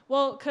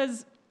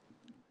because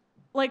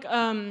like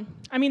I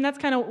mean that's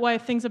kind of why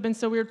things have been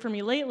so weird for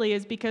me lately,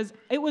 is because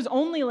it was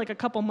only like a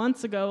couple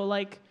months ago,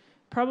 like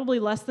probably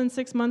less than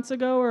 6 months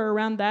ago or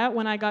around that,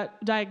 when I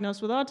got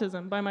diagnosed with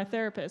autism by my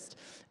therapist.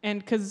 And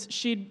because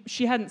she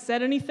hadn't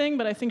said anything,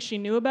 but I think she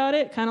knew about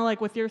it, kind of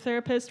like with your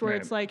therapist, where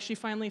It's like she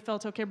finally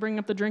felt okay bringing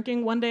up the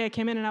drinking. One day I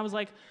came in and I was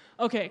like,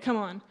 okay, come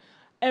on.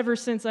 Ever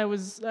since I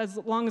was, as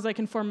long as I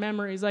can form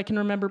memories, I can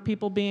remember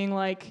people being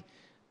like,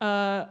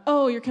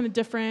 oh, you're kind of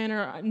different,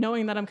 or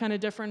knowing that I'm kind of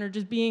different, or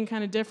just being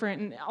kind of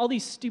different, and all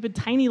these stupid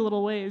tiny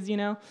little ways,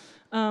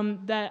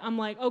 that I'm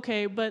like,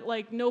 okay, but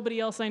like nobody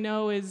else I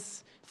know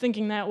is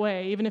thinking that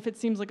way, even if it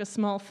seems like a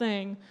small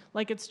thing.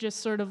 Like it's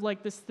just sort of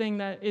like this thing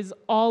that is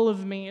all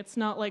of me. It's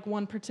not like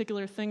one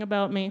particular thing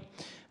about me.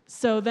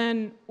 So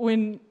then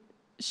when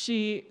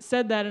she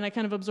said that and I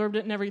kind of absorbed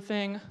it and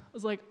everything, I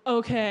was like,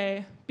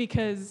 okay,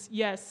 because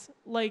yes,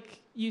 like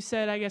you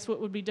said, I guess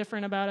what would be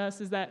different about us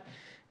is that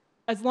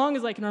as long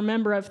as I can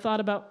remember, I've thought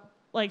about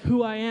like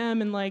who I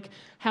am and like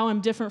how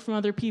I'm different from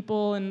other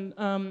people, and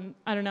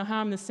I don't know, how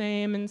I'm the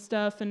same and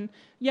stuff. And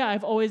yeah,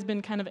 I've always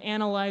been kind of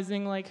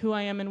analyzing like who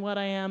I am and what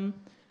I am,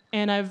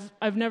 and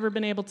I've never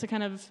been able to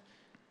kind of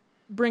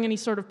bring any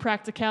sort of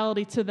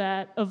practicality to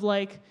that of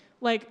like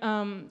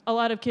a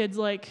lot of kids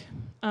like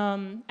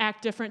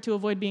act different to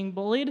avoid being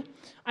bullied.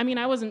 I mean,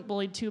 I wasn't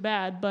bullied too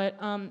bad, but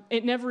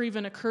it never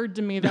even occurred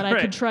to me that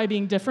I could try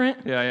being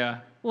different.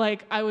 Yeah.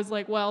 Like, I was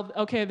like, well,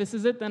 okay, this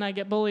is it, then I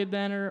get bullied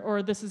then,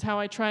 or this is how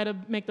I try to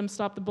make them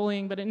stop the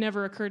bullying, but it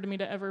never occurred to me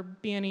to ever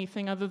be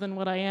anything other than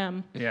what I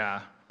am.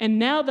 Yeah. And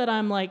now that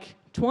I'm like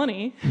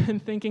 20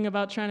 and thinking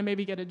about trying to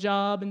maybe get a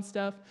job and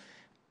stuff,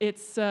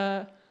 it's,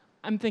 I'm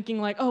thinking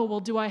like, oh,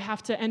 well, do I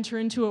have to enter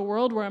into a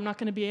world where I'm not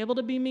going to be able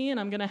to be me and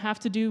I'm going to have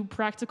to do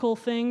practical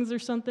things or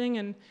something?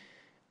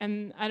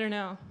 And I don't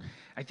know.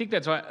 I think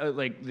that's why,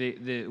 like,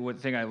 the one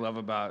thing I love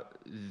about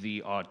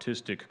the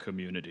autistic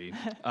community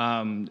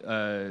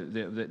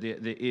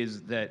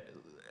is that,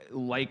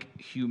 like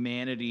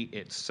humanity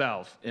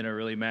itself, in a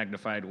really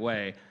magnified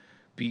way,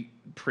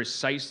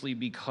 precisely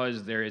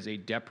because there is a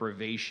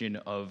deprivation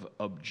of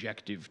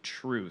objective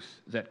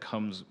truth that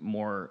comes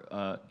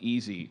more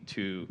easy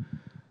to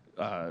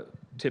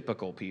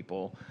typical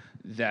people,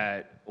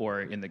 that,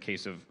 or in the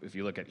case of, if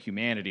you look at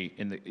humanity,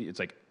 it's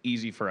like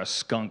easy for a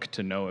skunk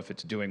to know if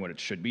it's doing what it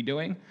should be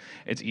doing.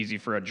 It's easy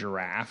for a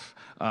giraffe,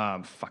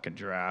 fucking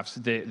giraffes.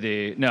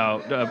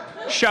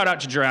 Shout out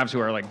to giraffes who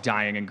are like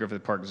dying in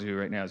Griffith Park Zoo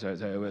right now. So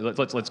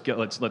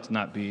let's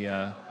not be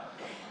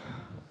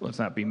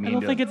mean. I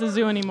don't think it's a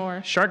zoo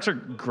anymore. Sharks are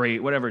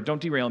great. Whatever. Don't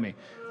derail me.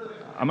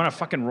 I'm on a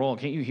fucking roll.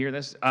 Can't you hear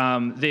this?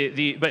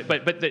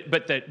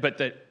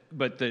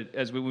 But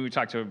as we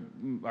talked to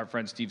our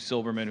friend Steve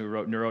Silberman, who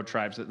wrote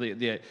Neurotribes,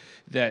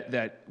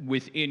 that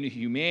within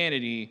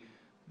humanity,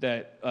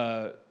 that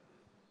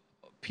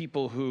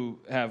people who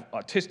have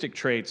autistic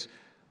traits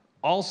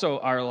also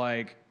are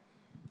like,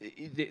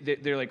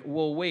 they're like,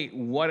 well, wait,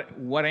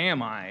 what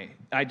am I?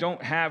 I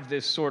don't have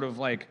this sort of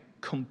like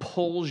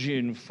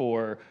compulsion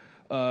for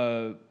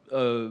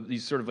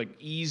these sort of like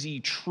easy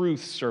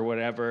truths or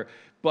whatever,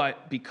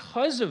 But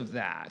because of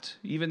that,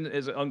 even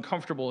as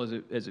uncomfortable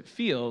as it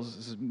feels,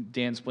 this is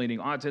Dan-splaining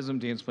autism,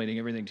 Dan-splaining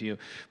everything to you.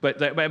 But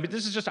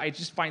this is I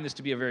just find this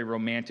to be a very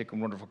romantic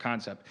and wonderful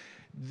concept.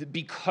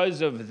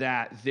 Because of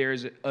that,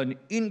 there's an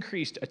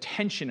increased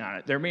attention on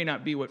it. There may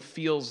not be what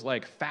feels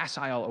like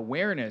facile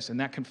awareness, and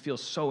that can feel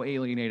so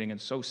alienating and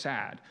so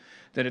sad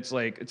that it's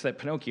that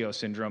Pinocchio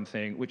syndrome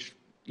thing, which,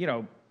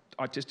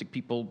 autistic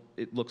people,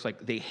 it looks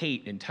like they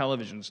hate in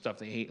television stuff.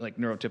 They hate like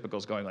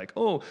neurotypicals going like,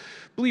 oh,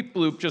 bleep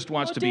bloop just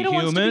wants to be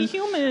human. Wants to be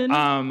human.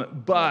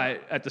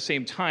 But at the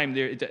same time,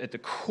 at the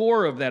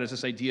core of that is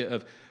this idea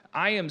of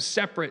I am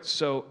separate,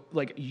 so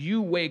like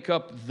you wake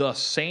up the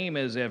same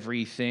as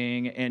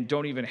everything and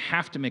don't even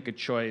have to make a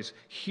choice.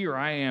 Here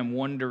I am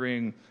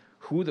wondering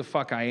who the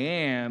fuck I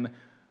am.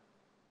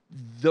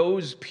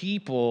 Those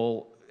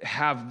people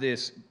have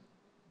this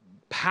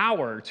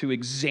power to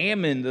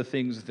examine the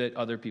things that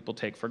other people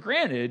take for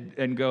granted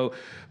and go,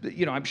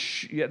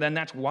 then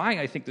that's why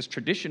I think this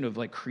tradition of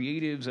like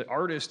creatives and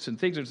artists and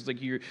things, it's like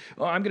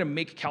I'm going to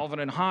make Calvin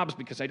and Hobbes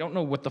because I don't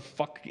know what the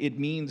fuck it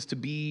means to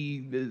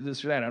be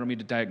this or that. I don't mean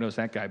to diagnose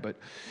that guy, but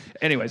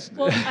anyways.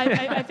 Well,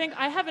 I think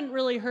I haven't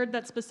really heard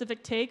that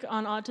specific take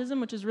on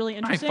autism, which is really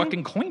interesting. I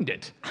fucking coined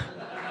it.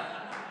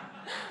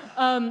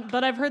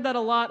 But I've heard that a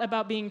lot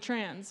about being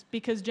trans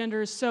because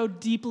gender is so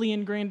deeply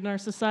ingrained in our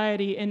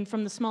society and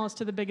from the smallest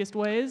to the biggest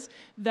ways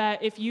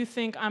that if you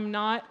think I'm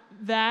not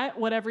that,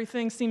 what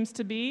everything seems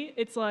to be,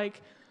 it's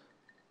like,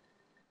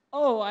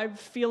 oh, I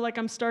feel like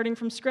I'm starting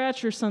from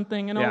scratch or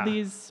something and all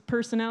these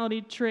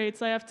personality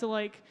traits. I have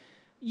to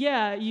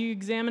you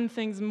examine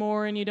things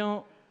more and you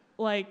don't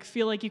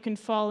feel like you can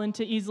fall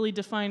into easily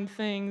defined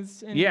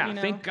things. And,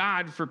 thank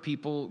God for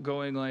people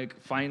going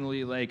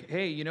finally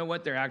hey, you know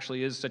what? There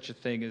actually is such a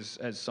thing as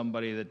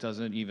somebody that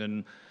doesn't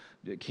know.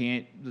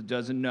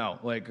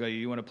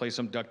 You want to play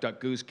some duck,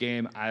 duck, goose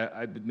game?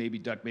 I maybe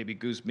duck, maybe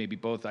goose, maybe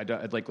both.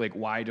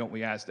 Why don't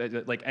we ask?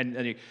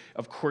 And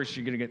of course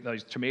you're gonna get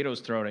those tomatoes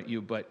thrown at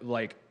you, but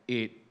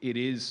it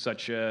is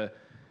such a,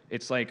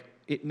 it's like.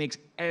 It makes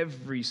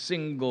every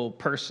single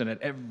person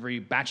at every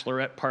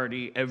bachelorette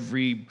party,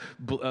 every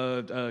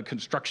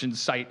construction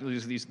site,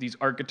 these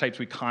archetypes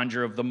we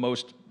conjure of the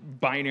most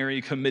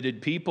binary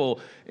committed people,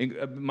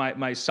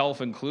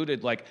 myself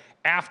included,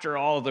 after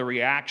all the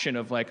reaction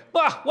of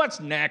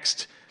what's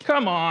next?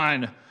 Come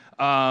on.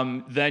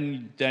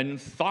 Then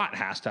thought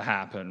has to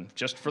happen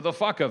just for the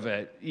fuck of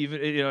it.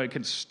 Even, it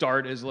can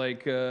start as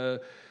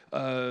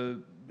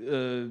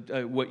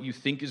what you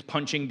think is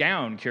punching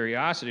down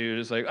curiosity.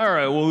 It's all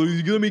right, well,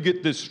 let me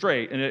get this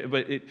straight.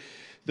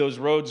 Those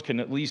roads can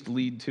at least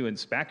lead to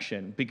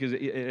inspection because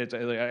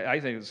I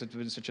think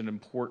it's such an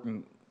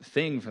important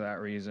thing for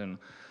that reason.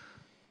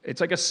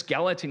 It's like a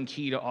skeleton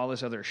key to all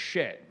this other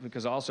shit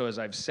because also, as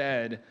I've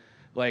said,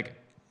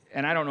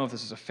 and I don't know if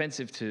this is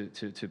offensive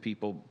to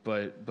people,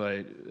 but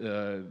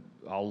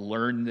I'll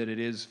learn that it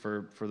is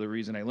for the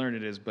reason I learned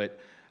it is, but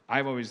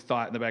I've always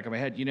thought in the back of my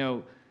head,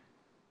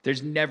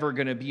 there's never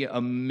going to be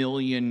a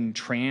million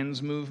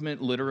trans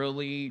movement,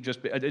 literally.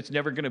 It's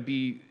never going to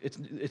be.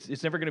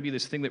 It's never going to be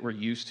this thing that we're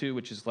used to,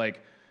 which is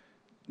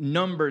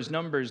numbers,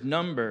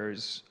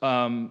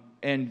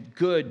 and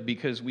good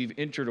because we've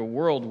entered a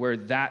world where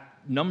that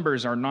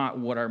numbers are not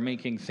what are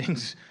making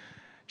things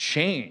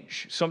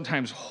change.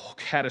 Sometimes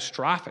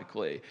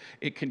catastrophically,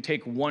 it can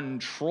take one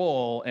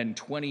troll and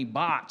 20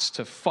 bots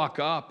to fuck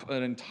up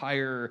an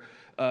entire.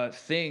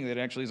 Thing that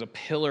actually is a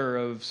pillar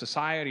of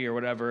society or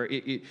whatever,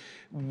 we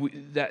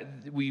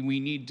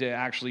need to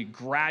actually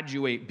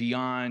graduate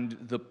beyond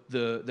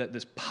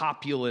this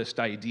populist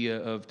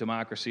idea of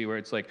democracy where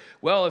it's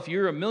well, if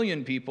you're 1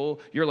 million people,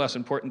 you're less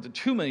important than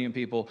 2 million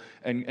people,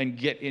 and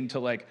get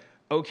into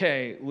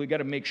okay, we got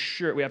to make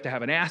sure we have to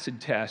have an acid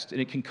test, and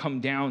it can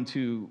come down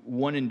to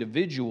one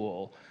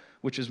individual,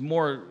 which is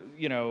more,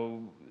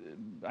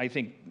 I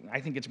think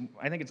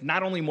it's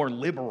not only more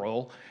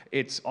liberal,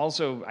 it's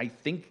also, I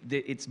think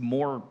that it's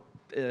more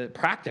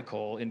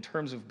practical in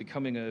terms of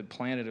becoming a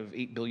planet of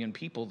 8 billion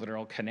people that are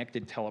all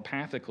connected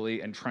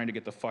telepathically and trying to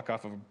get the fuck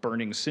off of a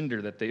burning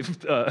cinder that they've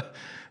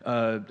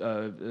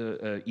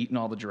eaten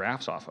all the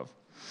giraffes off of.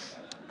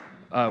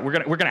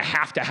 We're gonna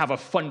have to have a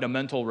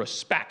fundamental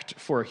respect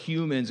for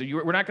humans.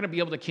 We're not gonna be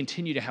able to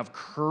continue to have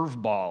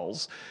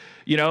curveballs.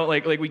 We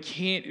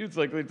can't. It's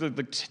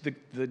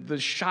the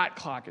shot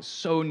clock is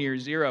so near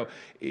zero.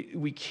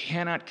 We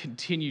cannot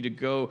continue to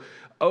go.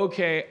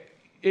 Okay,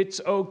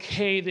 it's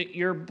okay that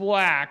you're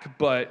black,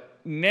 but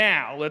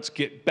now let's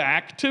get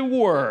back to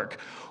work.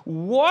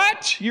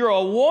 What? You're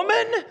a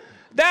woman?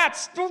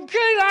 Get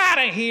out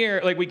of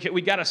here!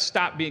 We got to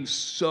stop being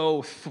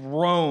so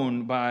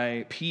thrown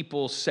by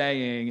people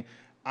saying,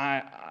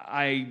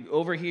 I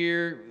over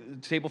here,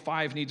 table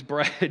 5 needs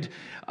bread.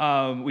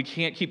 We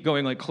can't keep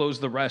going close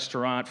the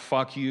restaurant.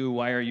 Fuck you.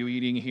 Why are you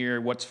eating here?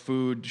 What's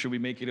food? Should we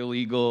make it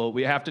illegal?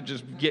 We have to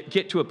just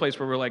get to a place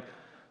where we're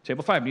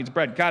table 5 needs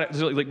bread. Got it.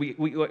 So,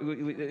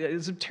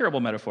 it's a terrible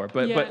metaphor,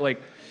 but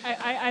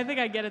I think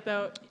I get it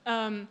though.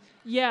 I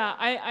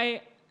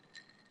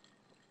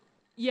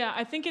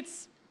think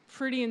it's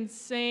pretty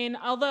insane.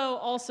 Although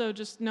also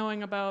just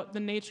knowing about the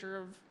nature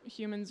of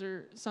humans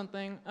or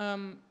something,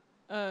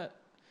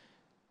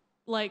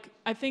 like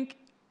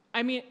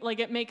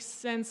it makes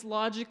sense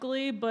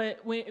logically, but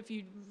if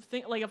you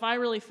think, like, if I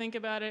really think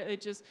about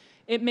it,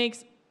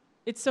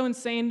 it's so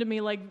insane to me,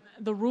 like,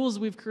 the rules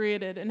we've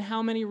created and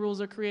how many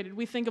rules are created.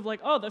 We think of, like,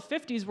 oh, the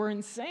 50s were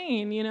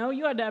insane, you know?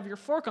 You had to have your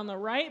fork on the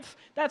right.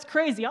 That's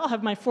crazy. I'll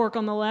have my fork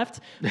on the left.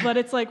 But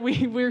it's like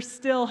we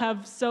still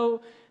have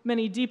so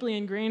many deeply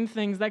ingrained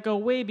things that go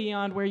way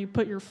beyond where you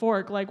put your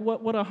fork. Like,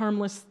 what a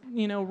harmless,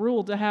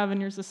 rule to have in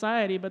your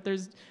society. But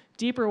there's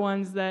deeper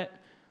ones that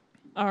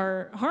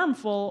are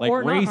harmful like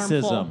or not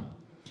racism. harmful.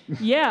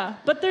 Yeah,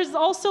 but there's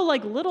also,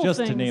 like, little Just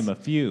things. to name a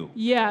few.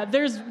 Yeah,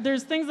 there's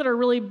things that are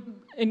really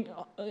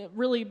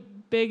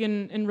big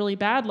and really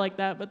bad like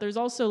that, but there's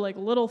also, like,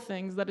 little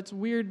things that it's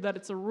weird that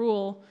it's a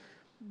rule,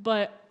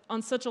 but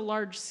on such a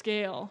large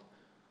scale.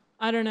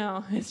 I don't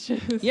know. It's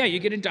just... Yeah, you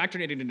get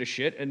indoctrinated into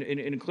shit, and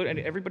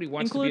everybody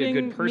wants to be a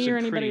including good person me or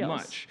pretty anybody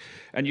else. much.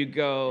 And you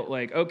go,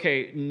 like,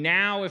 okay,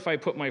 now if I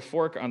put my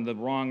fork on the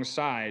wrong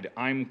side,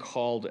 I'm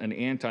called an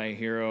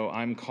anti-hero,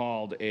 I'm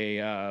called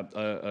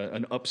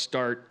an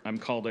upstart, I'm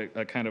called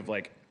a kind of,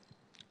 like,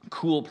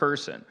 cool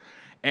person.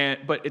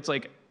 But it's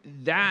like,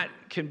 that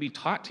can be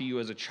taught to you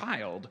as a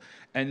child,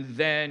 and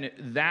then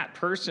that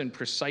person,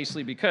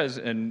 precisely because,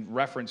 and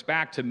reference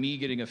back to me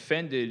getting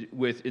offended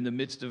with in the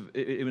midst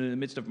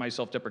of my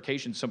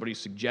self-deprecation, somebody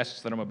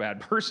suggests that I'm a bad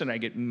person, I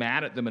get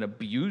mad at them and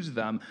abuse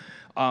them.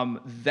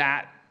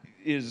 That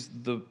is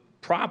the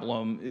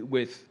problem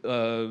with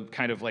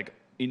kind of like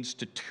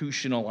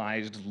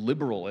institutionalized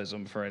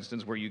liberalism, for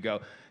instance, where you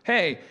go,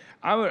 hey,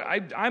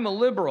 I'm a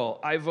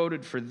liberal. I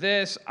voted for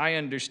this. I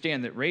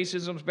understand that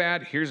racism's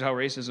bad. Here's how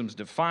racism's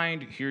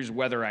defined. Here's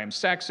whether I'm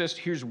sexist.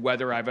 Here's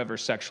whether I've ever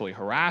sexually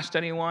harassed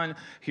anyone.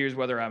 Here's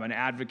whether I'm an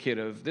advocate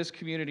of this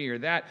community or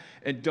that.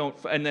 And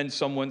then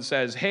someone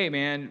says, hey,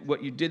 man,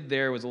 what you did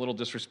there was a little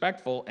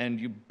disrespectful, and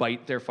you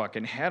bite their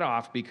fucking head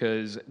off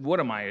because, what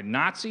am I, a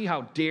Nazi?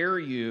 How dare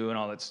you? And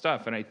all that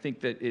stuff. And I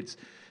think that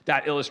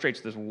that illustrates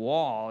this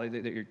wall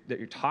that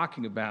you're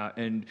talking about.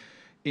 And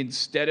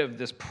instead of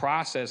this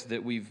process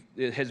that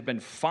it has been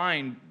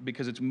fine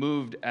because it's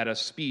moved at a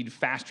speed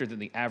faster than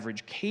the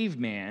average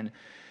caveman,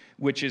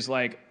 which is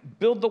like,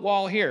 build the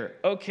wall here.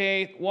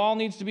 Okay, wall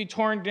needs to be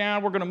torn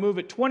down. We're going to move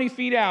it 20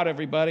 feet out,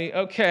 everybody.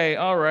 Okay,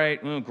 all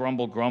right.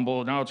 Grumble,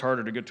 grumble. Now it's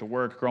harder to get to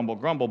work. Grumble,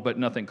 grumble, but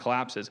nothing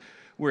collapses.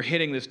 We're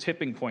hitting this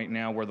tipping point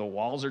now where the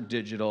walls are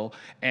digital,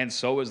 and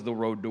so is the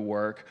road to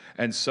work,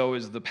 and so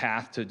is the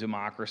path to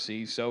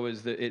democracy.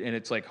 And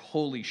it's like,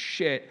 holy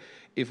shit,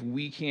 if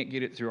we can't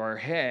get it through our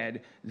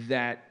head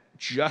that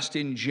just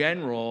in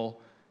general,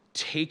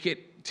 take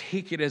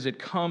it as it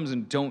comes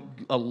and don't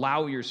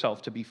allow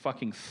yourself to be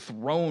fucking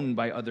thrown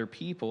by other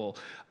people.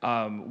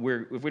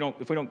 If we don't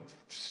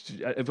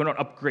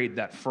upgrade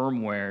that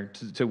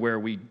firmware to where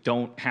we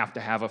don't have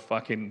to have a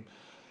fucking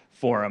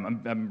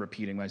forum. I'm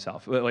repeating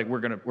myself. Like, we're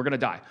gonna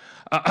die.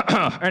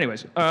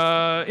 Anyways,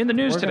 in the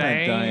news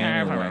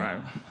today,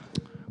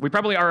 we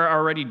probably are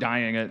already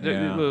dying.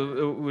 Yeah.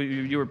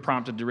 You were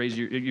prompted to raise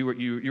you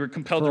were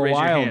compelled to raise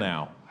For a your while hand.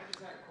 now. I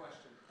just had a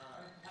question.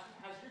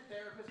 Has your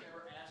therapist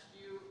ever asked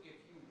you if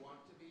you want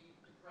to be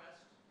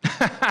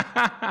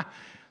depressed?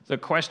 The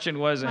question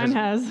was,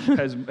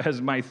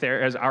 Mine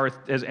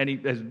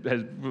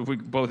we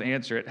both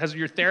answer it. Has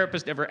your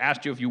therapist ever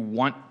asked you if you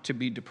want to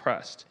be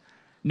depressed?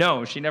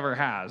 No, she never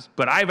has.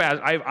 But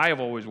I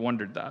have always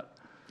wondered that.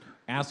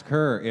 Ask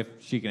her if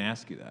she can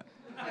ask you that.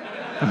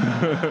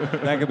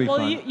 That could be well,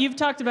 fun. you've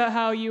talked about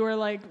how you were,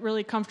 like,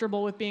 really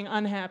comfortable with being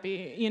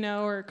unhappy,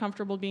 or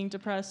comfortable being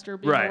depressed or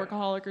being Right. a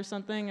workaholic or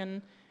something,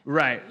 and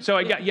Right. So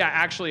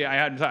actually, I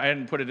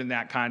hadn't put it in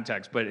that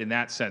context, but in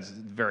that sense,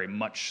 very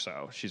much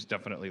so. She's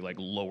definitely, like,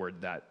 lowered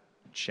that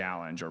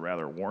challenge, or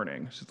rather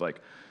warning. She's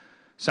like,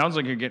 sounds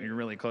like you're getting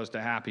really close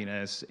to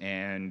happiness,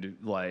 and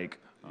like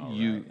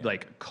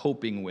like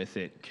coping with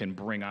it can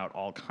bring out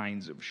all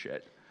kinds of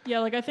shit. yeah,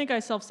 like, I think I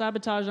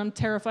self-sabotage. I'm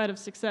terrified of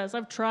success.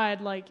 I've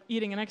tried, like,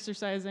 eating and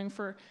exercising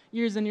for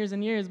years and years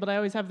and years, but I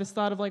always have this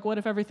thought of, like, what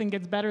if everything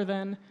gets better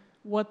then?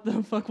 What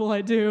the fuck will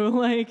I do?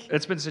 Like,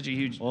 It's been such a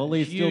huge, Well, at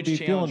least huge you'll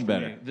be challenge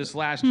feeling for me better. this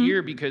last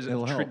year, because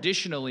It'll help.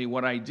 traditionally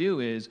what I do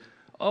is,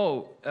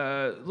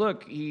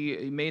 look,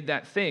 he made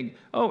that thing.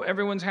 Oh,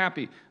 everyone's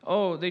happy.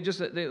 Oh,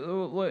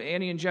 look,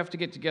 Annie and Jeff to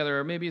get together,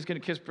 or maybe he's gonna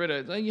kiss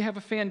Britta. You have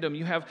a fandom.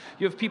 You have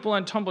people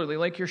on Tumblr. They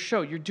like your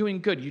show. You're doing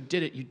good. You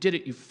did it. You did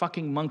it. You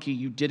fucking monkey.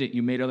 You did it.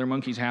 You made other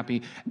monkeys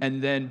happy.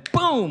 And then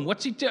boom,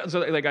 what's he doing? So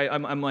like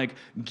I'm like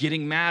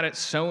getting mad at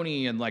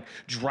Sony and like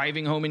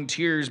driving home in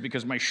tears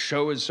because my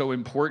show is so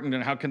important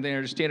and how can they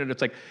understand it?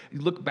 It's like,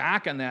 you look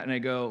back on that and I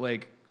go,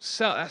 like,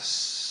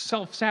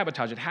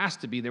 self-sabotage. It has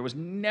to be. There was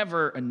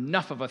never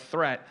enough of a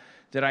threat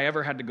that I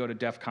ever had to go to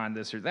DEF CON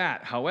this or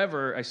that.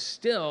 However,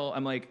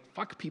 I'm like,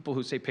 fuck people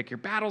who say pick your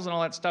battles and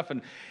all that stuff.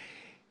 And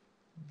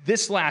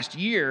this last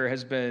year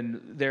has been,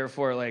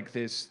 therefore, like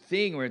this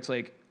thing where it's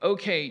like,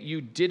 okay,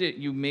 you did it.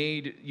 You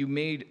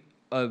made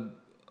a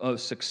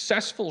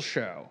successful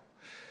show.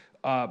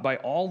 by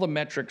all the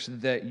metrics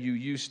that you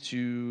used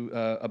to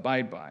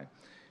abide by.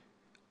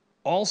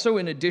 Also,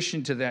 in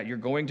addition to that, you're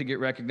going to get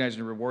recognized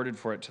and rewarded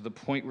for it to the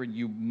point where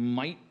you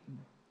might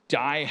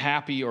die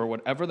happy or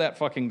whatever that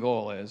fucking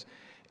goal is.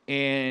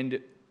 And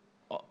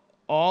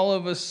all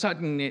of a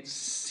sudden, it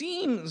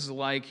seems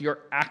like you're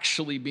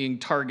actually being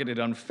targeted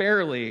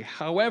unfairly.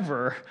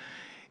 However,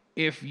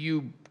 if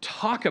you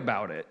talk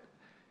about it,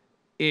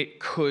 it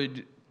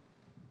could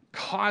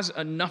cause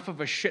enough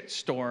of a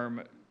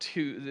shitstorm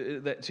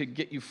to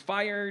get you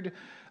fired.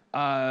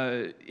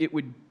 It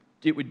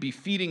would be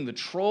feeding the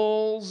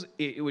trolls.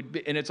 It would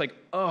be, and it's like,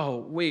 oh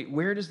wait,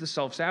 where does the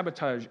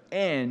self-sabotage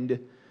end?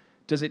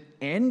 Does it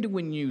end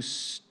when you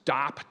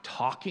stop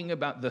talking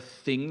about the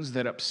things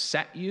that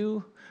upset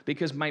you?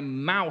 Because my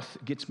mouth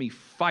gets me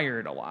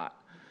fired a lot.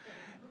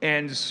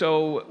 And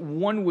so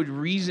one would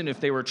reason, if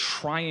they were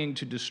trying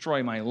to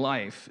destroy my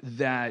life,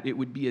 that it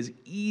would be as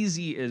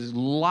easy as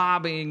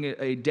lobbing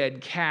a dead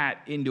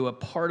cat into a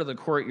part of the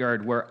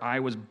courtyard where I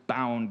was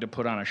bound to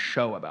put on a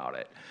show about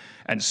it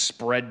and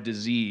spread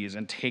disease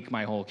and take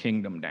my whole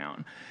kingdom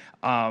down.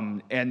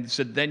 And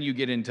so then you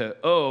get into,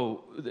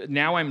 oh,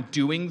 now I'm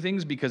doing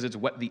things because it's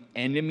what the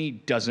enemy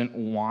doesn't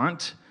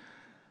want.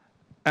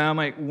 And I'm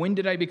like, when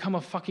did I become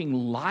a fucking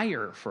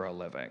liar for a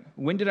living?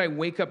 When did I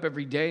wake up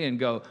every day and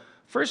go,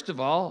 first of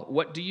all,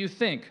 what do you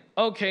think?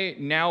 Okay,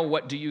 now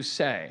what do you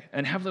say?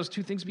 And have those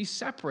two things be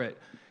separate.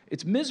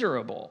 It's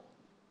miserable.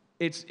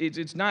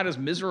 It's not as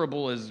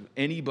miserable as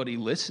anybody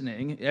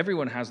listening.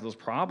 Everyone has those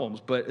problems,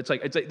 but it's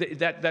like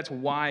that's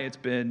why it's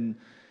been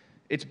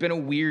a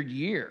weird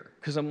year,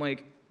 because I'm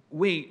like,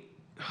 wait,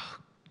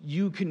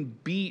 you can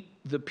beat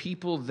the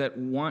people that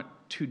want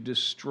to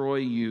destroy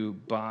you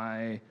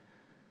by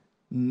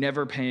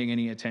never paying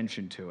any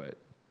attention to it.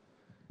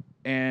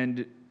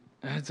 And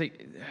it's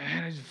like,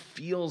 it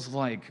feels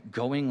like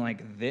going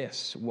like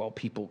this while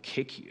people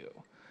kick you,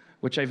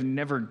 which I've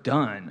never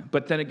done.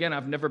 But then again,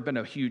 I've never been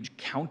a huge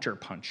counter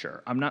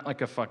puncher. I'm not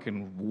like a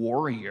fucking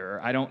warrior.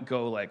 I don't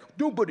go like,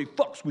 nobody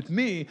fucks with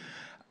me.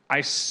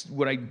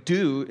 What I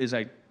do is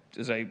I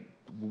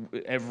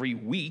every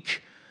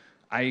week,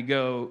 I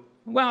go,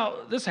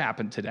 well, this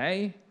happened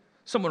today.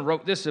 Someone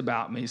wrote this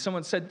about me.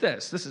 Someone said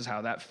this. This is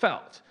how that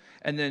felt.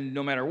 And then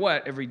no matter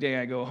what, every day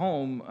I go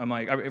home, I'm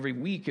like, every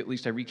week at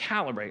least I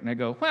recalibrate. And I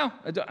go, well,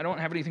 I don't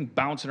have anything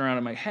bouncing around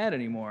in my head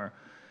anymore.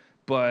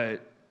 But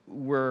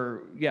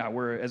we're,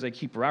 as I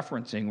keep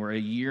referencing, we're a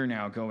year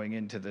now going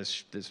into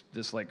this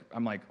like,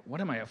 I'm like, what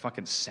am I, a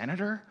fucking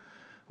senator?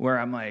 Where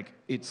I'm like,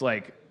 it's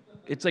like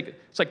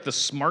the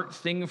smart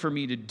thing for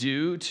me to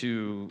do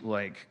to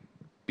like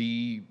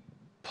be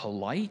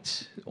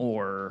polite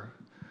or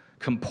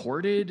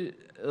comported.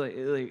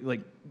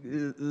 Like,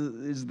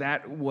 is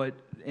that what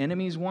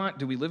enemies want?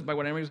 Do we live by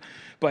what enemies?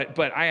 But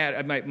I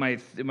had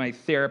my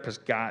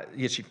therapist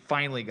she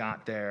finally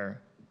got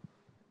there,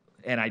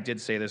 and I did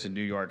say this in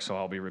New York, so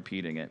I'll be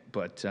repeating it.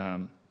 But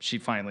she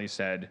finally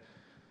said,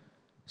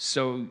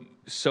 so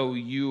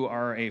you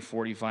are a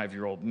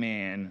 45-year-old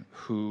man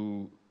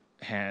who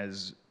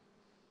has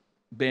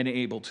been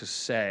able to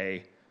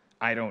say,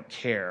 I don't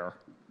care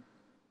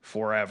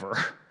forever,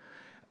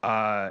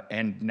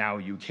 and now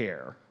you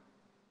care.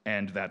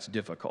 And that's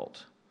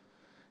difficult.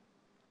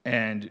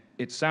 And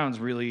it sounds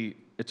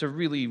it's a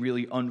really,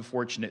 really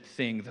unfortunate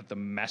thing that the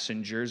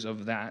messengers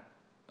of that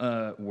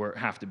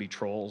have to be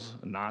trolls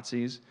and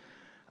Nazis.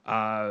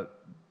 And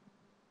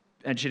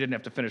she didn't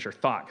have to finish her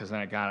thought, because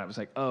then I was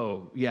like,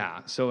 oh,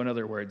 yeah. So in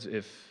other words,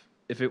 if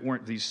it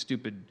weren't these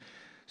stupid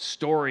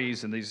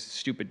stories and these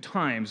stupid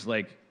times,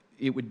 like,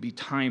 it would be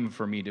time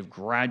for me to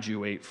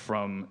graduate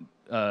from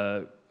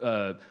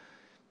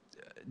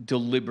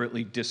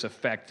deliberately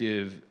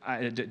disaffected,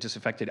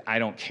 I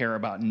don't care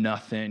about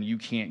nothing, you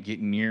can't get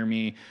near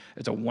me,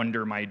 it's a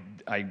wonder I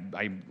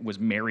was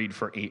married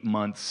for 8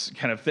 months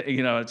kind of thing.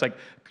 It's like,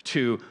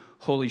 to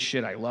holy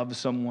shit, I love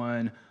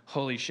someone,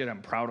 holy shit,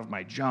 I'm proud of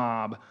my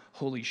job,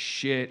 holy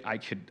shit, I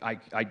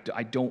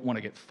don't want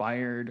to get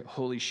fired,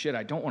 holy shit,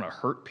 I don't want to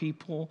hurt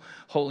people,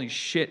 holy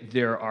shit,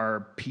 there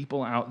are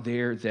people out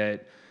there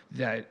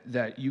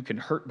that you can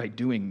hurt by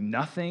doing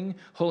nothing.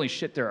 Holy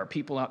shit, there are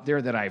people out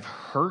there that I've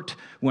hurt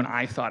when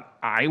I thought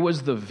I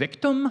was the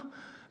victim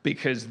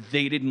because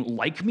they didn't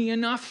like me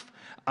enough.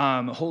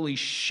 Holy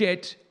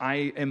shit,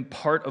 I am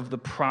part of the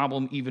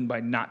problem even by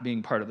not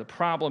being part of the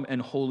problem.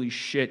 And holy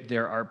shit,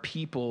 there are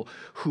people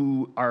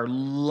who are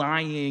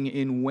lying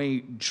in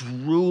wait,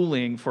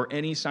 drooling for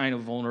any sign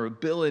of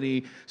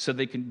vulnerability so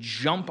they can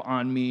jump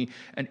on me,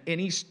 and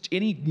any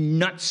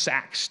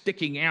nutsack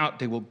sticking out,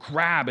 they will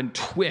grab and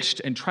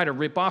twist and try to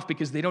rip off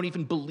because they don't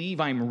even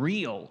believe I'm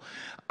real.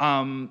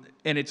 And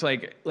it's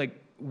like,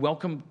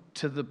 welcome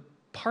to the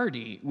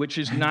party, which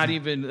is not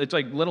even, it's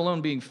like, let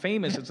alone being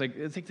famous, it's like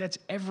that's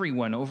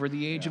everyone over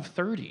the age of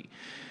 30.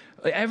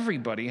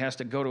 everybody has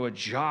to go to a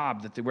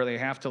job where they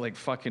have to like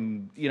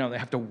fucking, they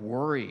have to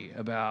worry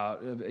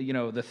about,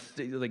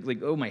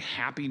 oh, my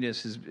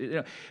happiness is,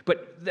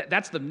 but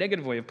that's the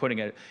negative way of putting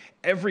it.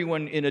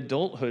 Everyone in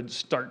adulthood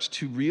starts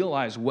to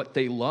realize what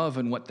they love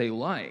and what they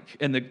like.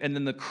 And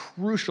then the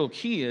crucial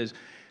key is,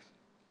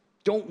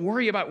 don't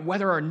worry about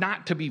whether or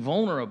not to be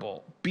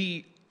vulnerable.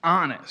 Be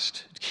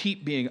honest.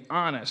 Keep being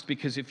honest,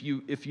 because if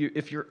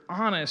you're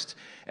honest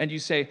and you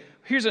say,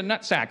 here's a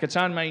nutsack, it's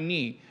on my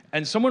knee,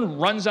 and someone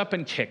runs up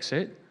and kicks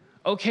it,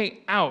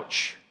 okay,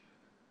 ouch.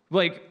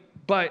 But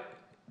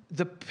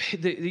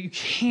you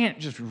can't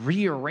just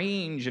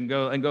rearrange and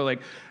go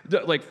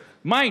like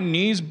my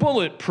knee's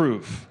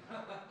bulletproof,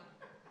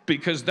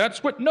 because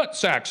that's what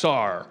nutsacks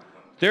are.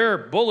 They're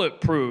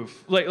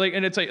bulletproof.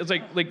 And it's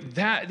like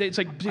that. It's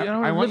like,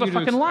 live a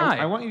fucking lie.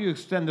 I want you to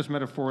extend this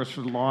metaphor as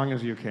long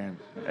as you can.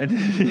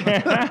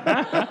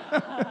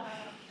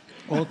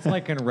 Well, it's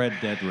like in Red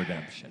Dead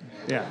Redemption.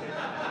 Yeah.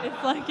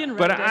 It's like in Red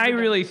But Dead I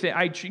Redemption. really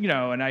think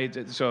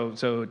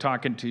so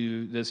talking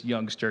to this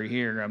youngster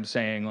here, I'm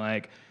saying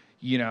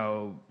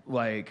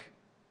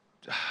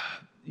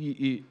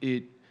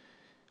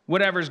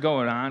whatever's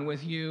going on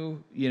with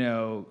you,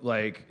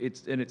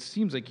 it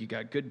seems like you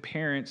got good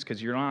parents,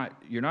 because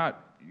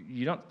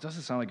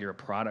doesn't sound like you're a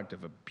product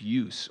of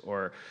abuse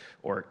or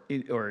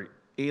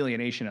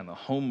alienation on the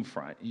home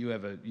front. You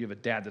have a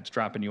dad that's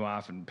dropping you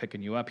off and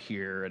picking you up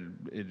here,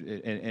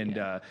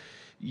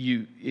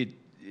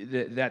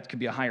 that could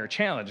be a higher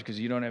challenge, because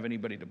you don't have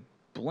anybody to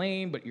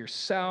blame but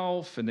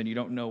yourself, and then you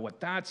don't know what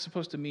that's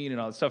supposed to mean and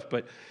all that stuff.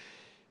 But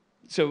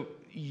so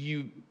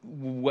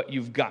what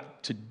you've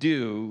got to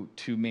do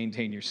to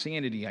maintain your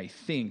sanity, I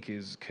think,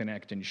 is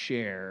connect and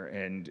share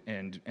and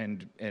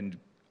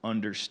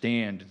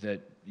understand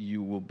that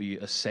you will be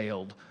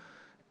assailed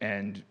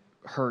and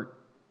hurt,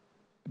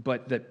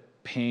 but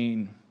that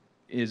pain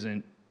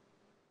isn't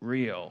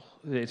real.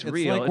 It's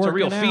real. like It's a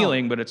real working out.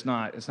 feeling, but it's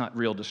not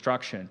real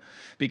destruction,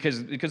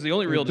 because the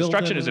only real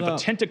destruction is if a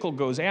tentacle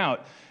goes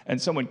out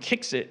and someone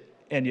kicks it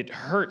and it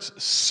hurts,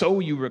 so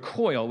you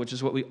recoil, which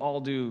is what we all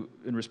do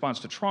in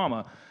response to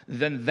trauma.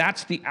 Then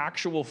that's the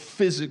actual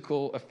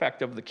physical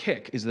effect of the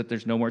kick, is that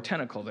there's no more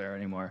tentacle there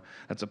anymore.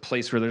 That's a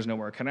place where there's no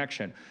more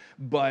connection.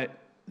 But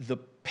the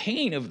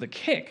pain of the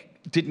kick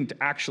didn't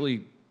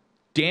actually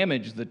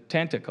damage the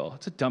tentacle.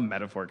 It's a dumb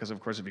metaphor, because of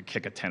course if you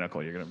kick a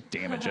tentacle, you're going to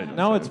damage it.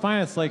 No, it's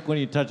fine. It's like when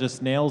you touch a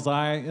snail's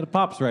eye, it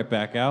pops right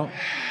back out.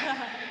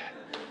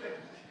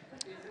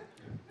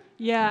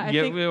 Yeah, I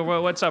think.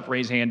 Well, what's up,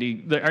 Ray's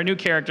Handy? Our new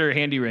character,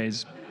 Handy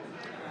Rays.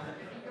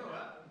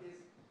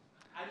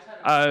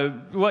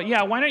 Well,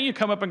 yeah. Why don't you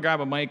come up and grab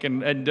a mic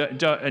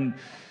and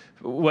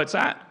what's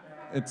that?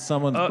 It's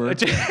someone's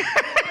birthday.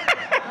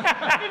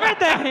 Happy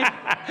birthday!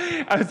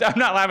 I'm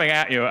not laughing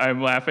at you.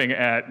 I'm laughing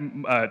at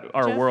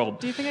our Jeff,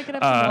 world. Do you think I could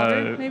have some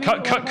water? Maybe?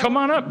 Come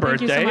on up,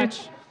 birthday. Thank you so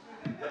much.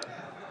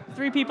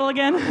 3 people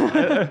again.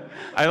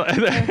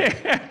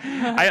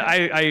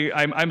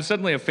 I'm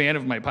suddenly a fan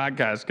of my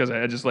podcast, because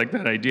I just like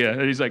that idea.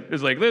 And it's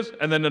like this,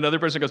 and then another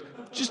person goes,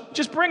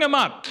 just bring him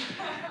up,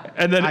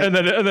 and then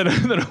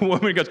a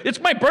woman goes,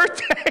 it's my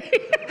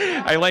birthday.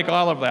 I like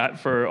all of that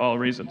for all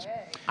reasons.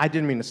 I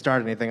didn't mean to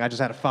start anything. I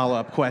just had a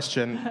follow-up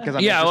question, because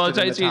I'm Yeah, well,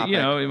 interested in the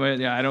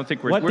topic. I don't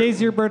think we're. What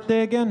day's your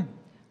birthday again?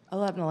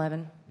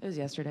 11/11. It was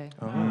yesterday.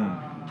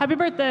 Happy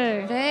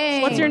birthday.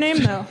 Thanks. What's your name,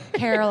 though?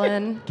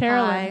 Carolyn.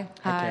 Carolyn.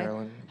 Hi.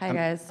 Carolyn. Hi,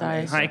 guys.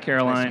 Sorry. Hi,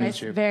 Caroline. Nice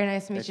to meet you. Very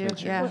nice to meet Nice to you.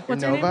 meet you. Yeah.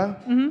 What's your Nova?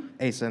 name?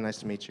 Asa, nice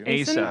to meet you.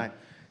 Asa. Hi.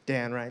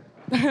 Dan, right?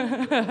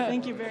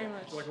 Thank you very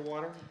much. Like a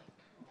water?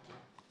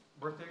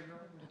 Birthday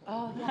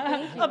Oh, yeah,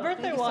 thank you. A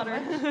birthday water.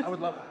 I would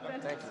love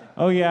it. Thanks.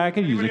 Oh yeah, I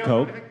could use a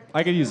Coke.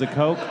 I could use a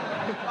Coke.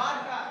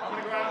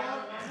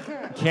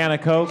 Can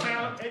of Coke.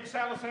 Egg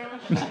salad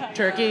sandwich?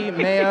 Turkey,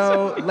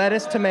 mayo,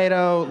 lettuce,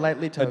 tomato,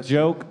 lightly A toasted.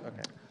 joke.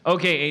 Okay.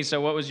 Okay, Asa,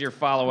 what was your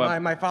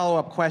follow-up? My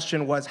follow-up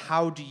question was,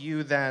 how do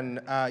you then,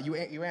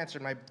 you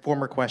answered my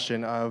former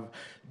question of,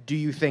 do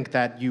you think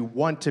that you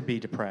want to be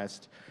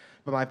depressed?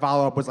 But my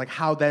follow-up was like,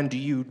 how then do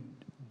you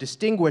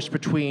distinguish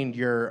between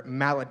your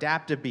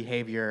maladaptive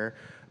behavior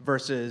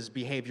versus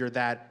behavior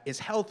that is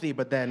healthy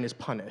but then is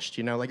punished?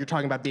 You know, like you're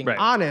talking about being Right.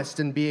 honest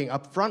and being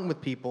upfront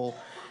with people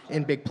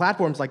in big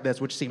platforms like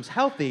this, which seems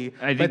healthy,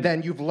 I think- but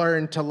then you've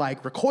learned to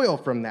like recoil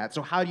from that.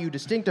 So how do you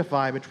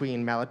distinctify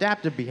between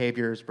maladaptive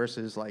behaviors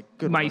versus like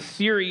good My ones?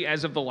 theory,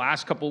 as of the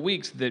last couple of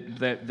weeks,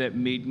 that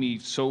made me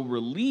so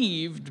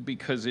relieved,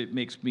 because it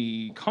makes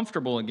me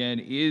comfortable again,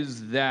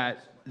 is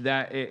that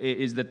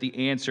the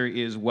answer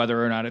is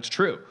whether or not it's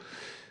true.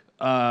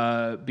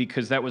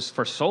 Because that was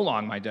for so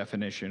long my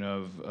definition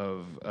of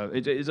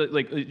it's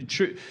like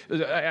true.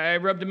 I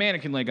rubbed a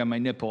mannequin leg on my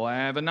nipple. I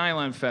have a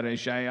nylon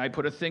fetish. I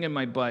put a thing in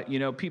my butt. You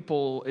know,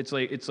 people. It's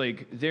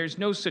like there's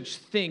no such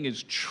thing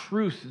as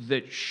truth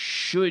that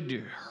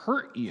should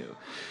hurt you.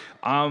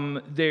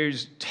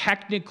 There's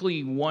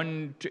technically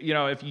one,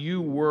 if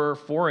you were,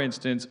 for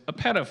instance, a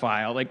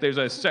pedophile, like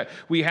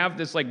we have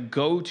this like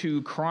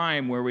go-to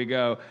crime where we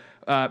go,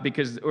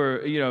 because,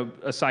 or,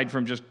 aside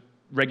from just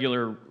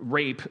regular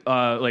rape,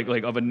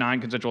 like of a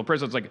non-consensual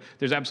person. It's like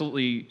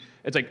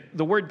it's like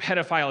the word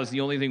pedophile is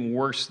the only thing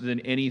worse than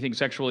anything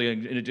sexually,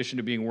 in addition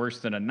to being worse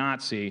than a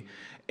Nazi,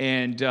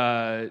 and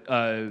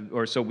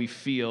or so we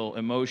feel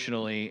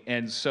emotionally.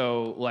 And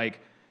so like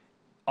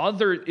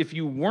if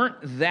you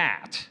weren't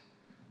that,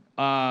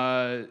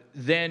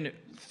 then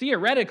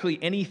theoretically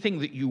anything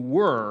that you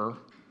were.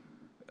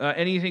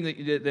 Anything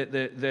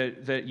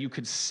that you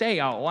could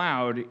say out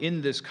loud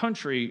in this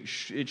country,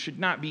 it should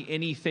not be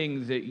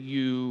anything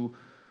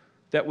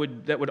that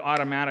would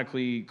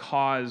automatically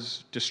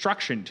cause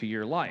destruction to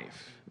your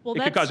life. Well,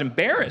 it could cause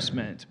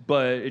embarrassment,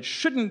 but it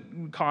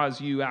shouldn't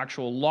cause you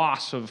actual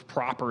loss of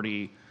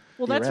property.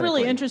 Well, that's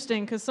really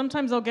interesting because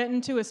sometimes I'll get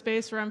into a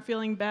space where I'm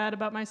feeling bad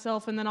about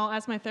myself, and then I'll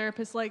ask my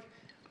therapist, like,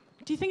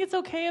 do you think it's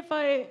okay if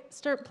I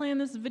start playing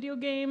this video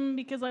game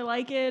because I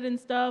like it and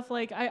stuff?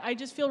 Like, I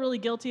just feel really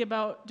guilty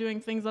about doing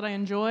things that I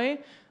enjoy.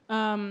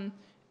 One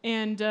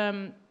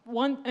time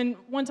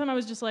I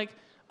was just like,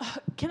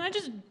 can I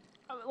just,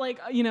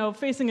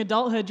 facing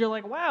adulthood, you're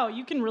like, wow,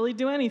 you can really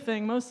do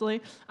anything,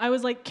 mostly. I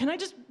was like, can I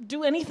just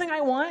do anything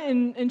I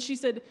want? And she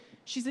said,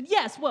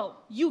 yes,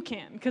 well, you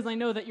can, because I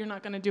know that you're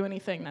not going to do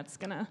anything that's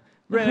going to...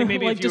 Right, like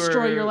maybe like if you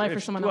destroy were, your life or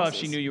someone else's. Well, if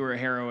she knew you were a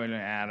heroin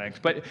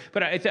addict, but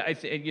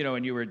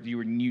and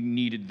you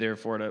needed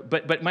therefore to.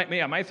 But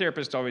my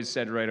therapist always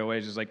said right away,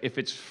 just like if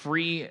it's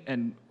free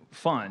and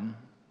fun,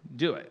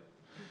 do it.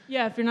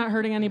 Yeah, if you're not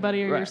hurting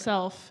anybody or Right.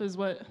 yourself, is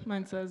what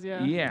mine says.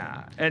 Yeah.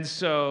 Yeah, and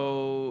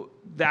so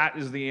that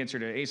is the answer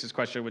to Ace's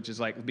question, which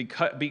is like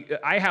because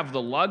I have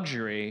the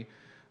luxury.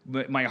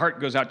 But my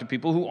heart goes out to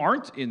people who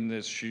aren't in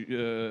these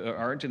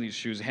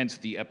shoes. Hence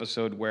the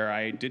episode where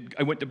I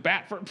went to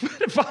bat for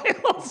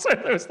pedophiles. So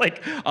it was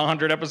like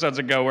 100 episodes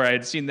ago where I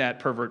had seen that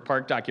Pervert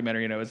Park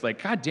documentary, and I was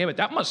like, God damn it,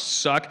 that must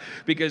suck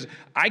because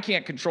I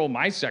can't control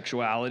my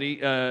sexuality.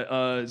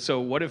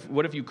 So what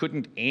if you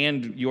couldn't,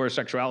 and your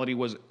sexuality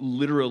was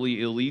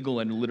literally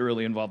illegal and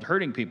literally involved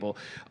hurting people?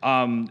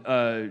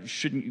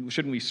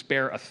 Shouldn't we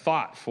spare a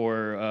thought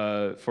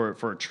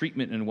for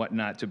treatment and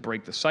whatnot to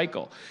break the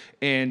cycle?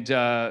 And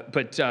I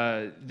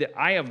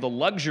have the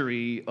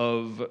luxury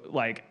of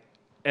like,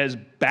 as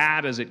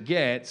bad as it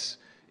gets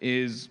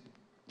is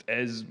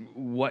as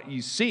what you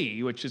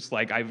see, which is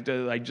like I'm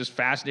just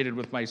fascinated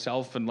with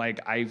myself, and like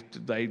I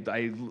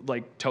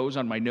like toes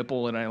on my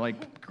nipple, and I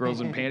like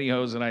girls in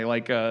pantyhose, and I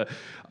like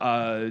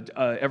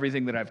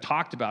everything that I've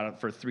talked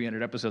about for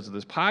 300 episodes of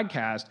this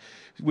podcast,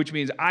 which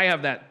means I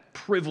have that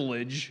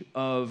privilege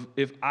of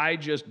if I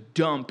just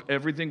dump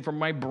everything from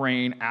my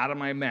brain out of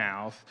my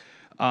mouth.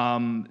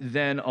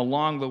 Then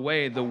along the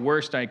way, the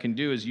worst I can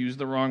do is use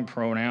the wrong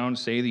pronoun,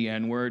 say the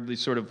N-word, these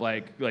sort of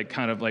like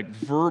kind of like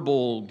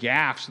verbal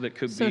gaffes that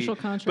could Social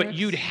be. contracts. But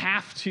you'd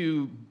have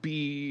to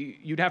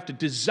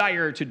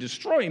desire to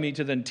destroy me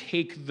to then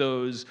take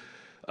those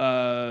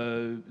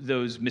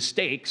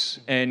mistakes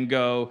and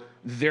go,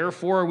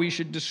 therefore we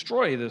should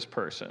destroy this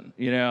person.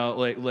 You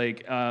know,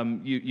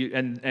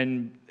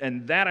 and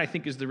that I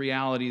think is the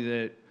reality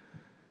that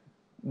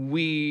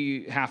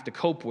we have to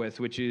cope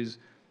with, which is.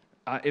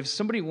 If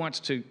somebody wants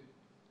to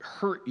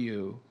hurt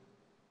you,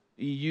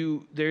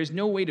 there's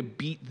no way to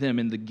beat them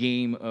in the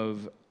game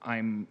of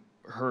I'm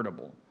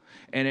hurtable.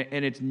 And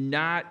it's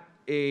not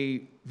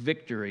a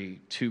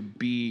victory to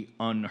be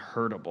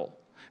unhurtable.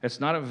 It's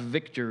not a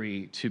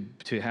victory to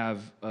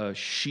have a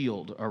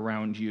shield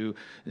around you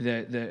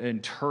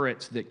and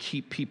turrets that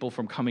keep people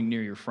from coming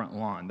near your front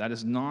lawn. That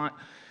is not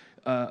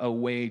a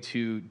way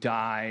to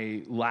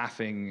die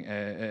laughing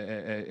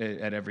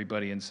at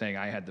everybody and saying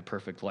I had the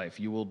perfect life.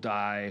 You will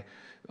die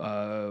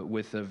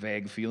with a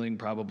vague feeling,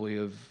 probably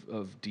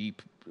of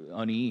deep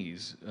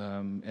unease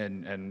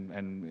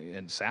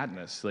and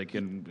sadness.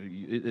 Because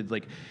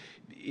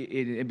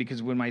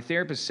when my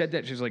therapist said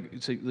that, she was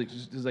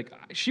like,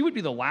 she would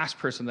be the last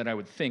person that I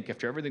would think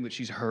after everything that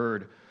she's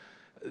heard.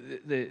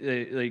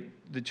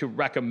 To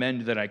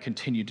recommend that I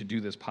continue to do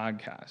this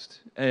podcast.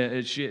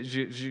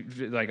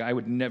 I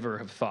would never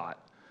have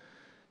thought.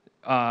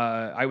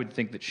 I would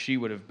think that she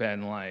would have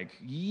been like,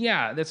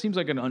 yeah, that seems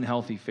like an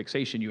unhealthy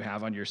fixation you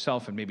have on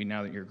yourself, and maybe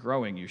now that you're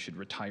growing, you should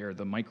retire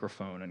the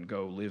microphone and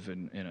go live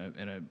in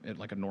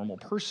like a normal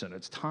person.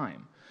 It's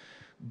time.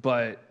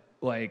 But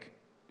like,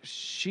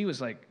 she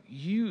was like,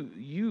 you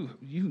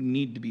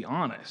need to be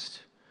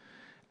honest,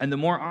 and the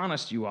more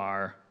honest you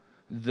are,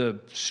 the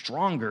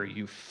stronger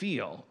you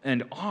feel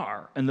and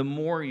are, and the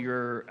more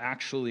you're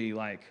actually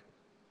like,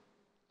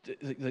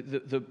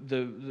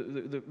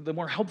 the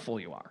more helpful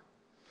you are.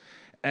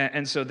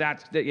 And so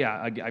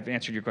I've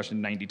answered your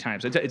question 90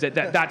 times. That's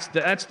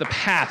the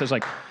path. It's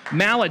like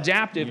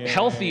maladaptive,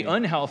 healthy,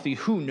 unhealthy.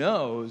 Who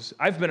knows?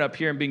 I've been up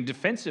here and being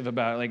defensive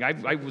about it.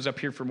 Like I was up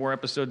here for more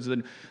episodes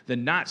than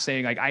not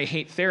saying like I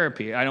hate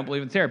therapy. I don't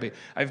believe in therapy.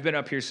 I've been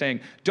up here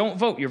saying don't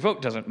vote. Your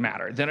vote doesn't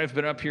matter. Then I've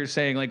been up here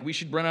saying like we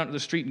should run out into the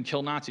street and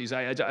kill Nazis. Who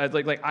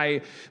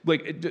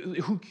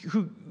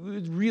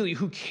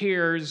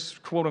cares,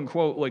 quote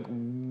unquote, like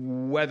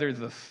whether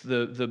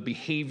the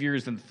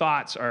behaviors and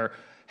thoughts are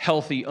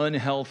healthy,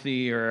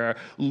 unhealthy, or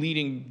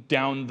leading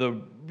down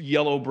the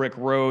yellow brick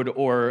road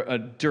or a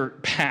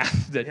dirt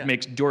path that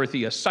makes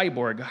Dorothy a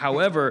cyborg.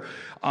 However,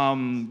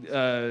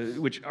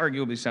 which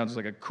arguably sounds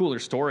like a cooler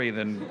story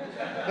than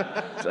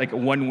like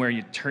one where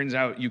it turns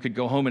out you could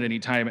go home at any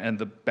time and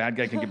the bad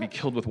guy can be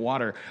killed with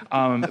water.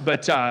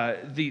 But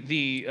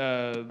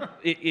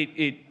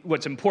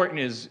what's important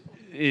is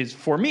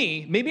for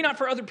me, maybe not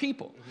for other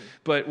people,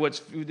 but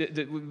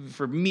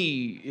for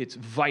me, it's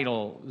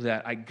vital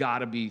that I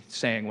gotta be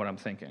saying what I'm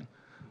thinking,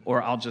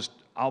 or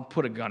I'll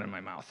put a gun in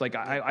my mouth. Like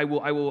I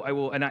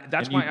will, and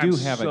that's And why you I'm do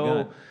have a so.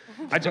 gun.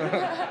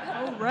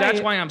 That's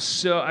why I'm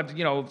so. I've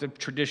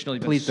traditionally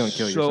been Please don't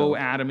kill so yourself.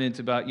 adamant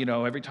about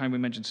every time we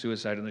mention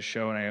suicide on the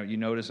show, and you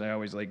notice I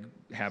always like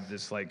have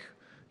this like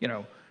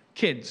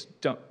kids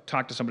don't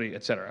talk to somebody,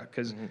 etc.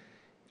 Because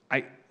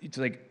it's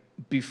like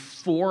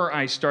before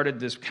I started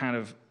this kind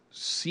of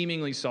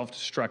seemingly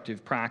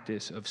self-destructive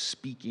practice of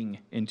speaking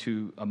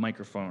into a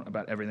microphone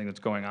about everything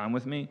that's going on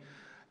with me,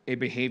 a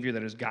behavior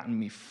that has gotten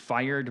me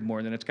fired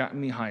more than it's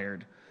gotten me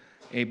hired,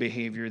 a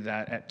behavior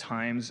that at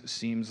times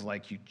seems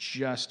like you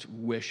just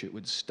wish it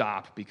would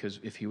stop,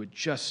 because if he would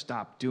just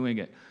stop doing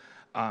it,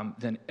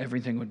 then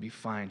everything would be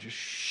fine. Just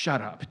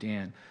shut up,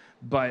 Dan.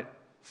 But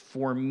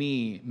for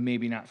me,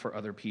 maybe not for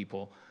other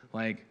people,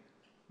 like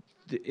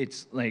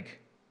it's like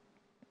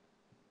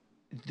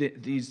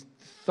these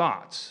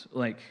thoughts,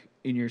 like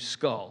in your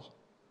skull,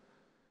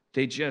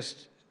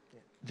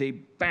 they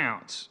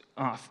bounce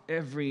off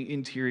every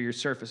interior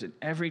surface, and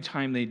every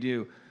time they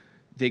do,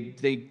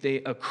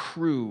 they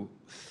accrue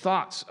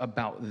thoughts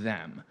about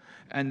them,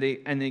 and they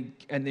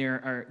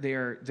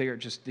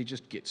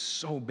just get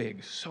so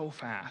big so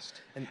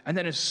fast, and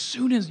then as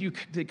soon as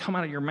they come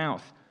out of your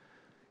mouth,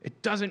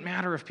 it doesn't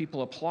matter if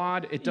people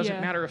applaud, it doesn't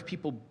matter if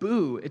people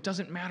boo, it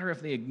doesn't matter if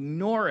they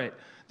ignore it.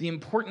 The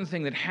important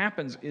thing that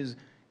happens is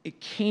it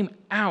came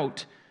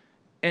out,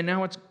 and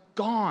now it's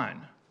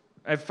gone.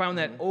 I've found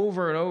that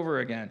over and over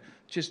again.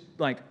 Just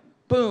like,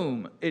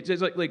 boom. It's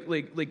just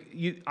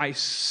I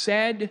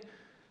said,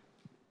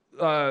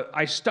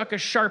 I stuck a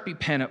Sharpie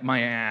pen up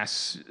my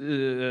ass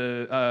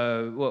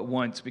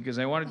once because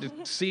I wanted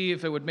to see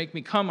if it would make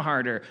me come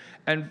harder.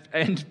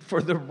 And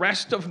for the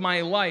rest of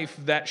my life,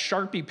 that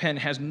Sharpie pen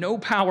has no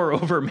power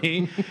over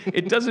me.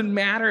 It doesn't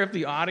matter if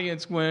the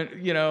audience went,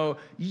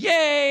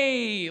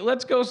 yay,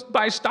 let's go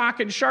buy stock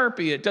in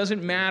Sharpie. It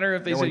doesn't matter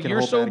if they say,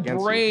 you're so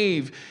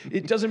brave.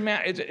 It doesn't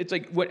matter. It's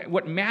like,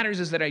 what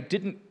matters is that I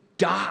didn't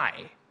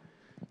die.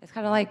 It's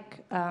kind of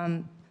like,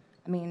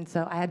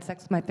 so I had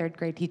sex with my 3rd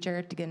grade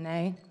teacher to get an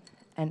A,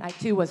 and I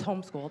too was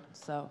homeschooled,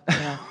 so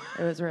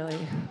it was really.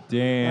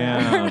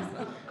 Damn.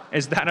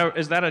 Is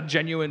that a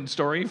genuine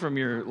story from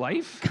your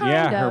life?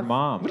 Kind Her of.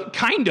 mom.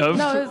 Kind of.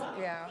 No,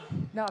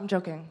 No, I'm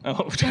joking.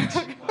 Oh.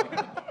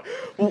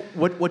 Well,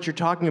 what you're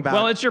talking about?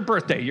 Well, it's your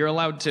birthday. You're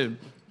allowed to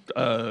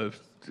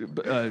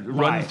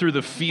run through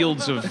the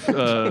fields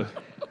of.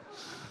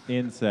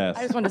 Incest.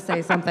 I just wanted to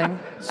say something.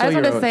 So I just wanted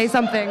you're to say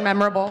something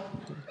memorable.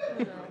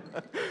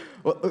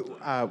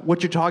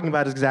 What you're talking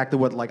about is exactly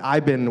what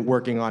I've been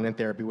working on in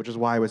therapy, which is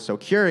why I was so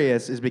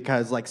curious, is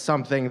because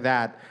something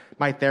that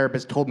my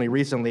therapist told me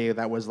recently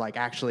that was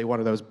actually one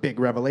of those big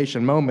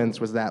revelation moments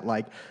was that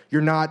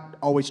you're not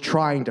always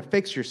trying to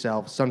fix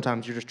yourself.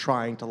 Sometimes you're just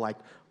trying to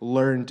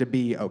learn to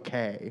be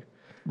okay,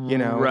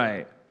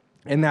 Right.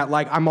 And that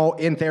I'm all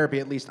in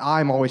therapy, at least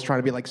I'm always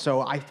trying to be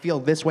so I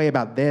feel this way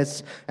about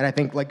this, and I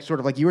think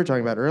sort of like you were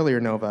talking about earlier,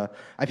 Nova,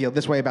 I feel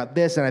this way about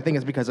this, and I think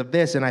it's because of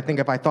this, and I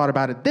think if I thought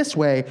about it this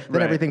way,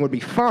 then everything would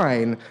be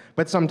fine.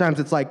 But sometimes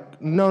it's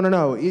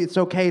no, it's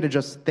okay to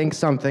just think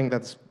something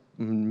that's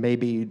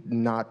maybe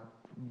not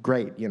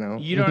great, You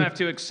don't have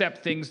to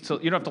accept things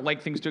you don't have to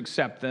like things to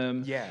accept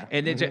them. Yeah.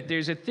 And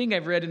there's a thing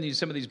I've read in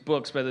some of these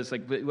books by this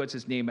what's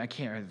his name? I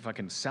can't remember,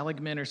 fucking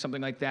Seligman or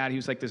something like that. He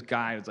was this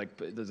guy. It's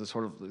there's a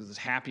sort of this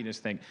happiness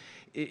thing.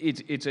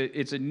 It's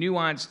a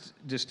nuanced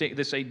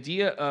this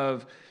idea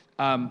of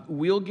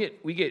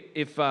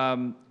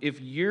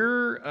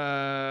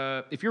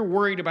if you're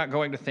worried about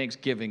going to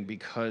Thanksgiving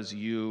because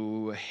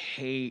you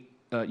hate.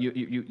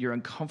 You're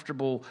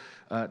uncomfortable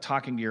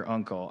talking to your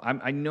uncle.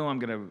 I know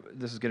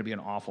this is gonna be an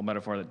awful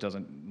metaphor that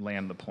doesn't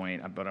land the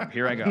point, but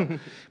here I go.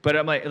 But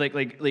I'm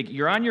like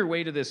you're on your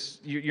way to this.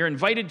 You're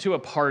invited to a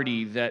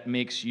party that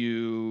makes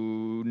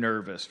you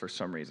nervous for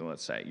some reason.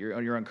 Let's say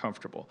you're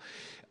uncomfortable.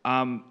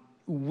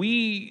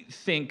 We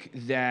think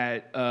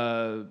that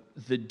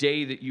the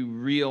day that you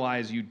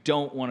realize you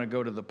don't want to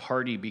go to the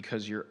party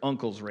because your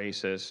uncle's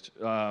racist.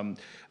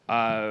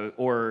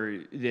 Or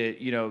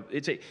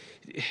that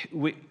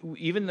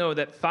even though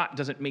that thought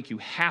doesn't make you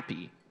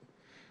happy,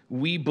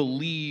 we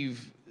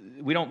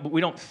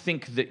don't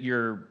think that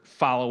you're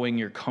following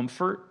your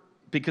comfort,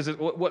 because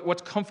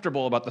what's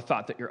comfortable about the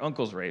thought that your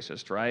uncle's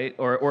racist, right?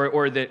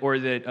 Or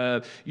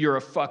that you're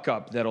a fuck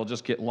up that'll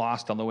just get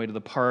lost on the way to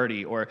the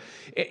party, or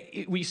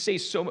we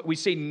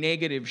say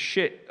negative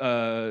shit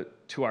to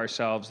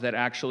ourselves that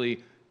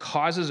actually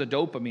causes a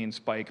dopamine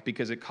spike,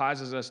 because it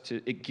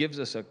gives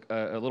us a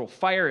little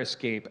fire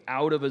escape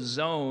out of a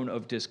zone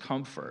of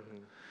discomfort.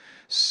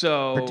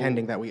 So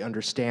Pretending that we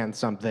understand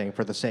something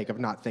for the sake of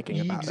not thinking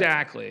about it.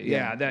 Exactly.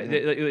 Yeah.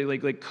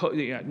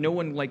 No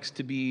one likes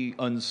to be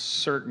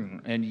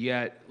uncertain, and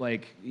yet,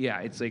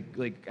 it's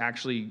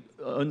actually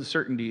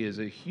uncertainty is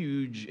a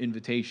huge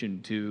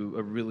invitation to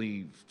a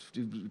really,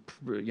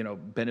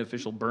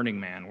 beneficial Burning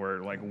Man,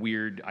 where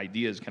weird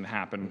ideas can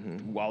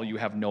happen while you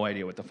have no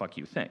idea what the fuck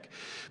you think.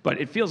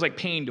 But it feels like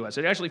pain to us.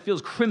 It actually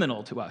feels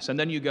criminal to us. And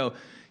then you go,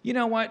 you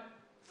know what?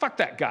 Fuck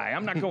that guy.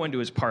 I'm not going to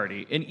his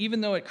party. And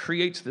even though it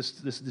creates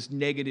this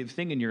negative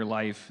thing in your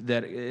life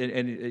that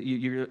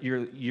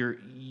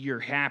you're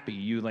happy,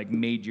 you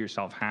made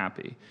yourself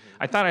happy.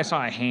 I thought I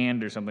saw a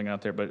hand or something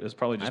out there, but it's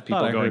probably just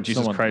people going,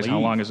 Jesus Christ, how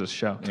long is this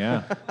show?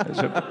 Yeah.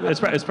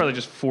 It's probably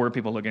just 4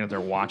 people looking at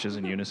their watches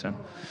in unison.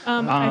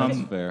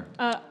 That's fair.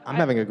 I'm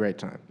having a great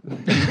time.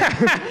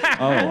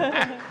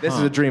 Oh. This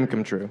is a dream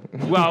come true.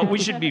 Well, we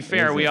should be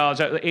fair.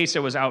 Asa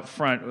was out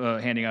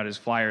front handing out his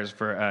flyers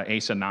for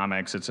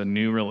Asanomics. It's a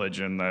new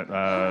religion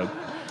that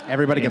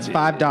Everybody gets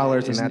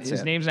 $5 and that's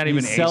his it. name's not He's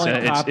even selling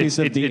Asa. copies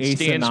of the It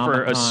stands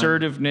for Asanomicon.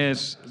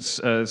 assertiveness,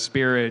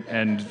 spirit,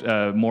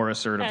 and more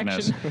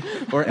assertiveness.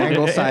 Or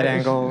angle, side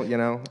angle, any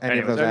of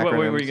Anyways, those what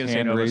were you acronyms. going to say?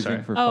 Hand No, raising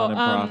sorry. for fun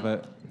and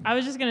profit. I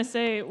was just gonna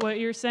say what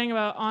you're saying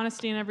about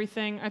honesty and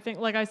everything. I think,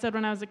 like I said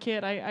when I was a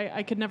kid,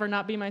 I could never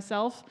not be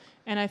myself,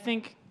 and I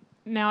think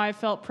now I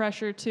felt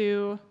pressure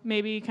to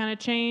maybe kind of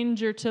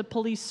change or to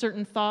police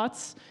certain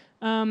thoughts,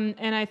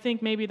 and I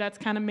think maybe that's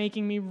kind of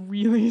making me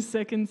really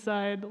sick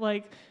inside,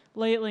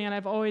 lately. And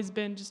I've always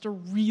been just a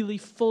really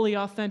fully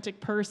authentic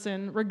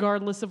person,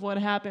 regardless of what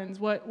happens.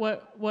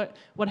 What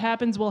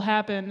happens will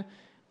happen.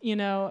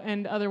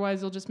 And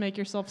otherwise you'll just make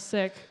yourself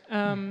sick.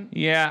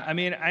 Yeah, I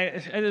mean,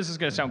 this is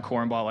gonna sound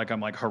cornball,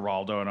 I'm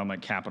Geraldo and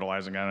I'm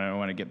capitalizing on it. I don't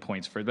want to get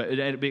points for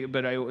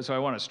it, so I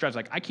want to stress,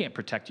 I can't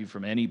protect you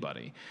from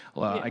anybody.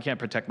 I can't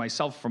protect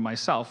myself from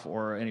myself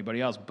or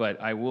anybody else,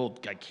 but I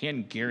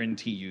can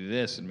guarantee you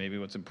this, and maybe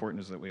what's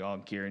important is that we all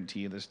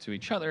guarantee this to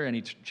each other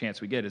any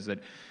chance we get, is that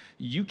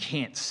you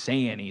can't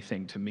say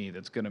anything to me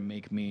that's gonna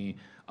make me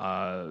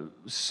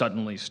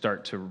suddenly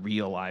start to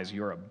realize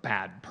you're a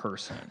bad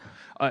person,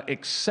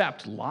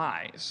 except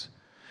lies.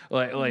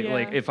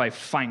 Like if I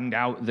find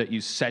out that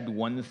you said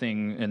one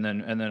thing and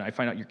then I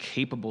find out you're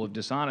capable of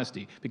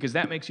dishonesty, because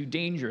that makes you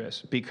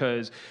dangerous.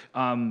 Because,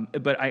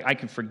 but I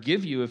can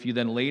forgive you if you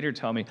then later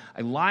tell me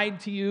I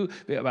lied to you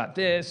about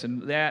this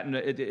and that,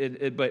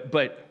 and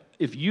but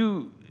if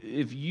you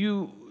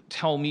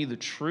tell me the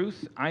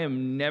truth, I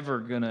am never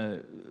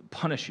gonna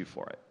punish you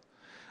for it.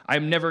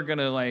 I'm never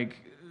gonna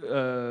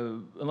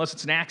unless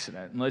it's an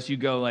accident, unless you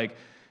go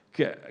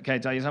can I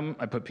tell you something?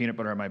 I put peanut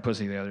butter on my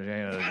pussy the other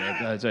day,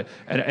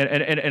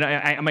 and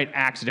I might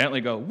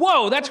accidentally go,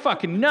 whoa, that's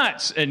fucking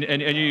nuts, and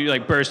you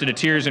burst into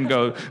tears and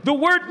go, the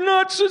word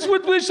nuts is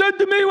what they said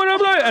to me when I'm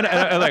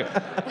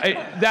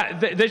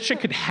that shit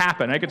could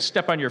happen. I could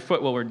step on your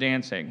foot while we're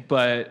dancing,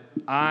 but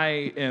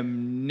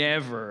I'm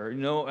never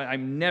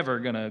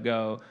gonna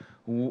go,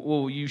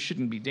 well, you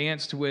shouldn't be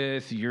danced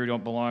with. You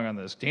don't belong on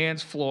this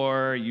dance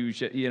floor. You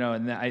should,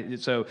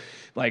 so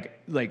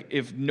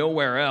if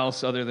nowhere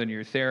else other than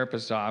your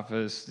therapist's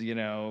office,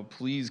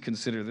 please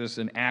consider this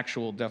an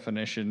actual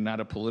definition, not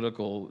a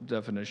political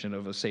definition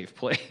of a safe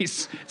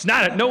place. It's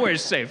not.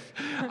 Nowhere's safe,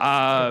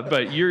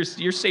 but you're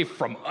safe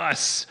from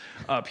us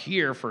up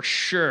here for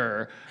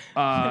sure.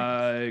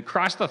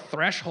 Cross the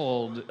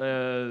threshold.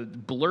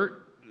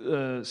 Blurt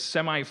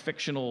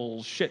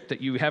semi-fictional shit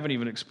that you haven't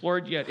even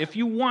explored yet. If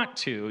you want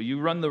to,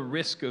 you run the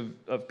risk of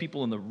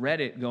people in the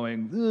Reddit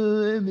going,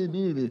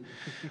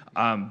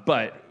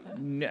 but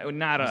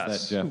not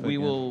us. We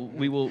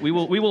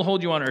will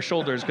hold you on our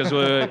shoulders because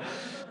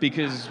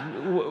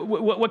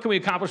what can we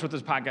accomplish with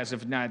this podcast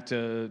if not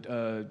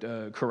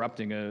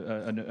corrupting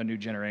a new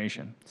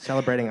generation?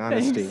 Celebrating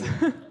honesty.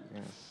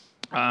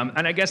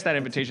 And I guess that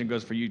invitation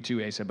goes for you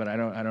too, Asa. But I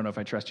don't know if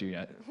I trust you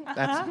yet.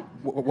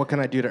 What can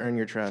I do to earn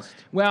your trust?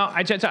 Well,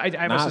 I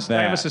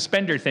have a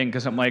suspender thing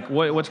because I'm like,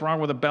 what's wrong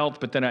with a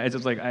belt? But then it's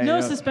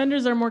just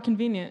suspenders are more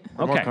convenient.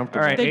 More Okay, all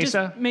comfortable. right, They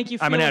Asa. just make you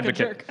feel I'm an like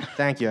advocate. a jerk.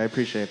 Thank you. I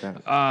appreciate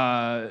that.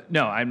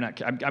 No, I'm not.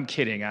 I'm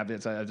kidding.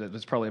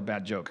 It's probably a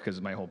bad joke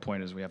because my whole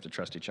point is we have to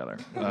trust each other.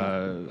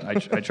 I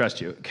trust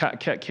you,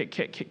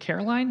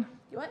 Caroline.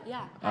 What?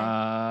 Yeah.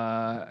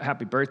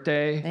 Happy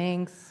birthday.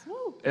 Thanks.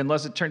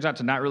 Unless it turns out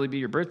to not really be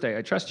your birthday,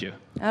 I trust you.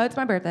 Oh, it's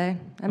my birthday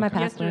and my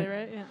passport.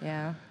 Yesterday, right?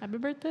 Yeah. Happy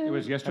birthday. It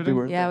was yesterday?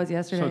 Yeah, it was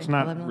yesterday. So it's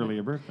not 11/11. really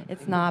your birthday.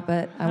 It's not,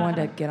 but I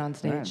wanted to get on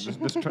stage.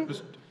 This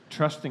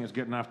trusting is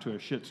getting off to a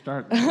shit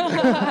start.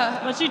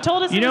 But she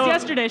told us it was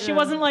yesterday. She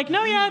wasn't like,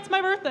 no, yeah, it's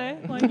my birthday.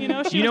 She You know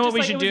was what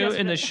we just should like, do "It was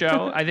in the yesterday."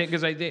 show? I think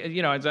because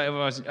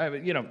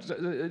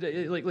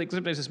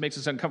sometimes this makes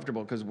us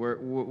uncomfortable because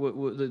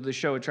the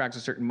show attracts a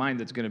certain mind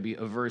that's going to be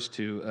averse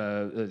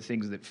to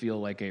things that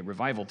feel like a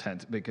revival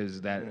tent because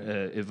that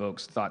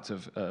evokes thoughts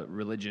of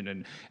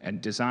religion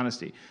and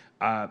dishonesty.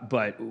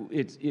 But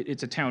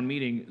it's a town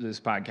meeting, this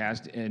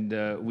podcast,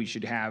 and we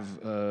should have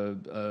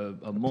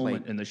a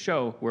moment in the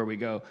show where we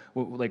go,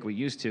 like we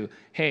used to,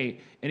 hey,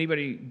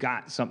 anybody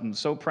got something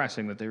so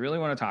pressing that they really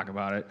want to talk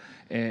about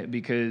it,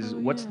 because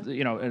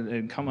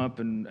and come up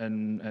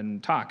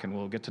and talk, and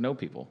we'll get to know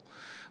people.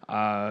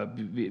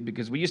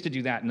 Because we used to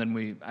do that, and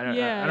then I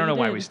don't know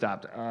why we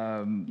stopped.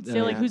 You'd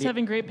say like, who's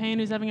having great pain,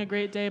 who's having a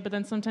great day, but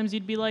then sometimes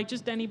you'd be like,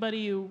 just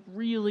anybody who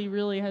really,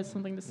 really has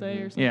something to say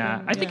or something.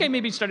 Yeah, I think I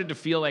maybe started to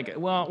feel like,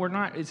 well, we're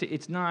not.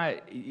 It's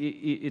not.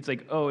 It's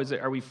like, oh,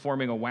 are we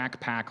forming a whack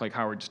pack like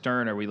Howard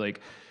Stern? Are we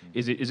like,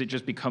 is it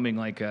just becoming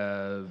like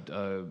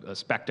a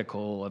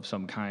spectacle of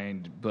some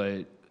kind?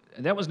 But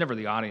that was never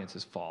the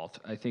audience's fault.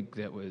 I think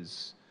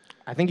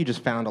you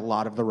just found a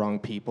lot of the wrong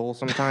people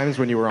sometimes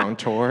when you were on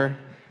tour.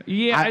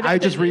 Yeah, I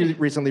just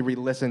recently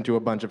re-listened to a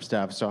bunch of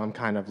stuff, so I'm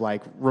kind of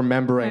like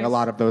remembering a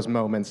lot of those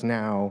moments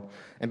now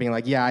and being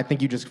like, yeah, I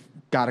think you just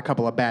got a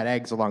couple of bad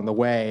eggs along the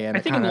way. And I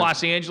think in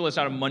Los Angeles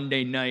on a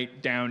Monday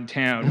night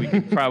downtown, we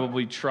could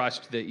probably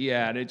trust that.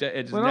 Yeah,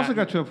 it's. Well, it also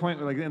got to a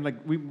point where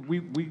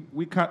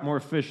we caught more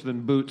fish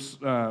than boots,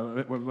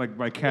 like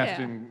by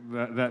casting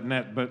that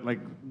net, but like.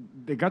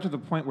 It got to the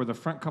point where the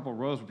front couple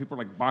rows where people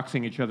were like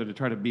boxing each other to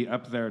try to be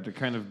up there to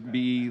kind of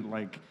be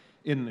like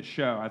in the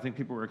show. I think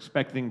people were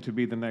expecting to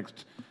be the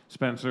next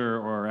Spencer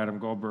or Adam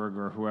Goldberg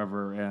or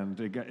whoever, and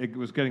it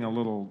was getting a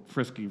little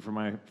frisky for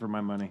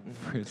my money.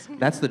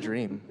 That's the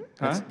dream.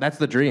 That's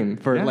the dream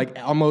for like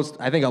almost.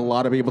 I think a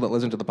lot of people that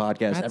listen to the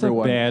podcast, That's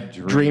everyone a bad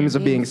dream. dreams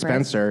of being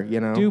Spencer.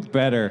 You know, do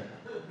better.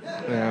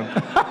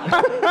 Yeah.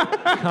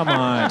 Come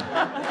on.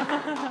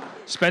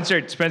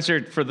 Spencer,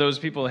 for those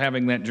people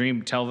having that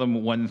dream, tell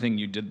them one thing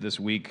you did this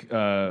week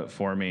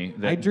for me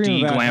that I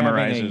dream about having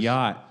de-glamorizes. a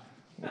yacht.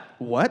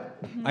 What?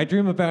 I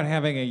dream about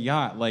having a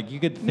yacht. Like you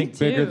could think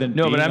bigger than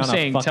No, being but I'm on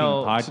saying a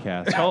fucking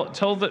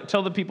podcast.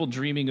 tell the people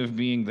dreaming of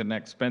being the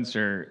next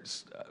Spencer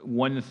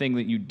one thing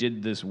that you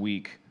did this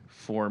week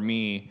for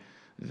me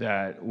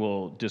that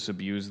will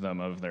disabuse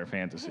them of their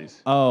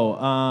fantasies.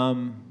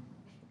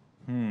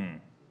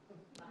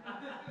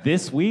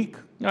 This week?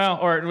 Well,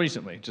 or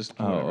recently, just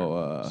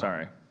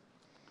sorry.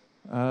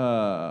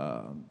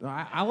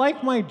 I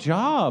like my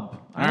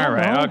job. All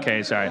right.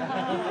 Okay. Sorry.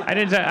 I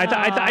didn't.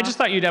 I just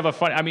thought you'd have a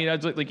fun. I mean,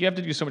 like you have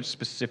to do so much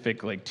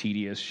specific, like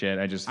tedious shit.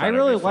 I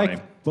really like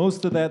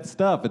most of that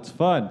stuff. It's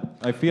fun.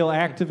 I feel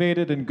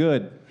activated and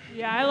good.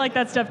 Yeah, I like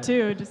that stuff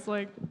too. Just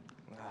like.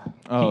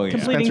 Oh yeah.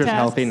 Completing Spencer's tasks.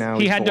 healthy now.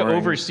 He he's had boring. to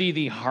oversee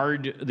the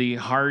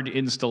hard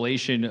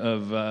installation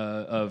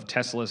of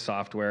Tesla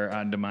software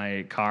onto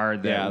my car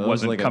that was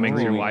wasn't like a coming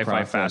through grueling Wi-Fi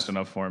process. fast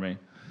enough for me.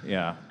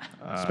 Yeah.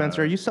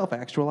 Spencer, are you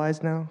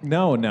self-actualized now?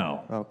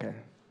 No. Okay.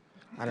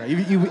 I don't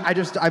know.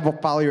 I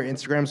follow your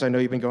Instagram, so I know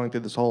you've been going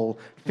through this whole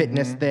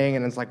fitness thing,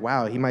 and it's like,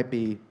 wow, he might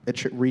be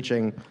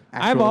reaching actualization.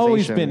 I've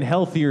always been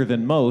healthier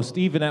than most,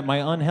 even at my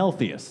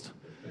unhealthiest.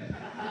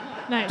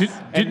 Nice.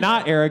 And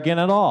not arrogant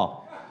at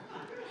all.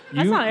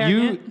 That's not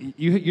arrogant.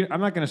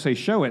 I'm not going to say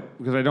show it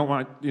because I don't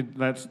want.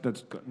 That's.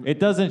 It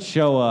doesn't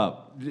show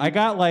up. I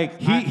got like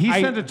He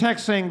sent a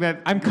text saying that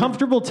I'm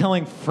comfortable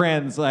telling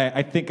friends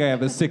I think I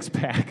have a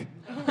six-pack.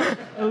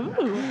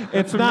 Ooh.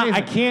 It's not. amazing.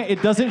 I can't.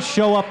 It doesn't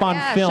show up on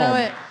film. show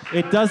it.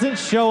 It doesn't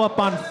show up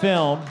on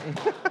film,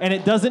 and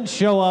it doesn't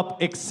show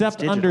up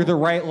except under the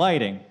right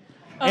lighting.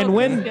 And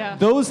when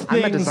those I'm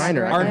a things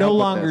designer. I are can no help with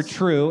longer this.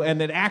 true,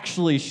 and it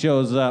actually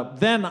shows up,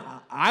 then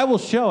I will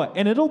show it,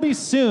 and it'll be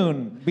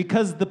soon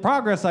because the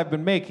progress I've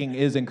been making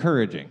is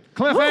encouraging.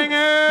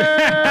 cliffhanger.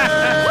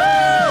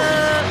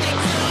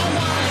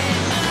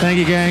 Thank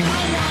you, gang.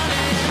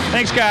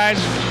 Thanks, guys.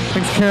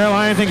 Thanks,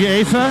 Caroline. Thank you,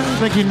 Asa.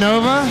 Thank you,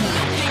 Nova.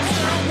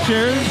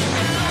 Cheers.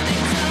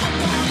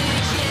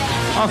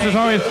 Also, as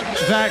always,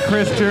 Zach,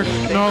 Chris, Dirk,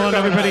 Nolan,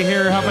 everybody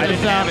here helping I us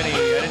didn't out.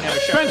 have a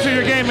show. Spencer,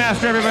 your game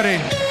master, everybody.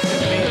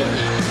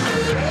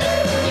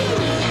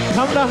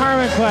 Come to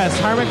HarmonQuest,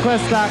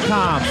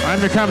 harmonquest.com. I'm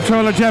the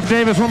comptroller, Jeff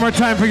Davis. One more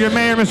time for your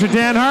mayor, Mr.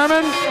 Dan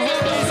Harmon.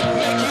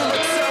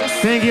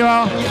 Thank you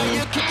all.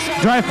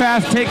 Drive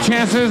fast, take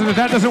chances, and if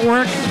that doesn't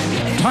work,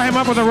 tie him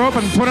up with a rope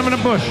and put him in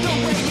a bush.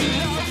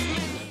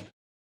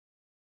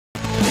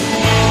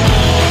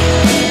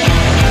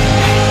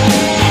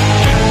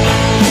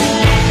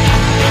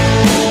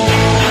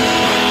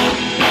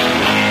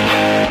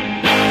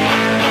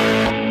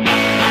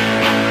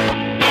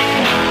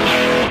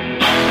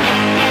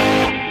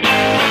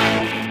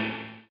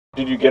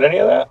 Did you get any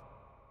of that?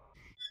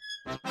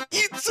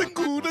 It's a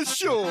good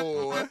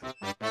show.